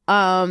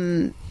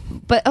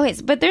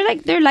 But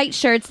they're light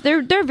shirts.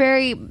 They're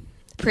very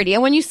pretty,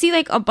 and when you see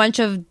like a bunch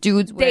of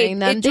dudes wearing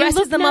them, it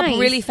dresses them nice. up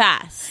really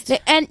fast.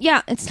 And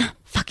yeah, it's not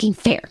fucking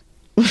fair.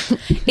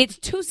 It's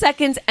 2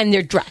 seconds and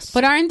they're dressed.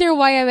 But aren't there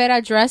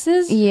guayabera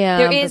dresses? Yeah,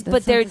 there is,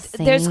 but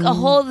there's a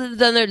whole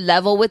other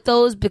level with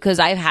those because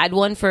I've had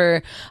one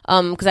for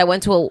because I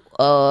went to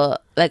I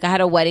had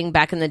a wedding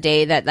back in the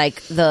day that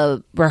like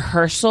the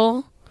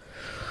rehearsal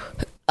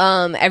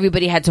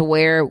everybody had to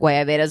wear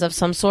guayaberas of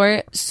some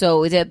sort.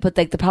 So but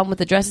like the problem with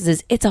the dresses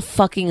is it's a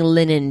fucking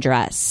linen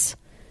dress.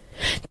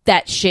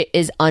 That shit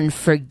is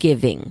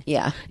unforgiving.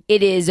 Yeah.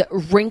 It is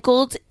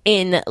wrinkled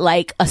in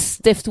like a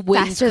stiff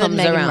wind faster comes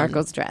than Meghan around.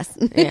 Markle's dress.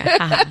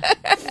 Yeah.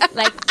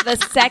 Like the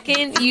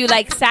second you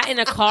like sat in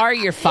a car,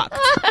 you're fucked.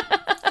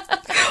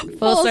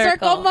 Full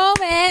circle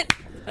moment.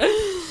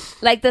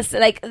 Like this,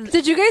 like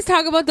did you guys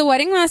talk about the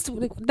wedding last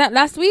week?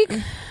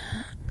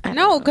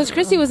 No, because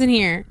Chrissy wasn't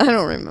here. I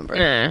don't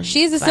remember.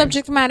 She's a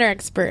subject matter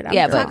expert.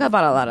 Yeah, but talk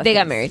about a lot of they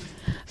things. got married.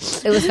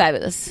 It was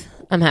fabulous.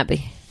 I'm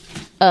happy.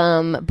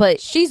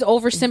 But she's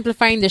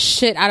oversimplifying the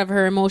shit out of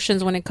her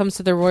emotions when it comes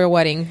to the royal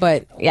wedding.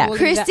 But yeah,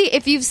 Christy,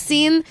 if you've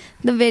seen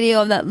the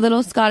video of that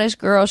little Scottish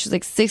girl, she's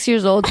like 6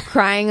 years old,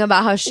 crying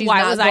about how she's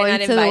not going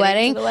to the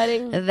wedding.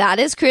 That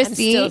is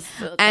Christy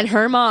and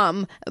her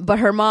mom, but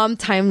her mom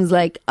times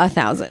like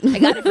 1,000. I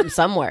got it from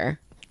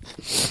somewhere.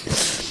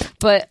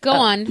 But go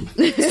on.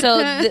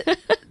 So,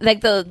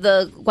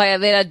 the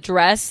guayabera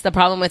dress, the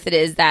problem with it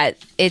is that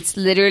it's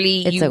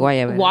literally you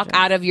walk dress.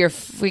 out of your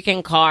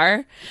freaking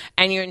car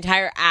and your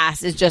entire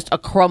ass is just a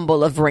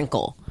crumble of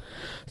wrinkle.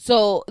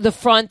 So the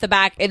front, the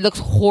back, it looks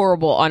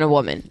horrible on a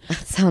woman. That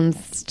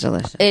sounds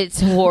delicious.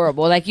 It's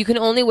horrible. Like, you can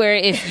only wear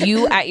it if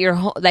you at your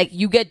home, like,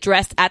 you get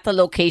dressed at the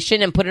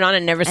location and put it on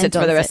and never sits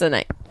for the rest of the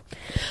night.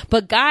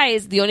 But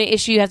guys, the only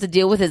issue you have to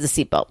deal with is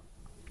the seatbelt.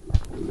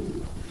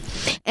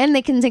 And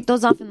they can take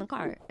those off in the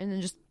car and then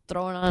just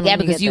throw it on. Yeah, when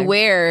because you you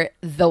wear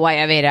the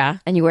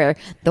guayabera. and you wear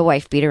the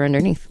wife beater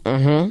underneath.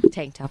 Mm-hmm.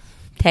 Tank top.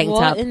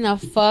 What in the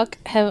fuck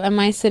am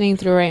I sitting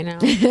through right now?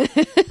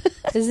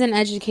 This is an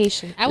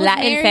education. I was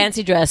Latin married,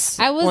 fancy dress.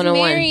 I was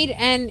 101. married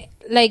and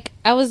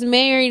I was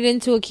married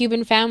into a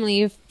Cuban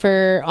family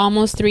for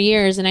almost 3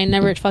 years, and I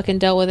never fucking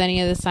dealt with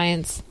any of the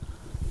science.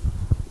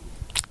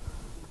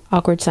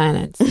 Awkward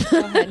silence. Go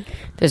ahead.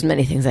 There's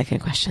many things I can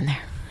question there.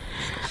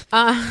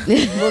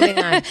 Moving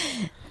on.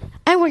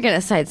 And we're going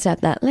to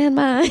sidestep that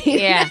landmine.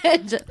 Yeah.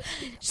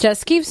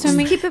 Just keep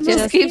swimming. Keep it moving.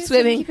 Just keep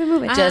swimming. Keep it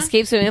moving. Just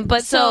keep swimming.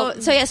 But So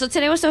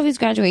today was Sophie's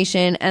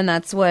graduation, and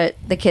that's what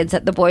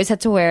the boys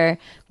had to wear: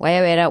 white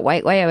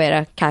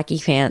guayabera, khaki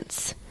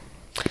pants.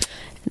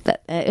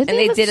 And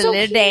they did a little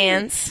cute.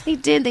 dance. They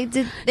did.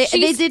 They She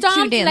did two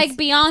stomped dances. like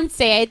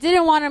Beyonce. I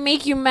didn't want to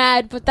make you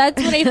mad, but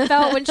that's what I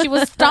felt when she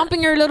was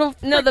stomping her little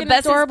The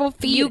best adorable is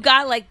feet. you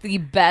got like the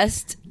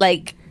best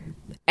like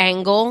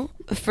angle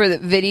for the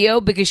video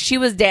because she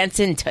was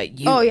dancing to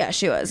you. Oh yeah,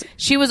 she was.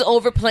 She was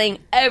overplaying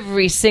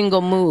every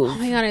single move. Oh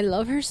my god, I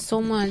love her so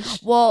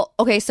much. Well,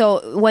 okay,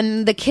 so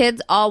when the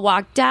kids all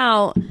walked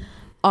out,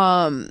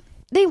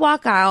 they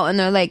walk out and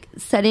they're like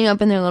setting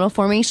up in their little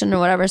formation or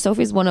whatever.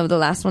 Sophie's one of the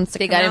last ones to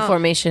They come got out.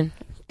 information.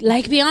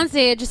 Like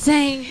Beyonce, just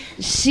saying.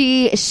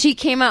 She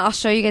came out. I'll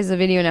show you guys the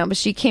video now, but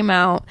she came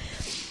out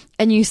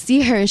and you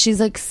see her and she's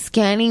like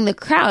scanning the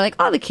crowd. Like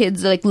all the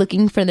kids are like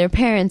looking for their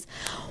parents.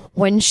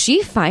 When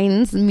she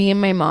finds me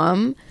and my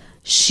mom,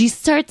 she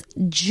starts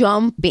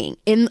jumping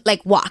in,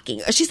 like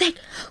walking. She's like,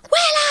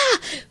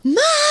 Wella,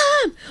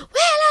 Mom,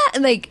 Wella,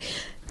 and like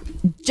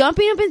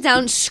jumping up and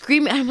down,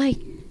 screaming. I'm like,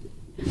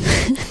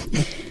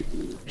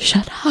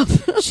 shut up.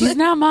 She's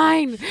not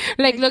mine.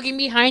 Like looking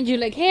behind you,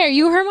 like, hey, are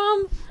you her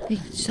mom? Like,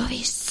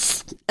 Zoe,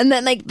 and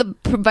then like the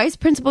vice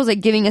principal's like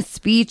giving a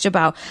speech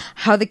about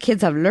how the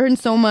kids have learned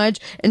so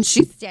much, and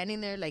she's standing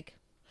there like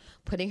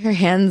putting her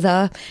hands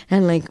up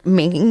and like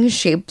making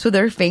shapes with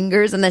her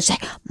fingers, and then she's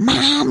like,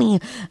 Mommy.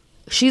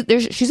 She's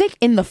like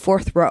in the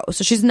fourth row,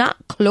 so she's not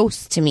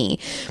close to me.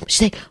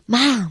 She's like,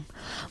 Mom,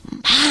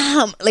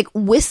 like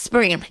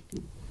whispering. I'm like,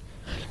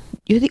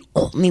 you're the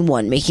only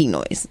one making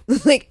noise.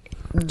 Like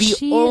the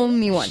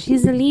only one.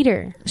 She's a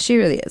leader. She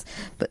really is.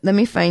 But let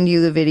me find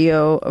you the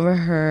video of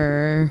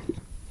her.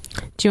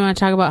 Do you want to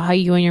talk about how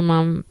you and your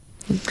mom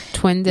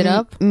twinned it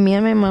up? Me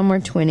and my mom were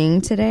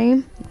twinning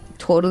today.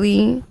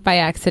 Totally by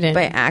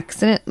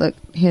accident. Look,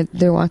 here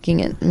they're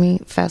walking in. Let me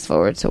fast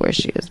forward to where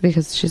she is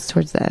because she's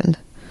towards the end.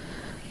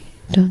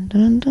 Dun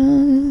dun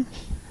dun.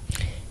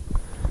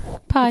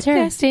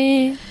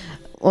 Podcasting.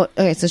 Well,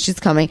 okay, so she's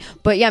coming.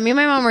 But yeah, me and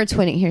my mom were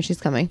twinning. Here, she's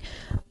coming.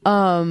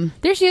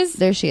 There she is.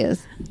 There she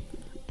is.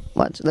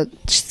 Watch. Look,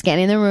 she's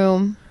scanning the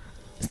room.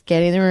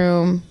 Scanning the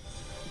room.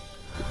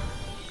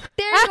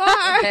 There you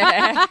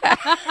are.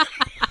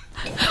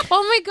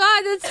 Oh my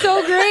god, that's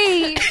so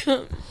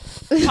great.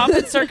 Pomp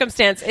and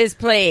Circumstance is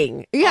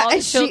playing. Yeah, all the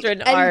and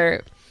children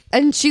are.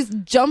 And she's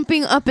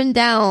jumping up and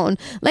down.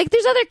 Like,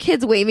 there's other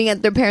kids waving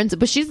at their parents,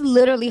 but she's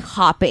literally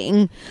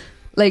hopping.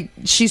 Like,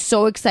 she's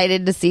so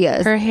excited to see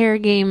us. Her hair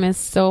game is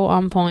so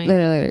on point.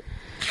 Literally.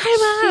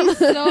 Hi, Mom. She's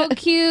so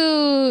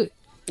cute.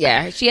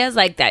 Yeah, she has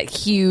like that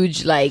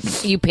huge, like,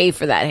 you pay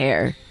for that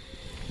hair.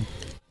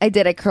 I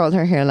did. I curled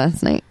her hair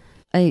last night.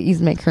 I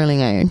used my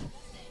curling iron.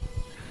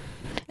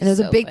 And it was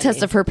So a big funny.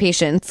 test of her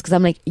patience because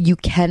I'm like, you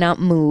cannot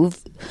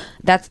move.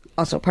 That's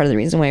also part of the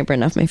reason why I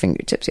burned off my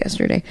fingertips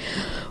yesterday.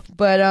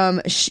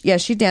 But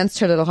she danced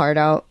her little heart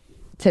out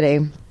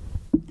today.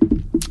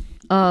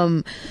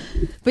 But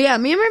yeah,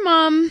 me and my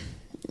mom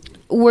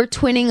were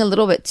twinning a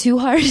little bit too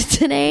hard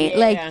today. Yeah.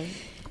 Like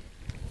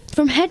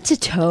from head to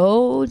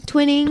toe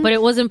twinning. But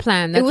it wasn't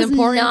planned. That's it was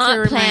important not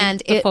to remind planned.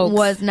 the It folks.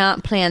 was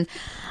not planned.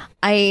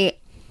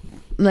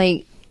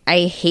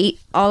 I hate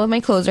all of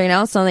my clothes right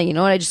now, so I'm like, you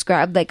know what? I just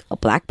grabbed like a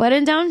black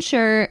button-down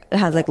shirt that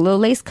has like little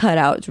lace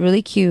cutout. It's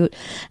really cute.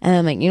 And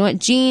I'm like, you know what?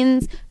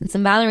 Jeans and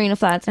some ballerina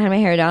flats. I had my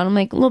hair down. I'm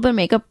like, a little bit of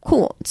makeup.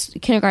 Cool. It's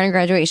kindergarten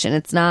graduation.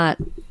 It's not,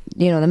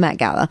 the Met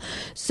Gala.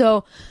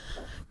 So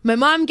my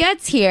mom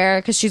gets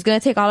here because she's going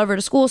to take Oliver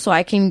to school so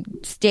I can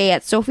stay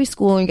at Sophie's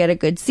school and get a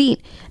good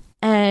seat.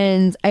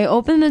 And I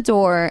open the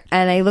door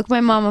and I look my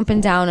mom up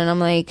and down and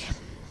I'm like,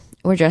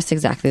 we're dressed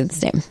exactly the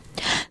same.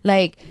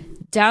 Like,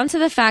 down to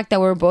the fact that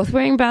we're both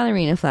wearing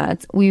ballerina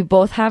flats. We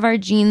both have our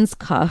jeans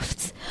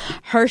cuffed.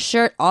 Her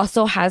shirt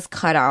also has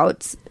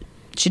cutouts.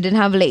 She didn't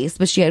have lace,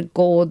 but she had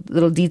gold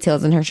little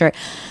details in her shirt.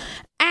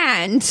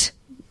 And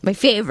my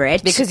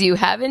favorite, Because you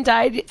haven't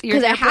dyed your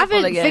because I hair purple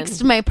haven't again.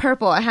 fixed my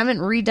purple. I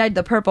haven't re-dyed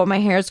the purple. My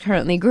hair is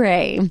currently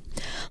gray.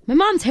 My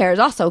mom's hair is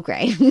also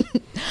gray.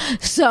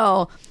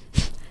 So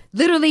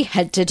literally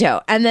head to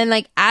toe. And then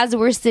like as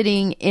we're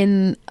sitting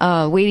in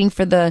waiting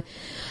for the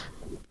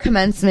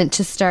commencement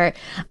to start,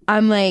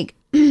 I'm like,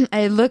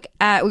 I look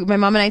at my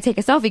mom and I take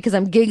a selfie because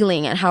I'm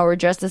giggling at how we're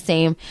dressed the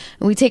same.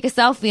 And we take a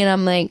selfie and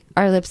I'm like,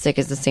 our lipstick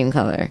is the same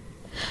color.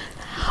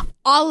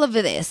 All of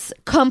this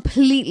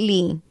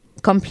completely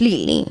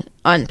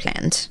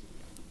unplanned.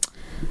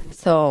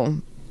 So,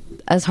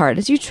 as hard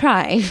as you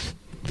try,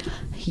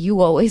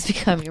 you always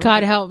become your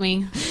God help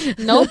me.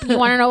 Nope. You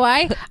want to know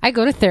why? I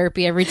go to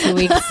therapy every 2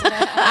 weeks.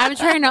 I'm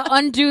trying to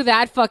undo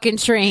that fucking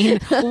train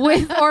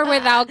with or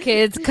without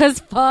kids, because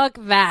fuck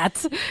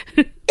that.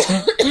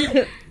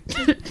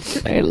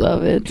 I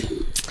love it.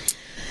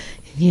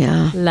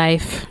 Yeah.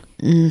 Life.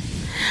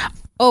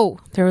 Oh,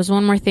 there was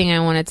one more thing I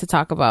wanted to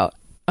talk about.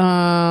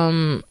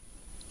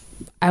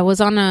 I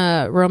was on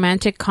a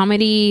romantic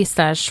comedy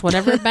 /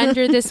 whatever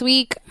bender this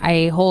week.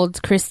 I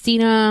hold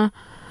Christina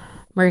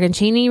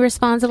Mercancini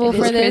responsible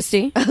for this.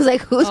 Christy. I was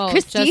like, who's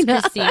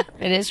Christina? Just Christy.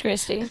 It is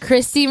Christy.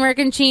 Christy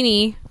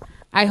Mercancini.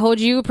 I hold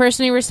you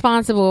personally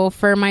responsible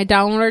for my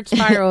downward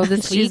spiral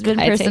this week. She's been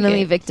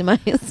personally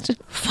victimized.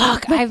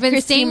 Fuck, I've been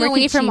Christy staying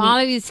away from Mercancini. all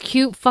of these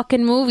cute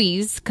fucking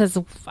movies because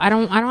I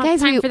don't have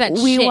time for that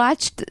we shit.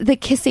 watched The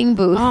Kissing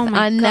Booth Oh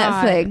my on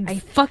God. Netflix. I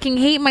fucking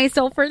hate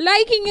myself for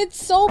liking it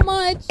so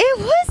much. It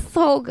was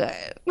so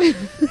good.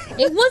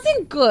 It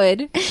wasn't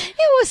good.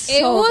 It was so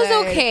It was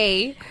good.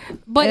 okay,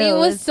 but it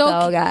was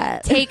so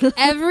good. Take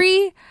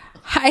every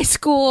high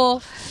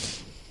school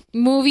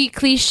movie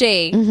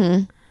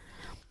cliche,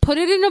 put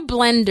it in a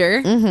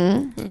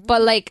blender,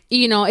 but like,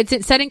 you know,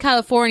 it's set in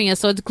California,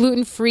 so it's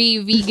gluten-free,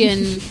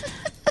 vegan,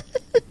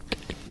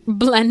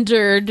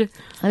 blendered.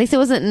 At least it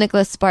wasn't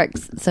Nicholas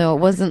Sparks, so it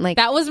wasn't like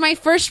That was my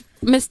first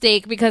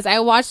mistake because I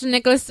watched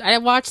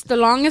The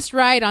Longest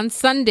Ride on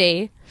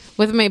Sunday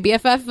with my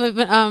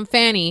BFF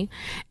Fanny,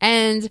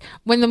 and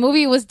when the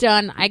movie was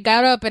done, I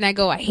got up and I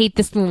go, I hate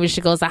this movie.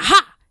 She goes,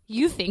 aha!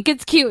 You think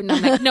it's cute. And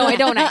I'm like, no, I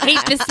don't. I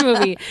hate this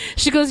movie.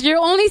 She goes, you're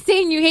only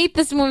saying you hate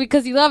this movie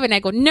because you love it. And I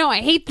go, no, I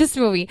hate this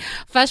movie.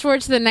 Fast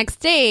forward to the next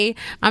day,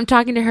 I'm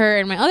talking to her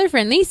and my other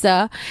friend,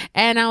 Lisa.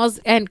 And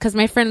because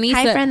my friend Lisa.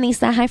 Hi, friend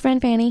Lisa. Hi,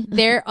 friend Fanny.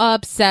 They're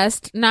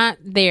obsessed.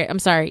 I'm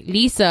sorry.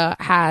 Lisa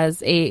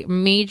has a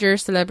major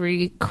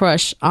celebrity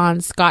crush on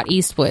Scott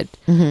Eastwood.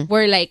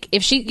 Where like,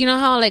 if she, you know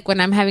how like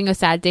when I'm having a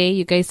sad day,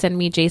 you guys send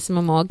me Jason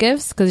Momoa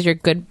gifts because you're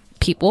good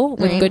people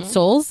with good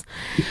souls.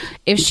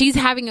 If she's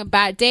having a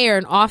bad day or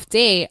an off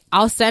day,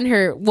 we'll send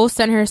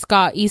her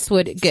Scott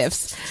Eastwood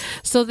gifts.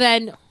 So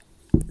then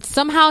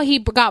somehow he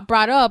got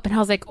brought up and I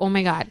was like, oh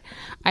my God,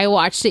 I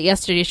watched it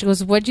yesterday. She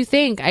goes, what'd you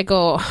think? I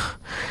go,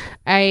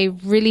 I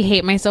really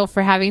hate myself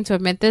for having to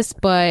admit this,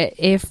 but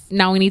if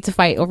now we need to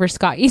fight over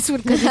Scott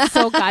Eastwood because it's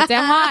so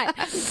goddamn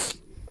hot.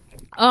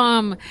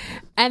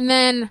 And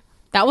then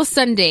that was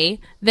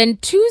Sunday. Then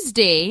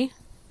Tuesday,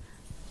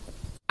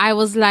 I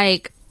was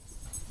like,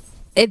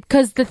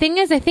 because the thing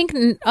is, I think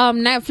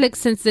Netflix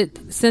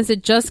since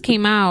it just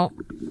came out,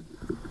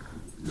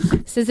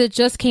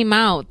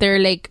 they're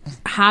like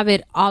have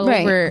it all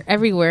over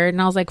everywhere,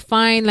 and I was like,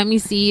 fine, let me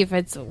see if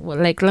it's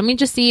like, let me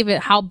just see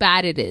how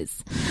bad it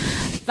is.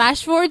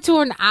 Flash forward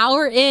to an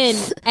hour in,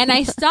 and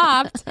I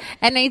stopped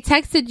and I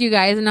texted you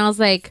guys, and I was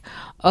like,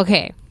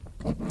 okay.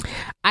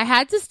 I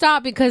had to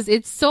stop because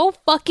it's so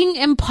fucking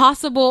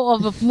impossible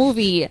of a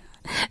movie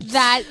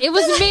that it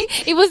was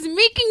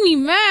making me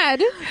mad.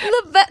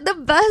 The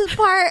best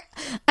part,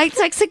 I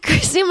texted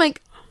Christy, I'm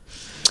like,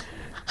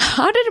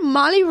 how did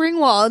Molly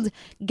Ringwald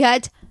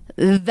get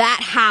that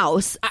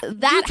house? I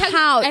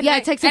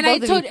texted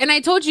both of you. And I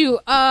told you,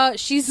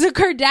 she's a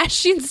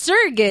Kardashian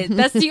surrogate.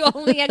 That's the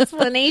only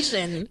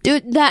explanation.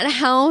 Dude, that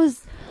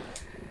house,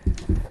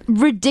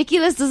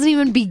 ridiculous, doesn't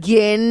even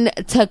begin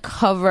to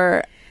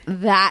cover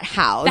that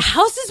house. The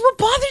house is what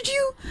bothered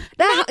you?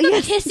 Not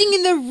the kissing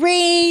in the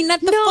rain,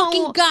 not the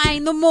fucking guy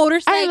in the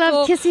motorcycle. I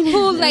love kissing in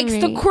who the likes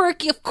rain. the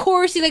quirky. Of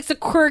course, he likes a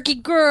quirky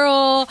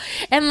girl,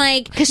 and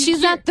like because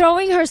she's not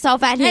throwing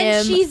herself at him,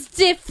 and she's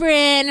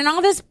different, and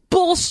all this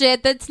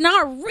bullshit that's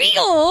not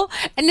real,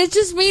 and it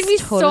just made me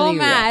so totally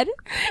mad.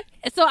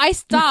 So I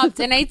stopped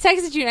and I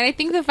texted you, and I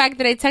think the fact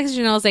that I texted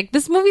you and I was like,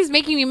 this movie's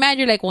making me mad.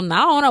 You're like, well,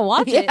 now I want to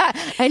watch it.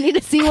 I need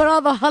to see what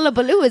all the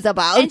hullabaloo is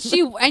about.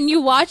 And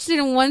you watched it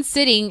in one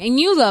sitting and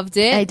you loved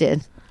it. I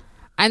did.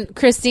 And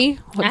Christy,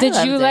 did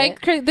you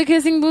like The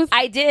Kissing Booth?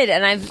 I did,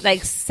 and I'm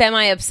like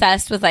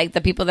semi-obsessed with like the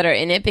people that are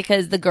in it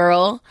because the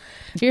girl,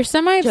 you're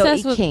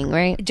semi-obsessed with King,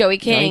 right? Joey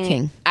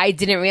King. I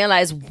didn't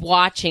realize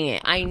watching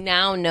it. I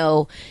now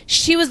know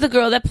she was the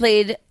girl that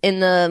played in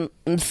the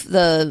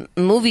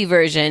movie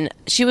version.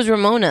 She was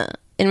Ramona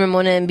in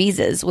Ramona and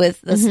Beezus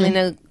with the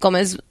Selena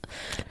Gomez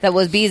that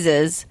was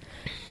Beezus.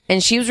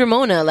 And she was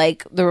Ramona,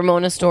 like the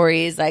Ramona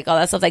stories, like all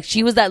that stuff. Like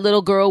she was that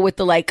little girl with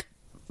the like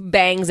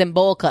bangs and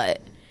bowl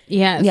cut.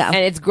 Yeah. And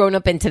it's grown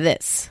up into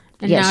this.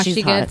 And now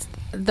she gets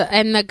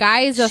and the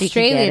guy is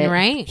Australian,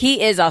 right?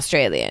 He is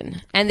Australian,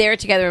 and they're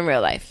together in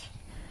real life.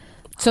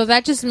 So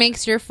that just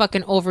makes your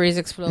fucking ovaries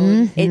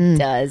explode. It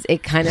does.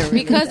 It kind of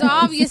because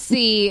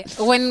obviously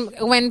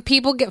when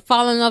people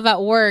fall in love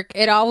at work,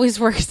 it always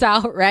works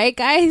out, right,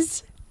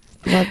 guys?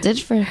 Well, it did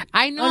for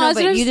I know,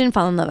 but you didn't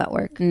fall in love at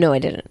work. No, I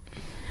didn't.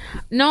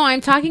 No,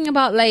 I'm talking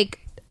about like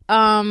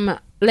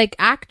like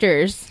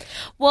actors.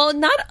 Well,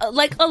 not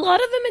like a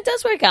lot of them. It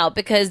does work out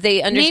because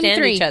they understand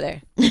three. each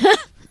other.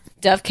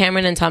 Dove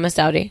Cameron and Thomas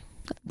Dowdy.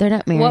 They're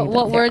not married.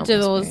 What though. words are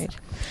those?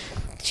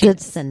 Good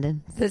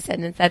descendants.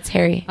 Descendants. That's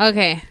Harry.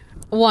 Okay,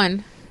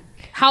 1.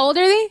 How old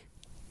are they?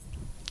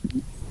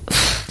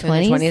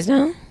 20s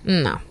now.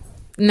 No.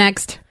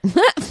 Next.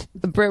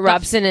 Britt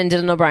Robson and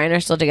Dylan O'Brien are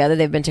still together.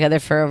 They've been together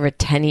for over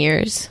 10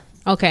 years.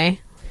 Okay,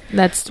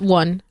 that's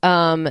 1.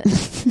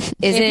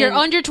 If you're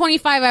under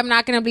 25, I'm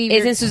not going to believe.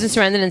 Isn't Susan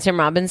Sarandon and Tim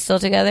Robbins still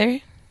together?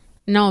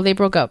 No, they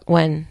broke up.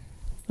 When?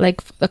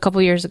 Like a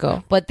couple years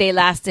ago. But they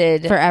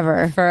lasted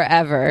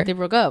forever. They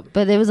broke up.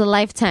 But it was a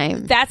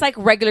lifetime. That's like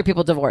regular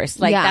people divorce.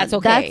 Like, Yeah, that's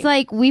okay. That's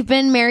like, we've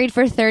been married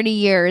for 30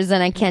 years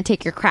and I can't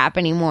take your crap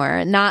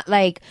anymore. Not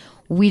like,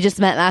 we just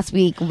met last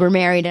week, we're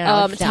married and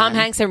Tom done.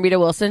 Hanks and Rita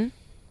Wilson.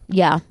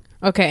 Yeah.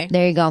 Okay.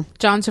 There you go.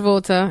 John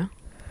Travolta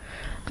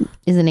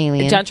is an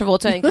alien. John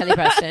Travolta and Kelly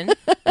Preston.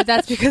 But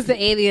that's because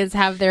the aliens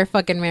have their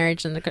fucking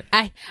marriage in the.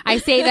 I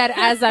say that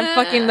as I'm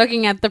fucking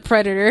looking at the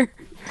Predator.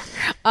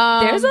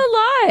 There's a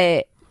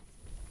lot.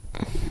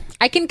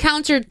 I can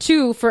counter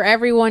 2 for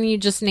everyone you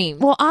just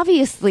named. Well,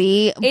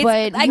 obviously,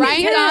 but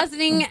Ryan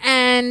Gosling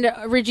and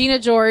Regina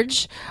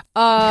George,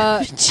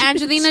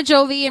 Angelina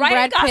Jolie and Ryan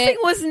Brad Gosling Pitt.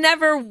 was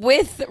never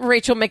with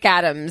Rachel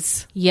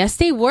McAdams. Yes,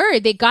 they were.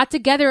 They got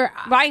together.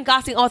 Ryan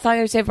Gosling. Oh, I thought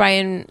you said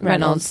Ryan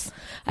Reynolds.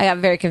 I got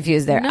very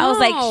confused there. I was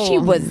like, she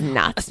was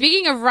not.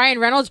 Speaking of Ryan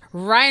Reynolds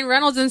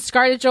and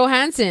Scarlett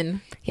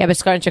Johansson. Yeah, but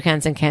Scarlett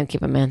Johansson can't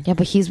keep him in. Yeah,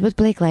 but he's with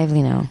Blake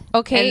Lively now.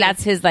 Okay, And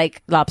that's his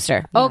like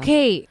lobster.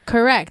 okay,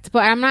 correct.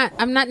 But I'm not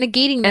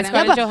negating that.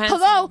 Scarlett Johansson.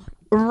 Hello,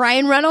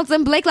 Ryan Reynolds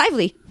and Blake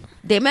Lively.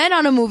 They met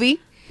on a movie.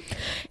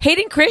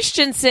 Hayden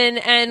Christensen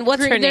and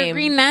what's her The name?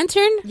 Green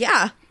Lantern.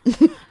 Yeah.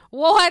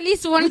 Well, at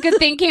least one good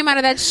thing came out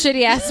of that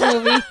shitty ass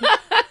movie.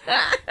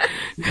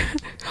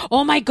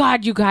 Oh my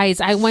god, you guys.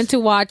 I went to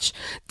watch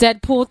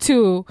Deadpool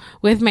 2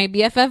 with my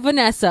BFF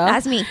Vanessa.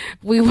 That's me.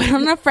 We went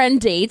on a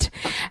friend date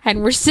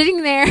and we're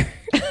sitting there.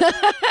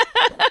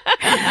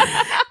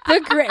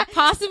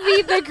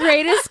 Possibly the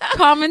greatest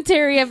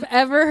commentary I've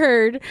ever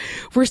heard.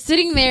 We're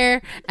sitting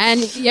there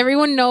and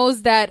everyone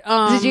knows that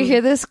Did you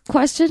hear this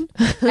question?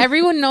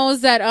 everyone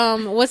knows that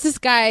what's this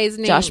guy's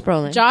name? Josh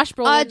Brolin.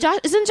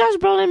 Isn't Josh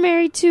Brolin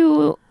married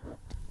to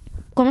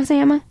 ¿Cómo se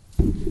llama?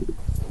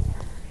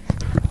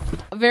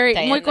 Barbara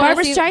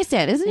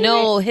Streisand, isn't he?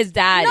 No, his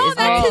dad No, is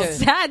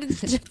that's married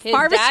his to. dad.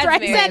 Barbara dad's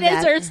Streisand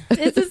married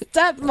is his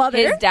stepmother.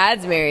 His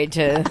dad's married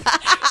to. Were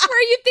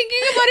you thinking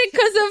about it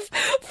because of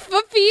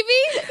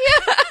Phoebe?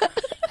 Yeah.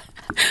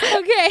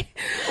 Okay.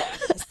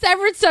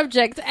 Separate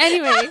subject.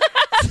 Anyway.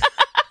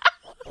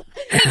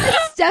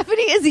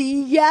 Stephanie is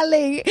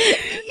yelling.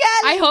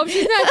 I hope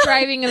she's not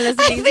driving and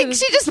listening. I think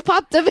she just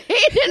popped a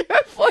vein in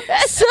her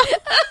forehead.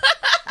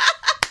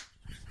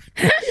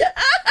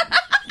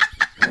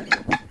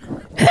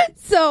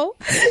 So,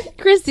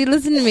 Christy,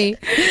 listen to me.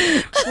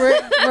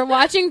 We're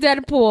watching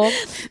Deadpool.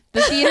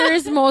 The theater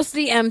is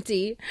mostly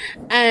empty,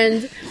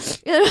 and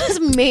it was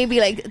maybe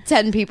like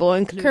 10 people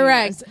including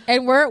correct. us.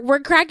 And we're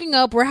cracking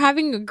up. We're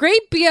having a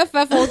great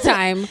BFF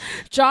time.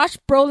 Josh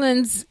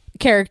Brolin's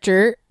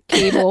character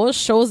Cable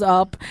shows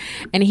up,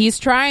 and he's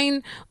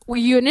trying.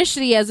 You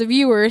initially, as a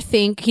viewer,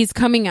 think he's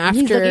coming after.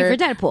 He's looking for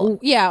Deadpool.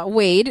 Yeah,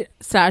 Wade /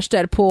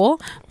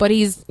 Deadpool. But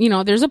he's,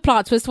 there's a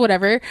plot twist,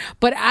 whatever.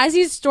 But as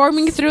he's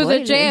storming through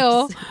the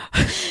jail,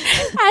 he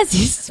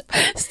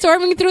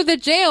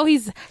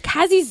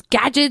has these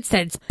gadgets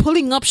that's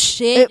pulling up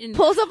shit. It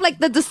pulls up like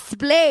the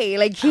display.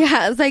 Like he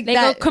has like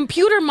a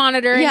computer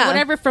monitor and Yeah.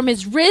 whatever from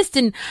his wrist,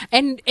 and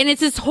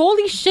it's this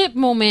holy shit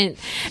moment.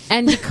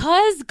 And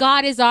because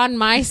God is on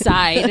my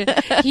side,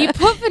 he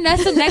put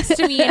Vanessa next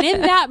to me, and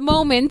in that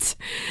moment,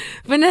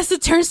 Vanessa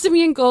turns to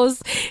me and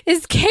goes,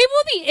 "Is cable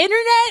the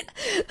internet?"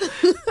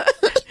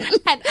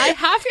 And I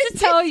have to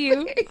tell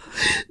you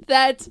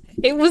that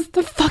it was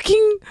the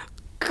fucking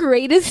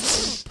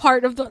greatest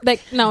part of not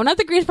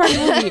the greatest part of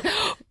the movie,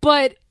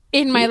 but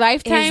in my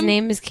lifetime. His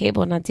name is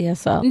Cable, not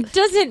DSL. It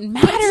doesn't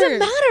matter. It doesn't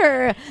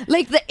matter.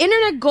 Like the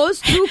internet goes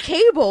through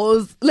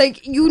cables.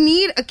 Like you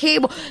need a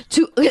cable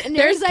to.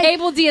 There's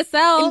cable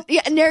DSL.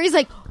 Yeah, and Neri's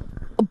like,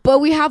 but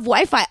we have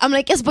Wi-Fi. I'm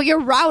like, yes, but your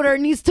router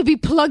needs to be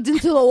plugged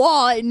into the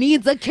wall. It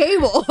needs a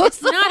cable.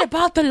 It's not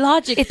about the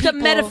logic. It's a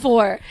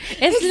metaphor.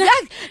 It's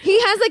exactly.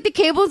 He has like the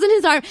cables in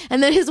his arm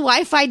and then his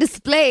Wi-Fi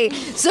display.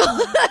 So,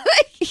 and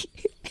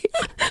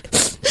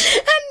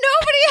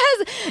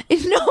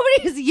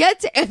nobody has yet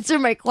to answer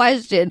my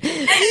question.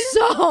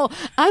 So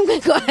I'm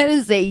gonna go ahead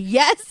and say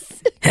yes.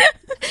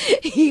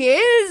 He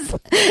is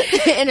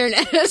the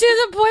internet. To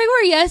the point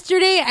where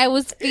yesterday I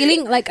was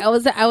feeling like I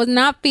was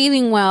not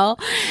feeling well,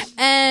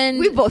 and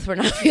we both were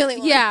not feeling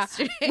well. Yeah,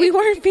 yesterday. we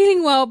weren't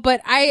feeling well,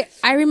 but I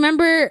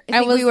remember I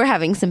think we were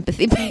having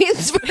sympathy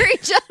pains for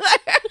each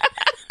other.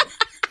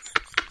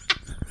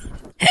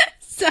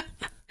 So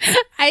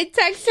I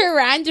text her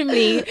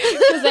randomly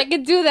because I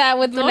could do that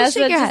with Vanessa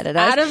shake your just head at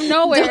us. out of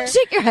nowhere. Don't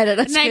shake your head at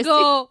us. And I Christy.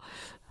 go,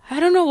 I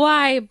don't know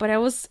why, but I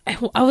was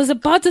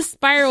about to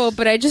spiral,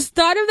 but I just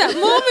thought of that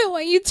moment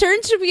when you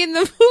turn to me in the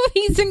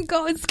movies and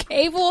go, is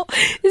cable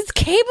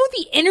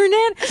the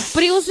internet?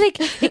 But it was like,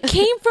 it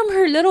came from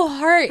her little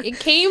heart. It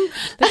came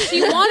that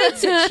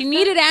she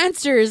needed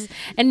answers,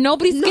 and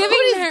nobody's giving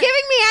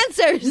me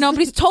answers.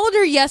 Nobody's told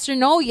her yes or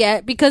no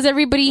yet, because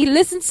everybody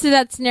listens to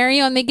that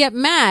scenario and they get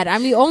mad.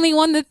 I'm the only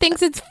one that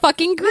thinks it's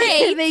fucking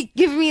great. They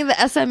give me the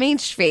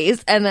SMH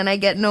face, and then I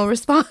get no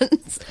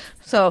response.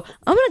 So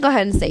I'm gonna go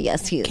ahead and say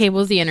yes to you.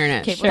 Cable's the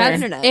internet. Cable's the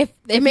internet. If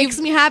it makes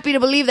me happy to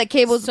believe that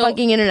cable's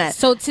fucking internet.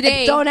 So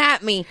today, don't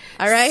at me.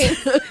 All right.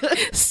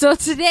 So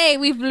today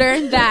we've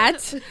learned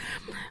that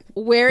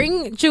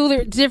wearing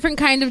different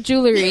kind of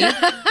jewelry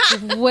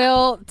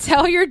will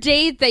tell your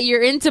date that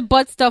you're into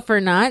butt stuff or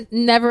not.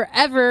 Never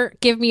ever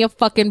give me a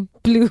fucking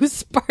blue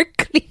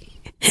sparkly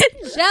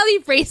jelly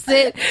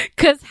bracelet,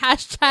 because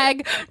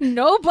hashtag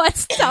no butt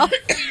stuff.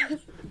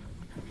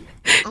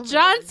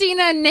 John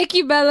Cena and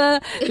Nikki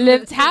Bella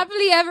lived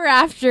happily ever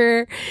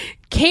after.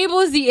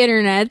 Cable is the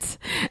internet,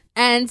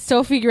 and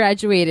Sophie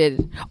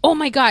graduated. Oh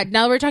my God!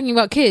 Now we're talking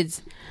about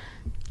kids.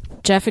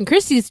 Jeff and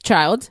Christy's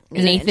child,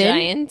 Nathan.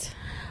 Giant.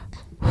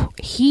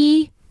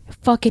 He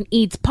fucking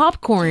eats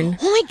popcorn.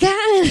 Oh my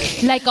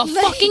God! Like a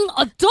fucking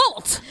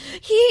adult.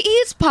 He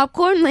eats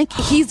popcorn like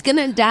he's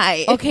gonna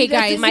die. Okay,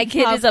 guys, my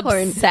kid is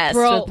obsessed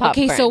with popcorn.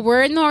 Okay, so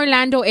we're in the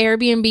Orlando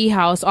Airbnb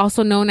house,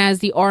 also known as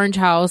the Orange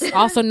House,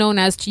 also known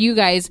as, to you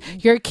guys,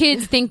 your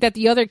kids think that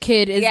the other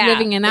kid is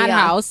living in that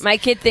house. My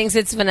kid thinks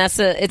it's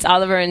it's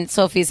Oliver and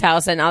Sophie's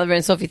house, and Oliver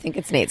and Sophie think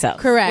it's Nate's house.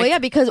 Correct. Well, yeah,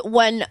 because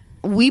when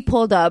we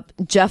pulled up,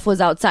 Jeff was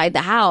outside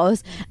the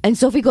house, and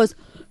Sophie goes,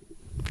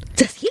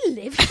 "Does he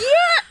live here?"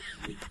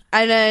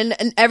 And then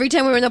every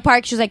time we were in the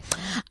park, she was like,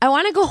 "I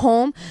want to go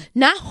home,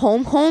 not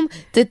home,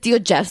 to Theo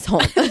Jeff's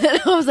home." And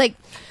I was like,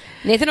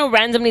 Nathan will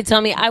randomly tell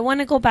me, I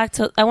want to go back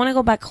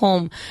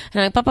home. And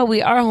I'm like, Papa,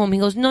 we are home. He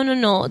goes,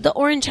 no, the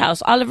Orange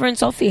House, Oliver and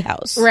Sophie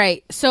house.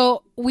 Right.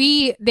 So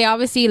they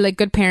obviously, like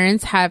good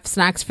parents, have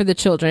snacks for the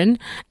children,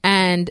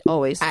 and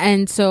always.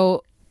 And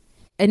so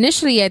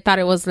initially I thought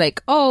it was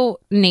like, oh,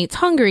 Nate's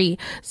hungry.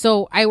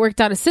 So I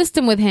worked out a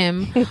system with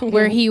him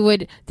where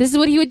this is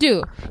what he would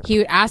do. He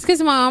would ask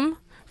his mom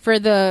for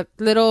the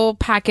little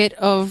packet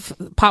of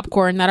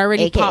popcorn that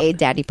already AKA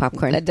Daddy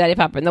Popcorn. The Daddy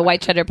Popcorn, the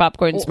white cheddar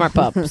popcorn, Smart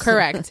Pups.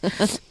 Correct.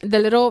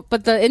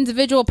 The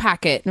individual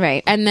packet.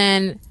 Right. And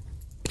then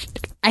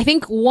I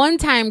think one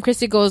time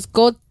Christy goes,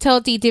 "Go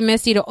tell Titi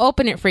Missy to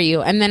open it for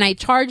you." And then I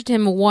charged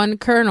him 1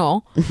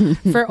 kernel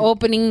for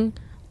opening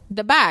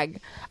the bag.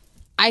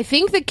 I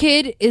think the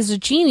kid is a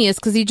genius,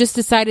 because he just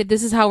decided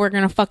this is how we're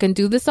going to fucking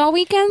do this all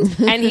weekend.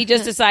 And he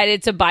just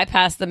decided to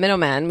bypass the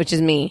middleman, which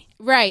is me.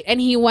 Right.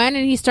 And he went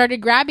and he started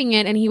grabbing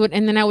it,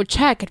 and then I would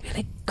check. I'd be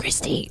like,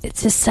 "Christy,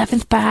 it's his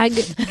 7th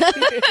bag."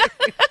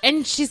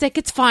 And she's like,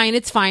 it's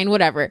fine,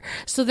 whatever.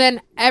 So then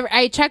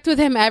I checked with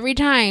him every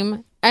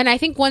time. And I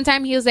think one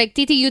time he was like,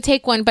 "Titi, you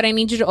take one, but I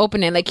need you to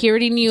open it." Like, he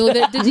already knew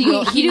the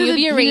deal. He knew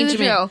the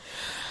arrangement.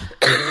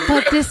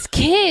 But this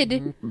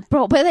kid,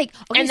 bro, but like,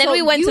 okay, and then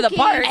we went to the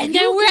park, and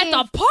then we're at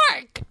the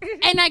park,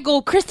 and I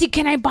go, "Christy,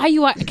 can I buy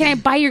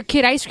your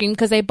kid ice cream?"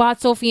 Because I bought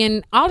Sophie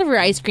and Oliver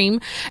ice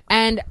cream,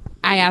 and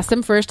I asked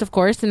him first, of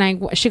course,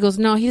 and she goes,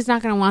 "No, he's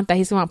not gonna want that.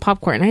 He's gonna want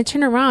popcorn." And I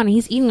turn around, and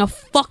he's eating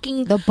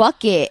the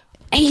bucket.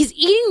 And he's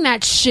eating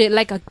that shit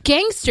like a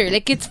gangster.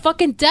 Like, it's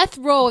fucking death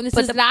row, and this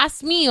is his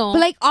last meal. But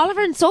like,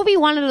 Oliver and Sophie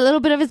wanted a little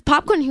bit of his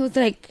popcorn. He was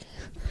like,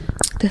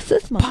 "This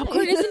is mine.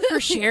 Popcorn isn't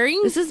for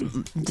sharing. This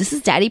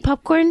is Daddy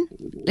Popcorn,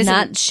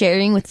 not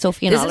sharing with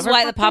Sophie and Oliver." This is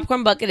why the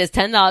popcorn bucket is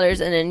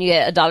 $10, and then you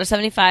get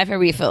 $1.75 for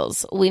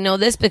refills. We know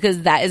this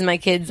because that is my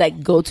kids'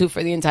 like go-to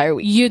for the entire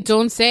week. You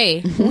don't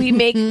say. We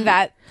make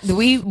that.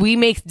 We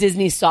make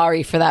Disney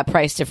sorry for that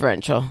price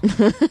differential.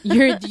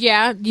 You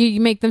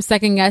make them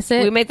second guess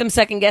it. We make them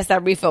second guess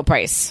that refill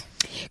price.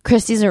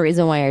 Christy's the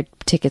reason why our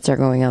tickets are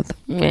going up.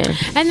 Yeah.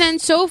 And then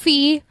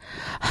Sophie,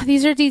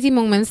 these are easy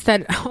moments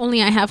that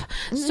only I have.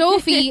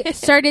 Sophie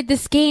started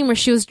this game where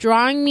she was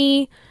drawing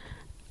me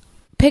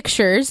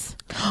pictures,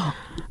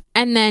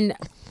 and then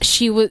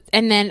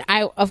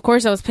I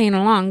was playing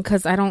along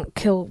because I don't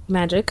kill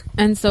magic,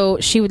 and so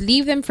she would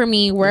leave them for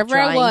me wherever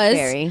I was.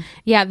 Fairy.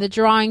 Yeah, the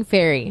drawing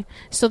fairy.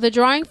 So the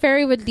drawing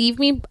fairy would leave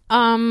me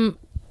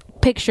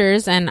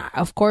pictures, and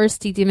of course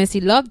Titi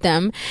Missy loved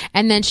them,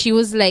 and then she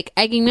was like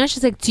egging me on.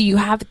 She's like, do you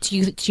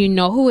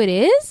know who it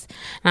is?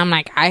 And I'm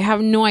like, I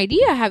have no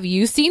idea. Have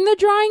you seen the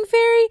drawing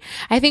fairy?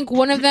 I think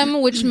one of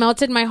them, which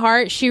melted my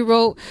heart, she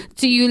wrote,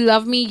 "Do you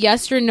love me,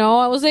 yes or no?"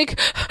 I was like,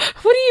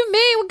 what do you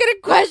mean? What kind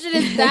of question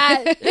is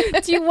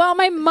that? Do you want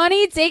my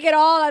money? Take it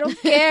all. I don't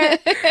care.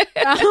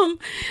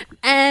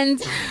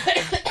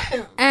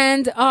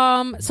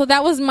 So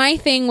that was my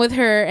thing with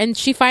her, and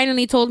she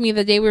finally told me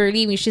the day we were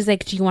leaving, she's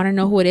like, "Do you want to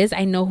know who it is?"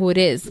 I know who it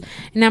is.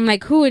 And I'm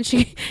like, "Who?" And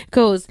she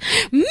goes,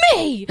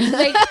 "Me!"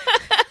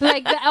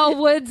 Like the Elle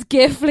Woods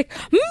gift, like,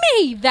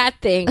 "Me!" That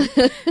thing.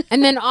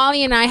 And then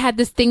Ollie and I had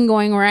this thing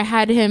going where I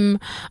had him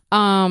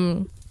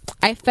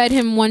I fed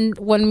him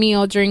one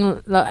meal during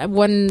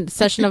one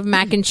session of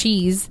mac and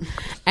cheese,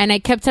 and I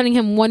kept telling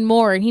him one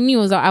more, and he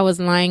knew I was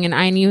lying, and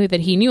I knew that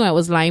he knew I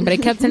was lying, but I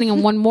kept telling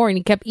him one more, and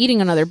he kept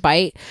eating another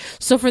bite.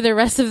 So for the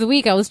rest of the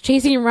week, I was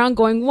chasing him around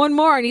going, one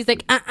more, and he's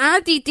like,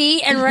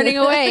 Titi, and running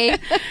away.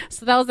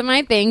 So that was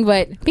my thing,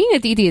 but being a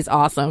Titi is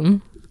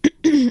awesome.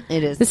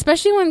 It is,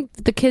 especially when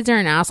the kids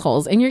aren't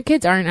assholes, and your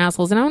kids aren't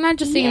assholes. And I'm not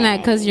just saying that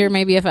because you're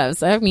my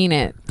BFFs. I mean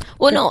it.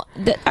 Well,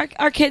 no,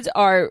 our kids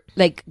are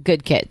like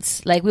good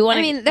kids. Like we want.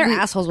 I mean, they're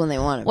assholes when they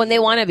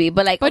want to be,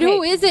 but like, but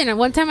who isn't?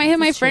 One time I hit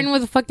my friend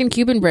with a fucking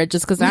Cuban bread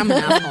just because I'm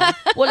an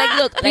asshole. Well, like,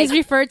 look, please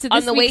refer to this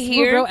on the way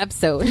here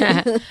episode.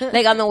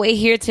 Like on the way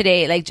here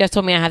today, like Jeff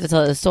told me I have to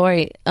tell the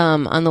story.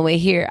 On the way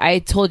here, I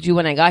told you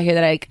when I got here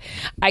that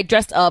I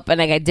dressed up and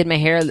like I did my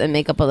hair and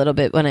makeup a little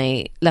bit when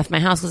I left my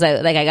house because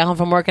I got home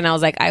from work and I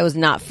was like I was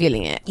not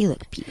feeling it. You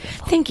look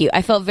beautiful. Thank you.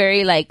 I felt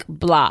very like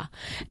blah.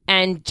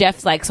 And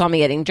Jeff like saw me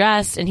getting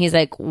dressed and he's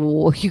like,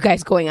 you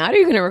guys going out? Are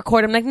you going to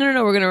record? I'm like, no,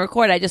 we're going to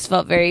record. I just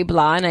felt very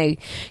blah and I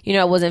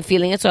wasn't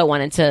feeling it. So I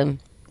wanted to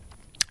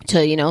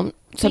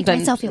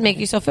sometimes make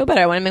yourself feel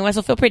better. I want to make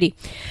myself feel pretty.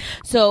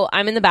 So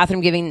I'm in the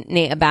bathroom giving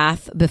Nate a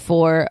bath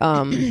before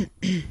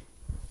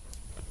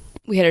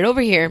we headed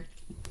over here.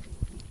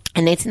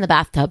 And Nate's in the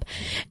bathtub,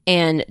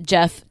 and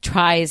Jeff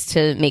tries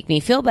to make me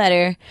feel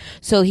better.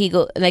 So he'd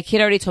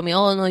already told me,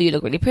 "Oh no, you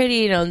look really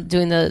pretty,"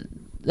 doing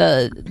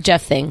the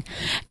Jeff thing.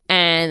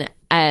 And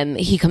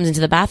he comes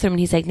into the bathroom and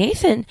he's like,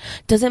 "Nathan,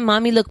 doesn't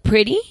mommy look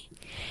pretty?"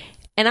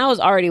 And I was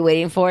already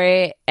waiting for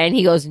it, and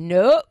he goes,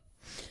 "Nope."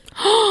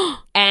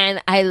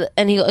 and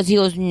he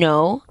goes,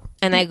 "No,"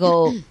 and I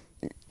go.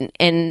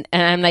 And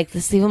I'm like,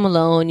 let's leave him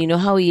alone. You know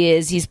how he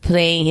is. He's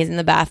playing. He's in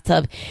the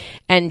bathtub.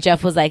 And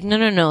Jeff was like,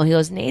 no. He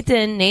goes,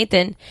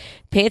 Nathan,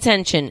 pay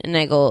attention. And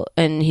I go,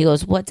 and he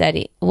goes, what,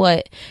 Daddy?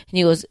 What? And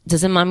he goes,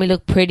 doesn't mommy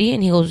look pretty?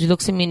 And he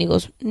looks at me and he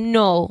goes,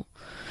 no,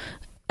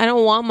 I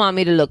don't want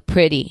mommy to look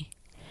pretty.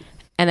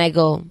 And I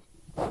go,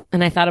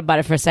 and I thought about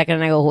it for a second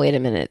and I go, wait a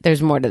minute.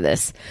 There's more to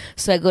this.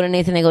 So I go to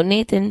Nathan. I go,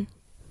 Nathan,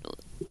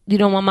 you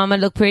don't want mama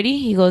to look pretty?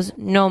 He goes,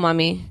 no,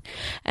 mommy.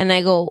 And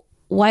I go,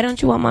 why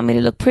don't you want mommy to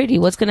look pretty?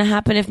 What's going to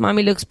happen if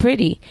mommy looks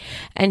pretty?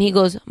 And he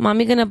goes,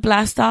 mommy going to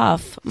blast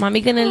off.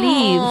 Mommy going to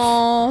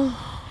leave.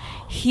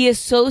 He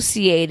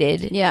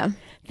associated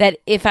that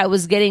if I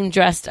was getting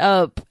dressed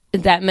up,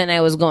 that meant I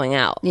was going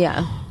out.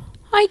 Yeah.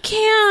 I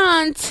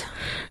can't.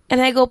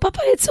 And I go, Papa,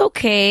 it's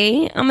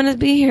okay. I'm going to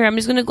be here. I'm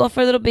just going to go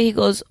for a little bit. He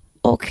goes,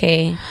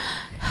 okay.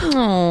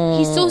 Aww.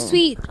 He's so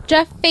sweet.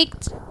 Jeff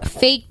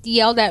faked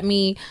yelled at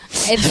me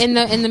in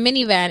the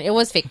minivan. It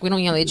was fake. We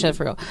don't yell at each other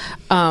for real.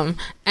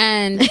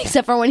 And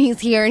except for when he's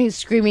here and he's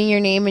screaming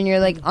your name and you're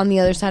like on the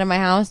other side of my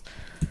house.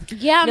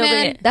 Yeah, no,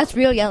 man. That's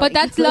real yelling. But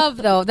that's love,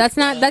 though. That's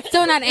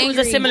still not angry. It was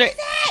a similar.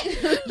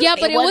 Yeah,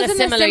 but it was in a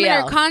similar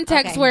yell.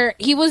 context where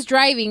he was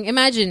driving.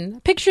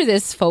 Imagine, picture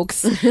this,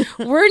 folks.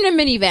 We're in a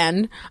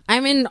minivan.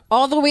 I'm in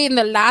all the way in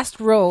the last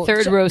row.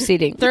 Third row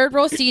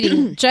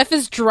seating. Jeff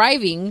is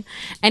driving,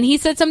 and he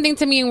said something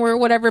to me, and we're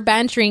whatever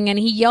bantering, and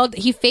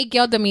he fake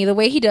yelled at me the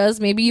way he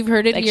does. Maybe you've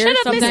heard it like, here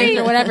sometimes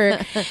or whatever.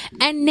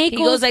 And Nate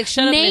goes like,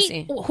 "Shut up,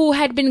 Missy," who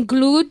had been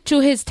glued to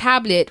his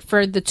tablet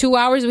for the 2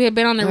 hours we had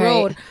been on the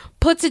road.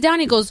 Puts it down.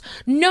 He goes,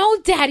 no,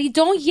 Daddy,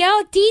 don't yell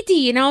at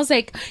Didi. And I was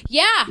like,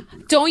 yeah,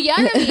 don't yell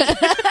at me.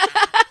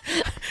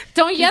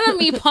 Don't yell at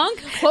me,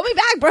 punk. Put me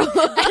back, bro.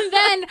 And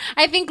then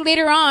I think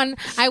later on,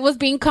 I was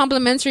being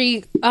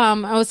complimentary.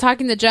 I was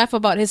talking to Jeff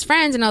about his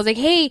friends, and I was like,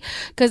 hey,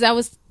 because I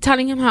was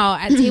telling him how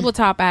at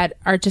Tabletop at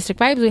Artistic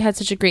Vibes, we had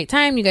such a great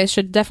time. You guys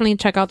should definitely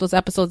check out those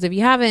episodes if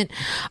you haven't.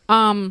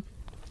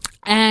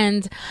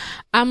 And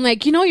I'm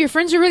like, your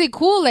friends are really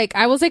cool. Like,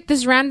 I was like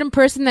this random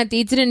person that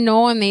they didn't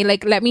know, and they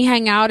like let me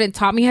hang out and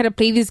taught me how to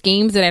play these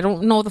games that I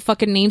don't know the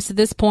fucking names to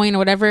this point or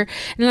whatever.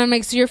 And I'm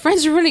like, so your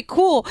friends are really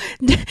cool.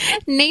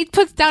 Nate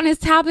puts down his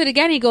tablet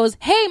again. He goes,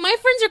 hey, my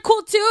friends are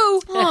cool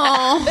too.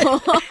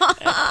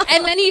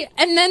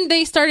 and then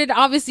they started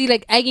obviously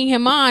like egging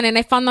him on, and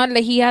I found out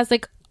that he has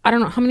like, I don't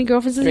know how many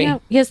girlfriends does he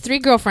have? He has 3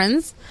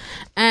 girlfriends,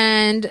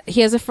 and he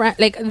has a friend.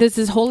 Like, there's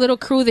this whole little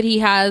crew that he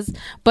has.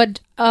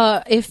 But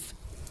if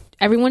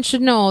everyone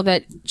should know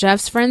that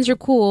Jeff's friends are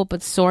cool,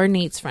 but so are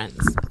Nate's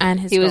friends and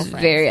his. He was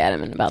very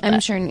adamant about that. I'm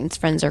sure Nate's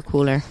friends are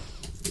cooler.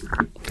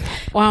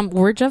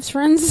 We're Jeff's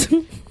friends.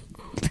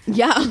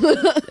 Yeah,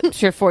 I'm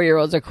sure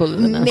 4-year-olds are cooler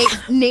than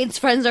us. Nate's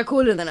friends are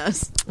cooler than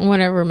us.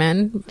 Whatever,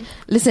 man.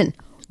 Listen,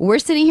 we're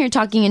sitting here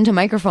talking into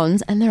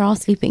microphones, and they're all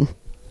sleeping.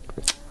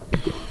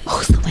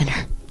 Who's the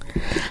winner?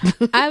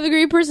 I have a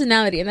great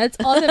personality, and that's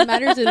all that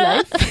matters in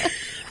life.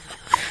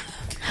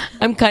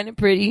 I'm kind of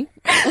pretty.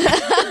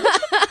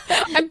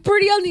 I'm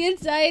pretty on the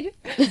inside.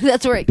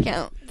 That's where it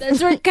counts.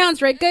 That's where it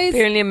counts, right, guys?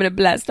 Apparently, I'm going to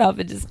blast off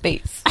into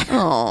space.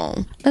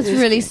 Oh, that's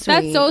really sweet.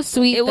 That's so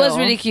sweet. It was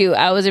really cute.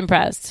 I was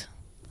impressed.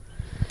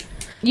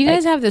 You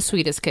guys have the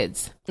sweetest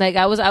kids. Like,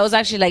 I was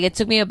actually like, it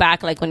took me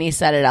aback. Like, when he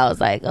said it, I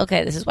was like,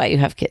 okay, this is why you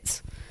have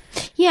kids.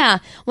 Yeah,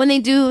 when they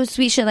do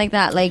sweet shit like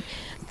that, like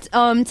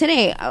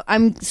today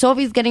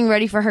Sophie's getting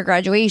ready for her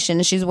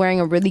graduation. She's wearing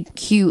a really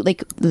cute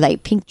like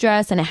light pink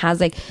dress, and it has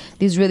like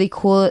these really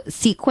cool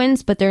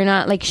sequins, but they're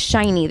not like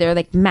shiny. They're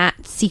like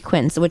matte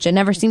sequins, which I'd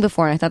never seen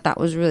before, and I thought that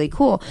was really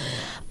cool.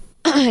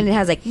 And it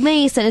has like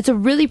lace, and it's a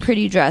really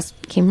pretty dress.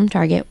 Came from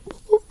Target.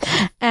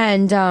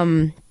 And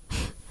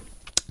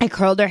I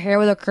curled her hair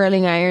with a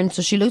curling iron,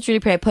 so she looked really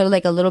pretty. I put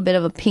like a little bit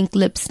of a pink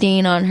lip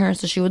stain on her,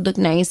 so she would look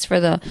nice for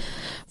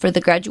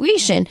the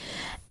graduation.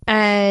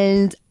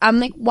 And I'm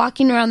like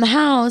walking around the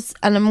house,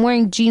 and I'm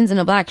wearing jeans and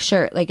a black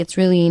shirt. Like, it's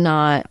really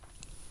not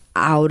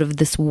out of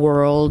this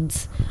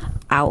world's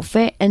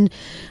outfit. And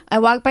I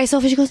walked by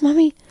Sophie. She goes,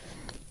 "Mommy,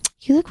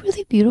 you look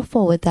really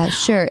beautiful with that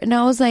shirt." And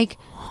I was like,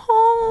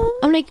 "Oh,"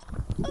 I'm like,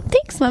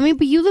 "Thanks, Mommy,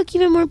 but you look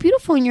even more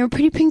beautiful in your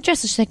pretty pink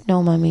dress." And she's like,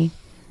 "No, Mommy,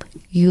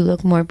 you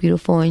look more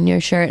beautiful in your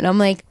shirt." And I'm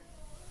like,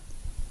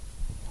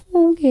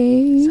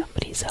 okay,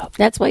 somebody's up.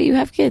 That's why you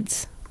have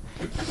kids,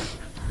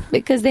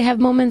 because they have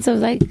moments of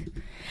like,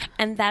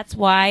 and that's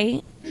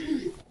why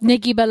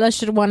Nikki Bella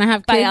should want to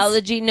have kids.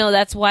 Biology. No,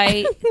 that's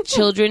why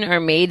children are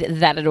made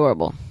that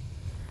adorable,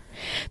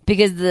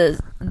 because the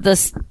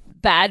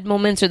bad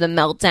moments or the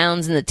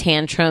meltdowns and the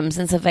tantrums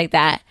and stuff like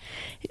that,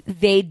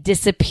 they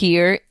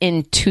disappear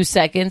in 2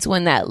 seconds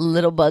when that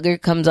little bugger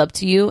comes up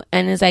to you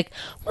and is like,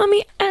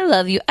 "Mommy, I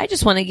love you. I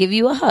just want to give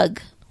you a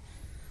hug."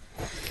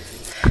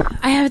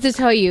 I have to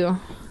tell you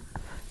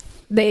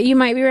that you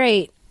might be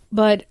right,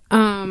 but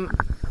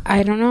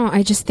I don't know.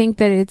 I just think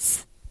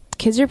that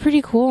kids are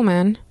pretty cool,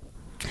 man.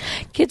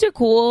 Kids are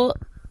cool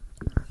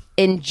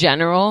in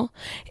general,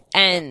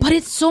 but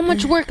it's so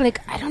much work.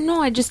 Like, I don't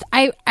know.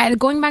 I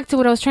going back to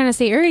what I was trying to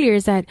say earlier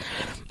is that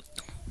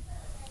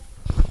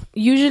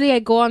usually I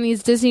go on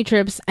these Disney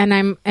trips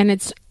and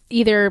it's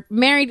either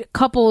married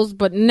couples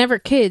but never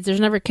kids. There's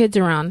never kids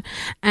around.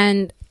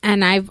 And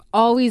I've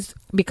always,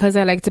 because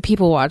I like to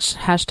people watch,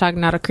 #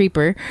 not a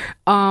creeper,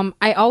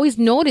 I always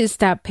noticed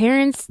that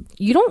parents,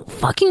 you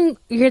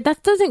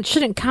don't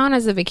shouldn't count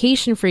as a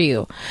vacation for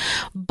you.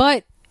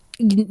 But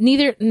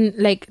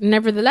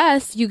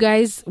nevertheless, you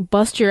guys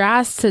bust your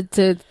ass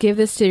to give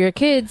this to your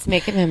kids.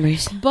 Making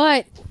memories.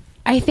 But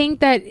I think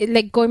that,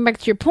 like, going back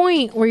to your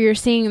point where you're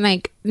saying,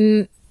 like,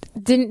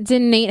 didn't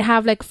Nate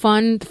have like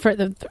fun for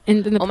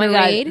in the oh my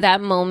parade? God,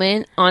 that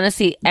moment,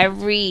 honestly,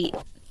 every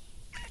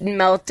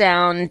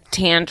meltdown,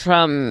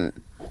 tantrum,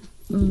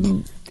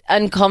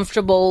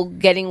 uncomfortable,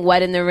 getting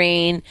wet in the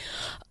rain,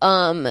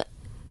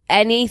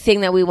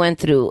 anything that we went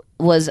through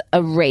was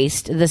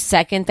erased the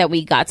second that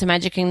we got to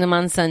Magic Kingdom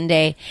on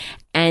Sunday,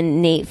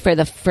 and Nate for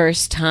the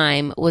first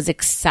time was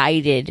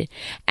excited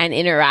and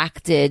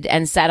interacted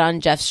and sat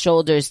on Jeff's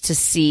shoulders to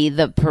see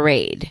the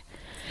parade.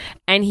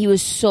 And he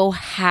was so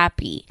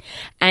happy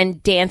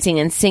and dancing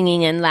and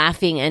singing and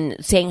laughing and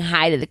saying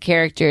hi to the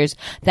characters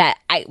that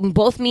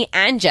both me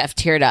and Jeff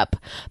teared up,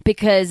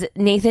 because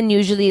Nathan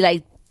usually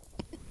like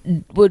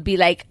would be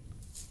like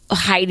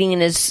hiding in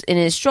his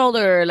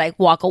stroller or like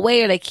walk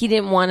away, or like he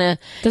didn't want to.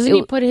 Doesn't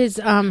he put his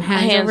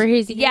hands over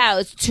his ears? Yeah,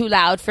 it's too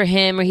loud for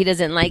him, or he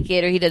doesn't like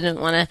it, or he doesn't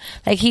want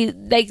to.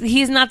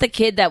 He's not the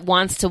kid that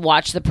wants to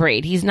watch the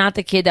parade. He's not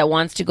the kid that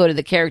wants to go to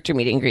the character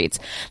meet and greets.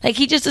 Like,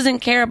 he just doesn't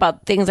care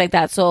about things like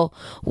that. So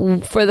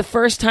for the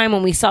first time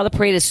when we saw the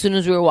parade, as soon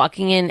as we were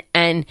walking in,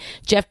 and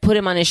Jeff put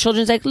him on his shoulder,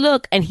 he's like,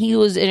 "Look," and he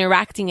was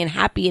interacting and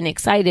happy and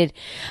excited.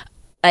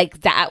 Like,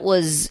 that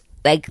was.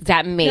 Like,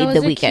 that made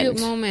the weekend. It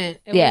was a cute moment.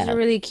 It was a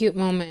really cute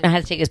moment. I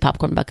had to take his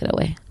popcorn bucket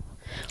away.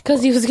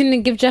 Because he was going to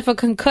give Jeff a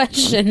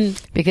concussion.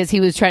 Because he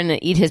was trying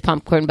to eat his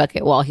popcorn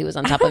bucket while he was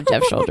on top of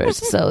Jeff's shoulders.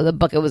 So the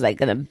bucket was like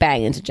going to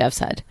bang into Jeff's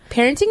head.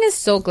 Parenting is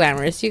so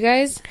glamorous, you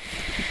guys.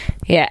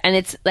 Yeah, and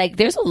it's like,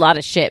 there's a lot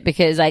of shit,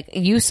 because like,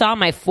 you saw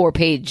my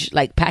 4-page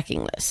like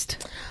packing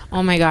list.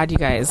 Oh my God, you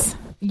guys.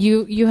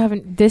 You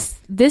haven't,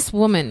 this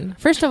woman,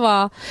 first of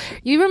all,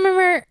 you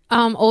remember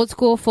old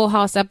school Full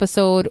House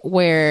episode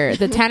where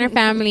the Tanner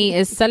family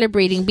is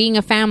celebrating being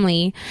a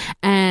family,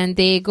 and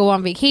they go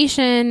on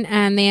vacation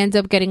and they end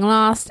up getting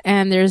lost,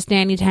 and there's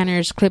Danny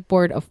Tanner's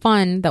clipboard of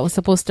fun that was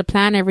supposed to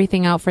plan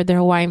everything out for their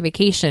Hawaiian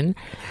vacation.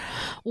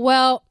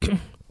 Well,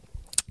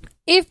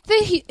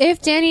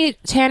 if Danny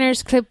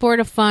Tanner's clipboard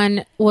of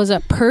fun was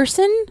a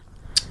person,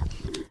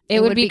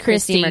 it would be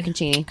Christy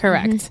Marconcini.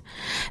 Correct.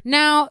 Mm-hmm.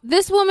 Now,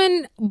 this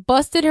woman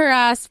busted her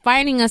ass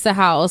finding us a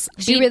house.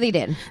 She really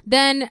did.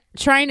 Then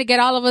trying to get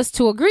all of us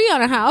to agree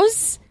on a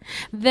house.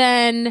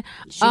 Then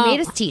she made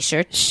us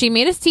t-shirts. She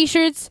made us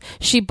t-shirts.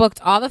 She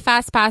booked all the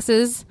fast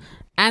passes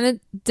and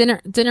the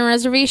dinner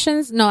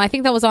reservations. No, I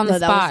think that was on the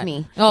spot. That was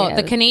me. Oh, yeah,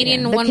 the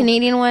Canadian one. The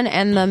Canadian one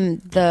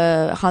and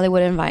the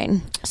Hollywood and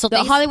Vine. So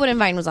the Hollywood and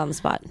Vine was on the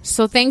spot.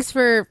 So thanks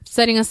for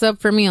setting us up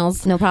for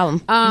meals. No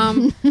problem.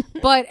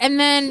 But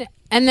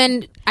and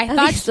then I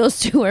thought those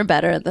two were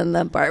better than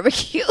the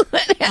barbecue.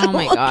 Oh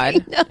my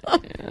God.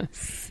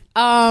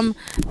 And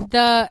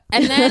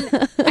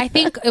then I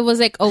think it was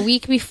like 2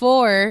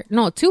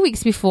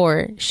 weeks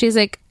before, she's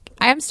like,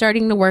 I'm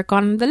starting to work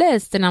on the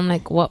list. And I'm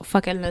like, what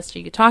fucking list are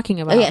you talking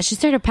about? Oh, yeah, she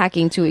started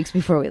packing 2 weeks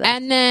before we left.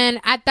 And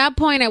then at that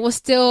point, I was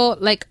still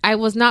like, I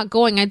was not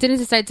going. I didn't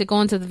decide to go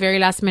until the very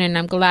last minute, and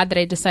I'm glad that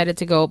I decided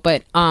to go.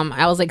 But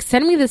I was like,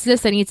 send me this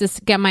list. I need to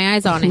get my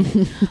eyes on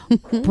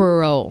it.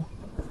 Bro,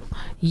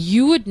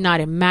 you would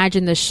not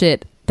imagine the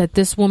shit that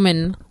this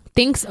woman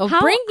thinks of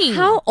bringing.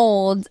 How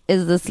old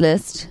is this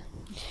list?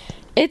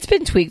 It's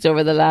been tweaked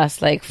over the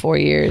last like 4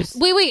 years.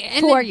 Wait. And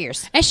 4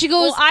 years. And she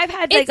goes, Well, I've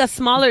had like a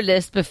smaller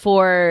list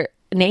before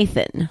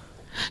Nathan.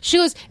 She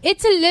goes,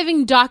 it's a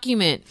living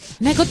document.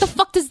 And I go, what the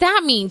fuck does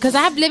that mean? Because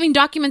I have living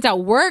documents at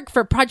work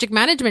for project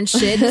management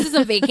shit. This is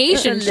a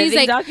vacation. It's a She's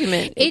living like,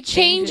 document. it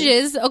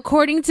changes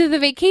according to the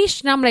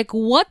vacation. I'm like,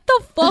 what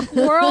the fuck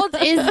world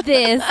is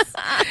this?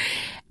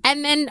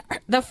 And then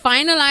the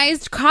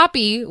finalized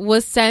copy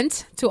was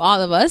sent to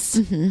all of us.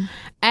 Mm-hmm.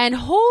 And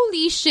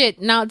holy shit.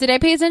 Now, did I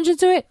pay attention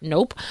to it?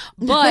 Nope.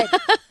 But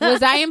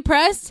was I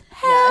impressed?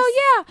 Hell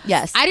yeah.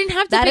 Yes. I didn't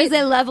have to That pay. is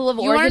a level of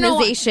You wanna know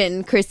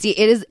organization, Christy.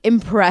 It is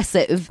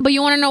impressive. But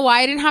you want to know why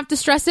I didn't have to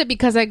stress it?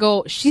 Because I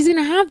go, she's going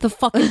to have the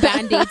fucking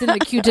Band-Aids and the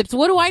Q-tips.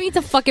 What do I need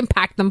to fucking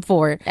pack them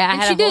for? Yeah, I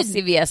And had she a whole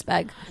did. CVS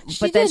bag.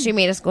 But then she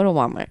made us go to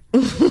Walmart.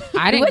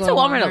 I didn't We went go to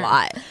Walmart a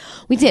lot.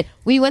 We did.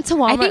 We went to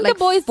Walmart I think like the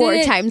boys 4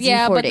 did it. times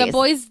yeah, in 4 but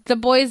days. the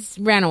boys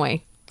ran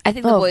away. I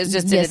think the boys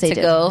just did yes, it they to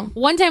did. go.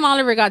 One time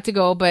Oliver got to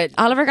go, but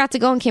Oliver got to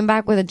go and came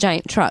back with a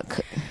giant truck.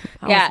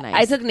 That Yeah, was I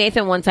nice. took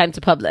Nathan one time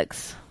to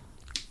Publix.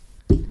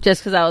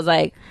 Just because I was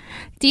like,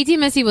 DT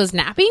Missy was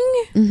napping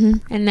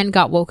and then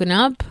got woken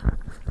up.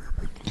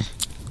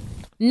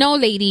 No,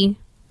 lady.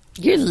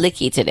 you're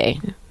licky today.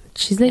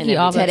 She's licky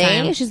all the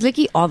Today, time. she's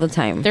licky all the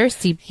time.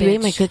 Thirsty bitch. You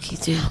ate my cookie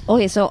too.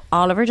 Okay, so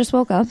Oliver just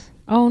woke up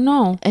Oh,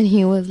 no. and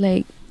he was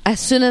like, as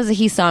soon as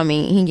he saw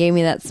me, he gave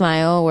me that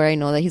smile where I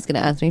know that he's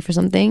going to ask me for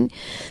something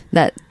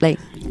that, like,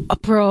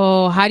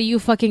 Bro, how do you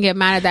fucking get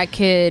mad at that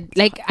kid?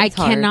 Like, I It's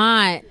hard.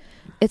 cannot.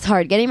 it's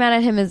hard. Getting mad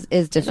at him is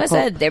As I difficult.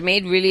 said, they're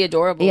made really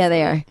adorable. Yeah,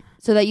 they are.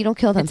 So that you don't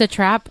kill them. It's a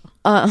trap.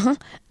 Uh-huh.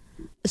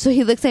 So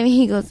he looks at me,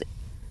 he goes,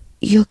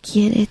 yo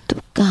quiere tu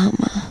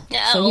cama.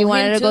 So he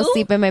wanted to go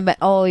sleep in my bed.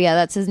 Oh, yeah,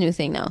 that's his new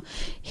thing now.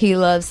 He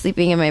loves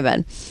sleeping in my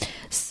bed.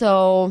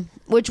 So,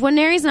 which when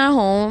Neri's not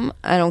home,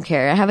 I don't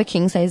care. I have a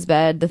king-size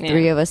bed. The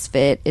 3 of us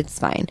fit. It's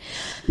fine.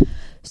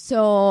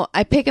 So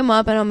I pick him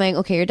up and I'm like,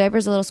 okay, your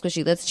diaper's a little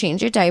squishy. Let's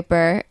change your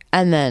diaper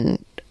and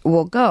then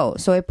we'll go.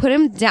 So I put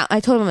him down. I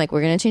told him, like,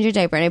 we're going to change your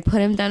diaper. And I put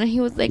him down and he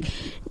was like,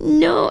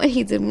 no. And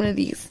he did one of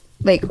these,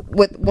 like,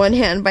 with one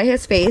hand by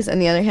his face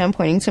and the other hand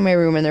pointing to my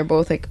room. And they're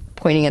both, like,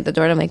 pointing at the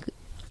door. And I'm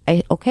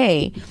like,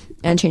 okay.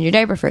 And change your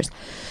diaper first.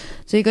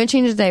 So you go and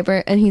change his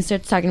diaper and he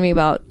starts talking to me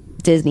about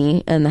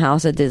Disney and the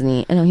house at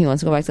Disney. And he wants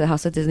to go back to the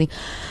house at Disney.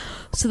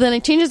 So then I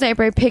change his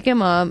diaper, I pick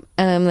him up,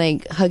 and I'm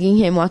like hugging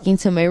him, walking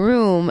to my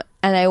room,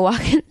 and I walk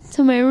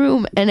into my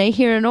room and I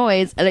hear a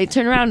noise and I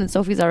turn around and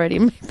Sophie's already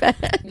in my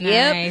bed.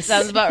 Yep, Nice.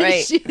 sounds about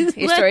right. She's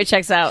Your like- story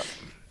checks out.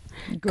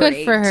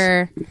 Good for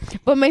her.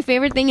 But my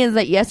favorite thing is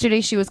that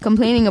yesterday she was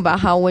complaining about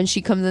how when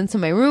she comes into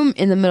my room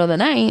in the middle of the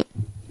night,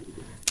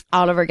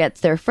 Oliver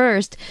gets there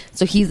first,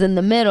 so he's in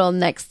the middle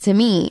next to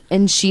me,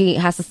 and she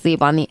has to sleep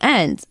on the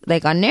end,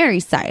 like on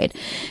Neri's side.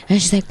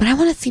 And she's like, but I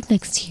want to sleep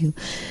next to you.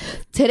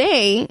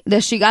 Today,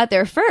 that she got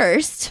there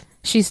first,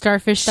 She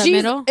starfished that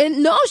middle.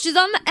 no, she's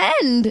on the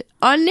end,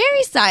 on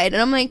Neri's side.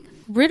 And I'm like,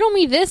 Riddle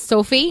me this,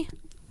 Sophie.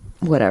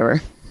 whatever.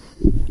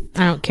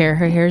 I don't care.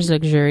 Her hair's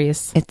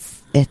luxurious.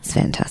 It's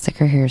fantastic.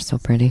 Her hair is so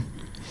pretty.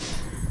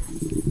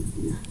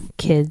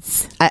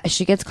 Kids.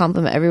 She gets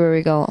compliment everywhere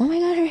we go. Oh my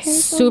god, her hair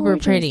is so Super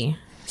gorgeous. pretty.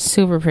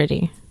 Super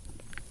pretty.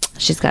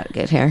 She's got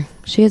good hair.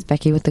 She is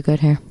Becky with the good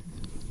hair.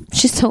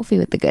 She's Sophie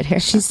with the good hair.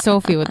 She's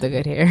Sophie with the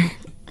good hair.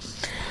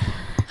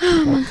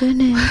 Oh my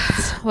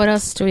goodness. What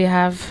else do we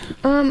have?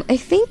 I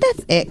think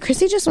that's it.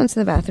 Chrissy just went to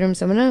the bathroom,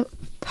 so I'm gonna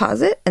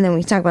pause it and then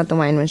we talk about the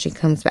wine when she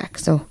comes back.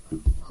 So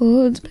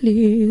hold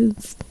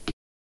please.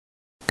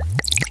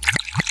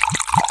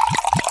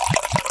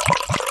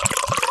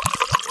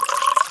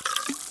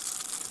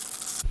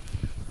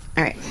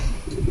 All right.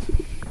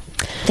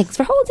 Thanks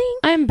for holding.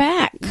 I'm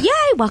back. Yay!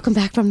 Welcome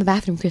back from the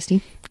bathroom,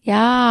 Christy.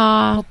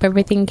 Yeah. Hope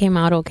everything came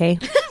out okay.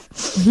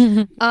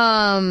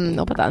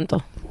 No pa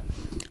tanto.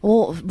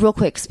 Well, real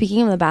quick,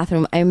 speaking of the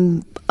bathroom,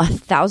 I'm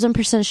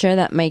 1,000% sure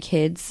that my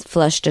kids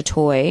flushed a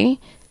toy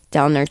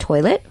down their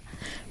toilet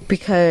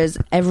because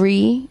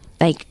every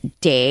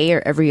day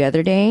or every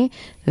other day,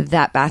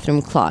 that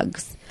bathroom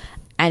clogs,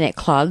 and it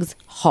clogs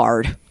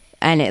hard,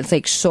 and it's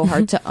like so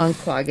hard to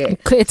unclog it.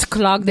 It's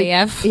clogged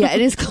AF. Yeah,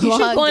 it is clogged. You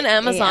should go on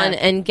Amazon AF.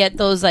 and get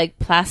those like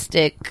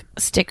plastic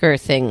sticker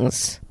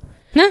things.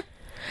 Huh?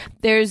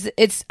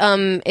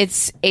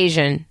 It's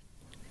Asian.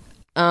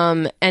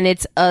 And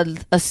it's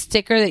a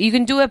sticker that you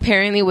can do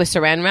apparently with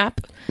saran wrap.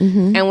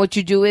 Mm-hmm. And what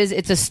you do is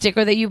it's a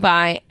sticker that you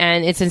buy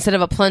and it's instead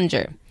of a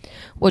plunger.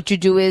 What you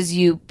do is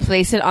you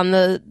place it on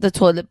the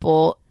toilet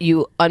bowl,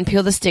 you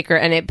unpeel the sticker,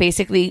 and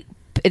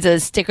it's a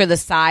sticker the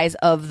size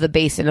of the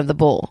basin of the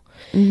bowl.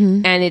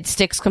 Mm-hmm. And it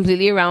sticks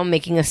completely around,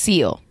 making a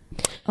seal.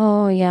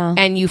 Oh yeah.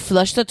 And you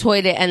flush the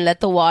toilet and let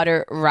the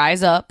water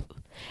rise up.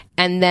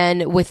 and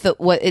then with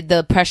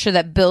the pressure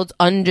that builds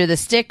under the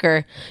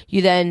sticker,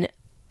 you then,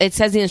 it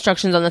says the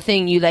instructions on the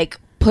thing, you like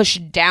push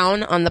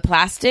down on the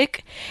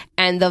plastic,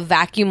 and the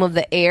vacuum of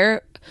the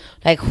air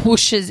like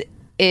whooshes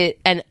it,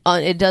 and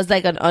it does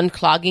like an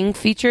unclogging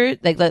feature,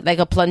 like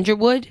a plunger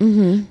would,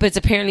 but it's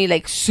apparently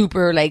like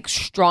super like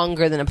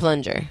stronger than a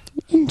plunger.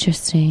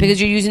 Interesting.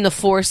 Because you're using the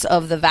force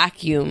of the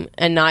vacuum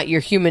and not your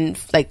human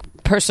like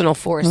personal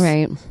force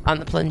on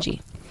the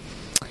plungy.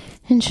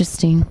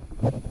 Interesting.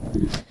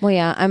 Well,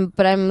 yeah, I'm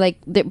like,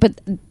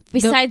 but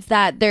besides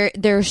that,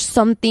 there's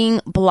something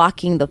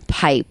blocking the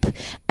pipe,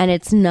 and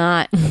it's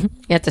not. You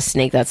have to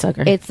snake that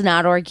sucker. It's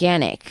not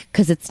organic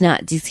because it's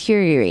not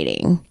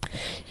deteriorating.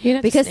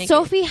 Because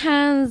Sophie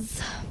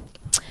has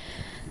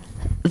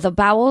the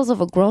bowels of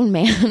a grown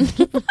man.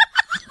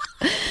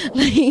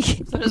 Like,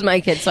 so does my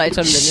kid, so I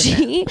told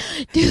him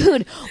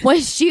dude,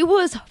 when she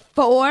was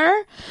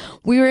 4,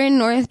 we were in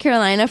North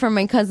Carolina for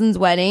my cousin's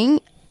wedding,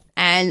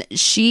 and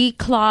she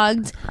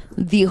clogged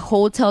the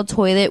hotel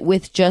toilet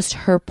with just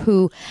her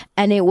poo,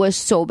 and it was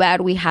so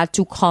bad we had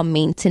to call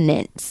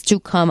maintenance to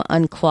come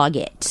unclog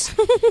it.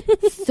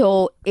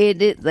 So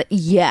it is,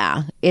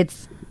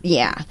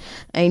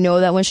 I know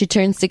that when she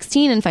turns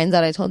 16 and finds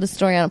out I told this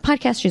story on a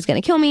podcast, she's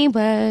gonna kill me,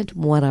 but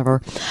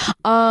whatever.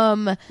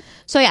 So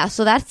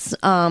that's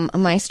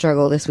my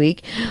struggle this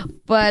week.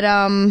 But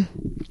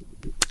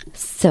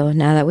so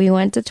now that we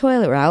went the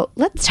toilet route,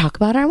 let's talk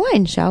about our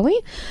wine, shall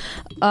we?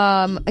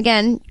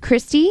 Again,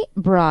 Christy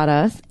brought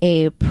us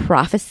a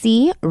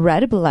Prophecy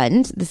Red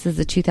Blend. This is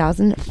a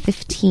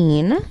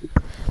 2015.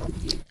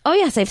 Oh,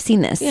 yes, I've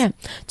seen this. Yeah.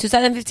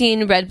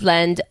 2015 Red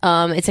Blend.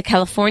 It's a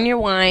California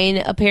wine.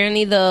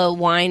 Apparently, the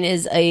wine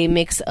is a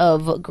mix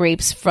of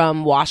grapes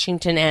from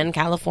Washington and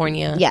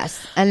California.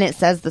 Yes. And it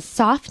says the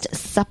soft,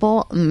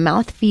 supple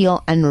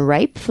mouthfeel and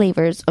ripe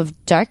flavors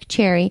of dark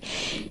cherry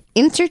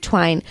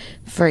intertwine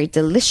for a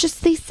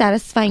deliciously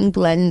satisfying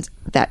blend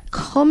that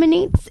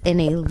culminates in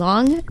a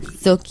long,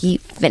 silky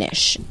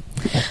finish.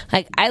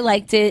 Like, I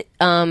liked it.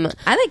 I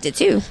liked it,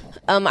 too.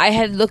 I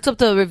had looked up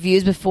the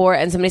reviews before,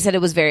 and somebody said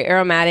it was very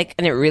aromatic,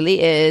 and it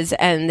really is.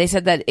 And they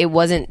said that it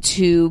wasn't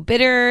too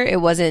bitter. It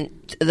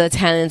wasn't, the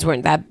tannins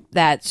weren't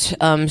that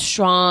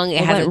strong.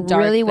 It went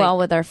really well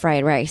with our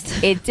fried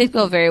rice. It did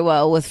go very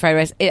well with fried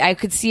rice. I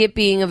could see it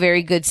being a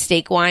very good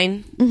steak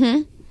wine.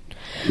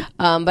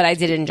 But I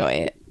did enjoy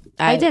it.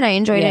 I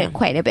enjoyed it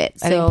quite a bit.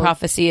 So I think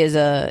Prophecy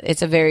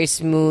it's a very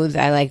smooth.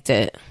 I liked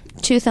it.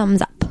 2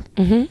 thumbs up.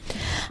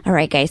 All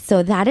right, guys.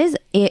 So that is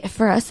it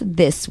for us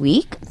this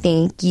week.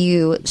 Thank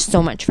you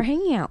so much for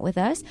hanging out with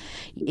us.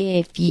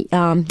 If you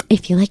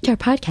liked our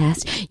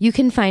podcast, you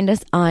can find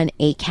us on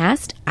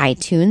Acast,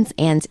 iTunes,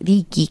 and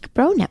the Geek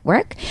Bro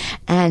Network.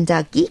 And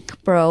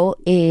Geek Bro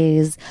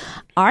is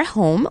our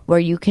home where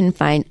you can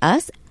find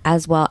us,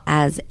 as well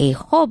as a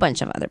whole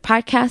bunch of other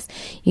podcasts.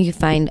 You can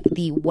find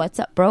the What's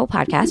Up Bro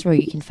podcast, where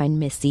you can find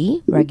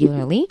Missy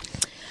regularly.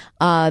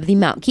 The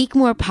Mount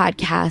Geekmore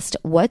podcast,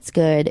 What's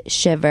Good,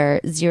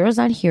 Shiver, Zeros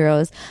on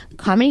Heroes,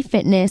 Comedy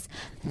Fitness,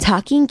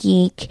 Talking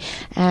Geek,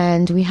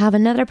 and we have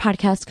another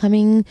podcast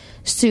coming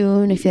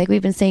soon. I feel like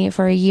we've been saying it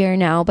for a year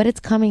now, but it's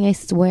coming. I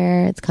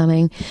swear it's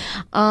coming.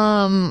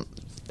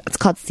 It's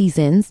called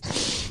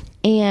Seasons.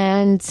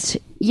 And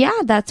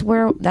yeah, that's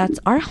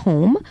our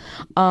home.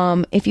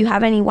 If you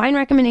have any wine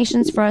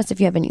recommendations for us,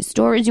 if you have any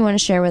stories you want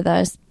to share with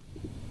us,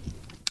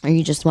 or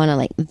you just want to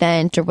like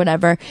vent or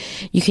whatever,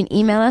 you can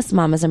email us,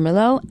 Mamas and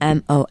Merlot,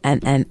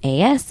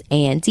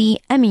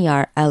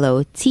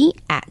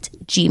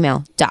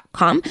 MOMMASANDMERLOT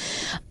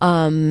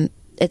 @gmail.com.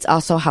 It's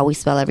also how we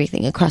spell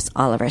everything across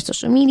all of our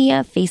social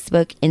media: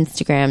 Facebook,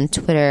 Instagram,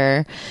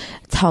 Twitter,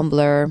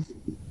 Tumblr,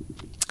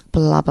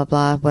 blah, blah,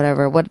 blah,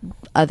 whatever. What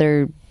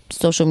other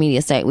social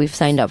media site we've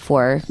signed up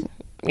for?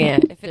 Yeah,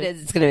 if it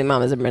is, it's going to be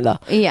Mamas and Merlot.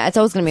 Yeah, it's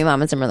always going to be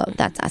Mamas and Merlot.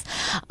 That's us.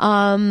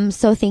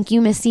 So thank you,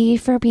 Missy,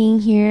 for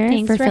being here.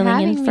 Thanks for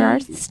filling in me. for our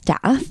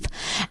staff.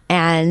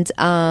 And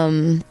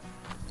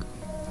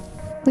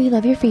we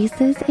love your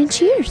faces, and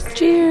cheers.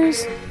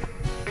 Cheers.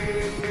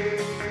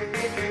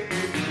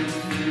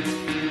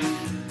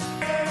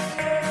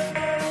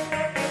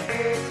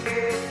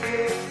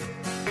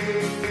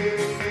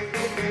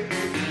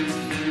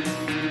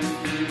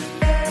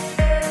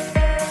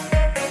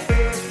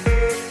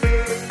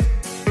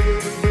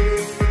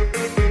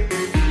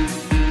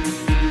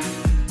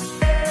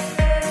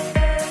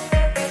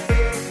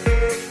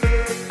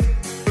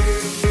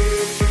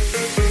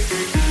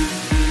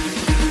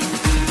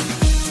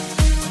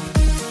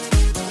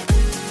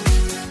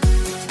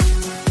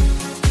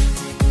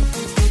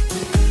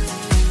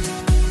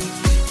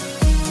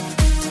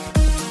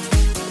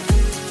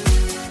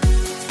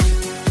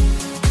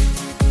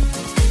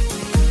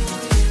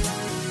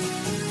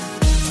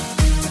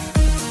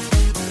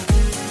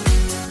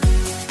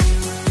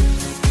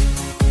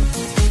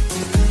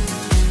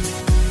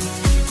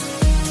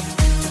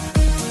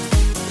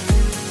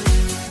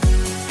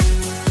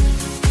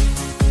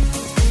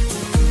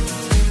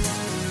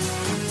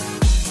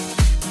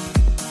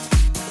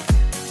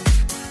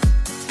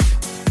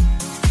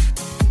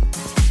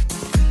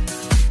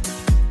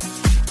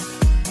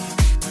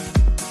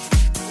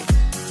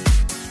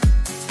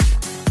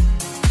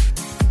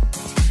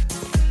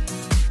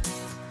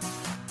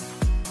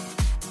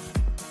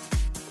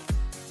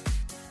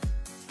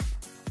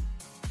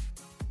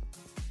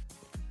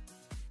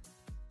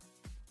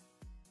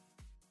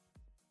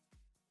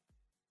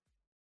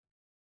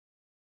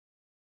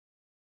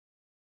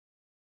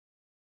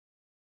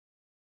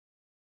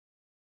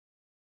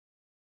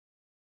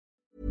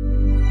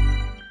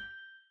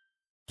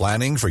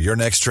 Planning for your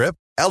next trip?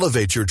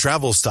 Elevate your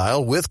travel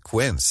style with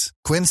Quince.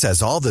 Quince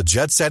has all the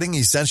jet-setting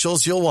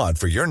essentials you'll want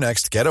for your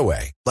next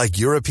getaway, like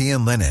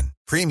European linen,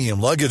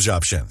 premium luggage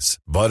options,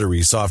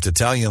 buttery soft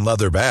Italian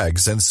leather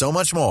bags, and so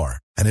much more.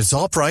 And it's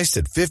all priced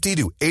at 50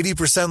 to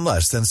 80%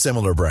 less than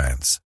similar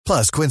brands.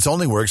 Plus, Quince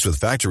only works with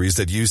factories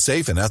that use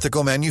safe and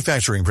ethical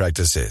manufacturing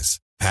practices.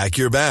 Pack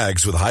your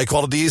bags with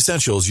high-quality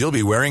essentials you'll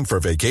be wearing for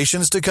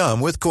vacations to come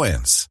with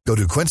Quince. Go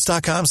to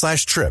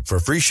quince.com/trip for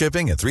free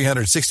shipping and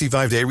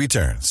 365-day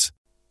returns.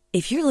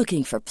 If you're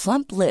looking for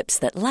plump lips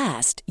that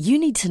last, you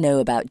need to know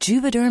about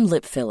Juvederm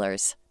lip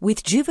fillers.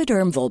 With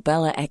Juvederm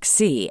Volbella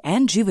XC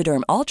and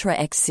Juvederm Ultra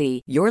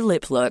XC, your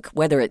lip look,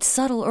 whether it's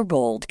subtle or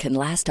bold, can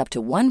last up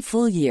to 1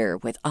 full year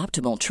with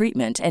optimal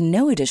treatment and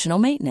no additional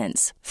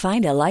maintenance.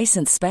 Find a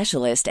licensed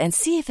specialist and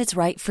see if it's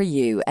right for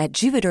you at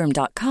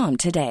Juvederm.com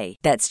today.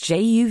 That's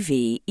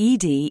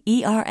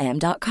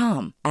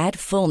JUVEDERM.com. Add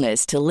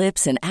fullness to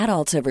lips in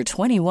adults over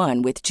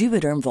 21 with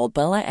Juvederm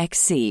Volbella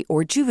XC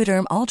or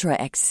Juvederm Ultra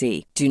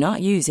XC. Do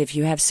not use if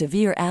you have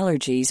severe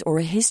allergies or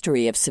a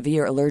history of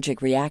severe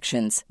allergic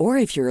reactions, or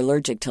if you're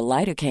allergic to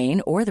lidocaine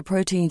or the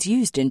proteins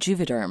used in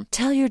Juvederm.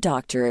 Tell your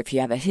doctor if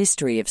you have a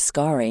history of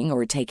scarring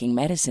or taking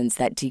medicines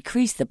that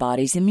decrease the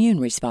body's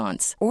immune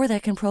response or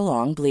that can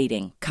prolong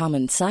bleeding.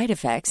 Common side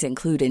effects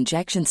include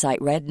injection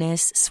site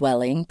redness,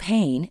 swelling,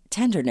 pain,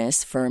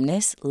 tenderness,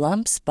 firmness,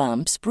 lumps,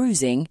 bumps,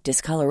 bruising,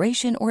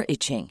 discoloration, or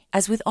itching.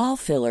 As with all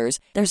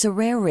fillers, there's a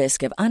rare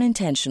risk of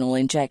unintentional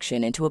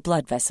injection into a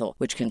blood vessel,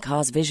 which can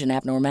cause vision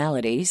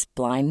abnormalities,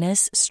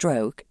 blindness,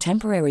 stroke,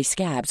 temporary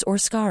scabs, or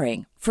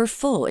scarring. For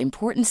full,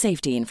 important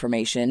safety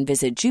information,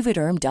 visit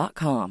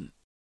Juvederm.com.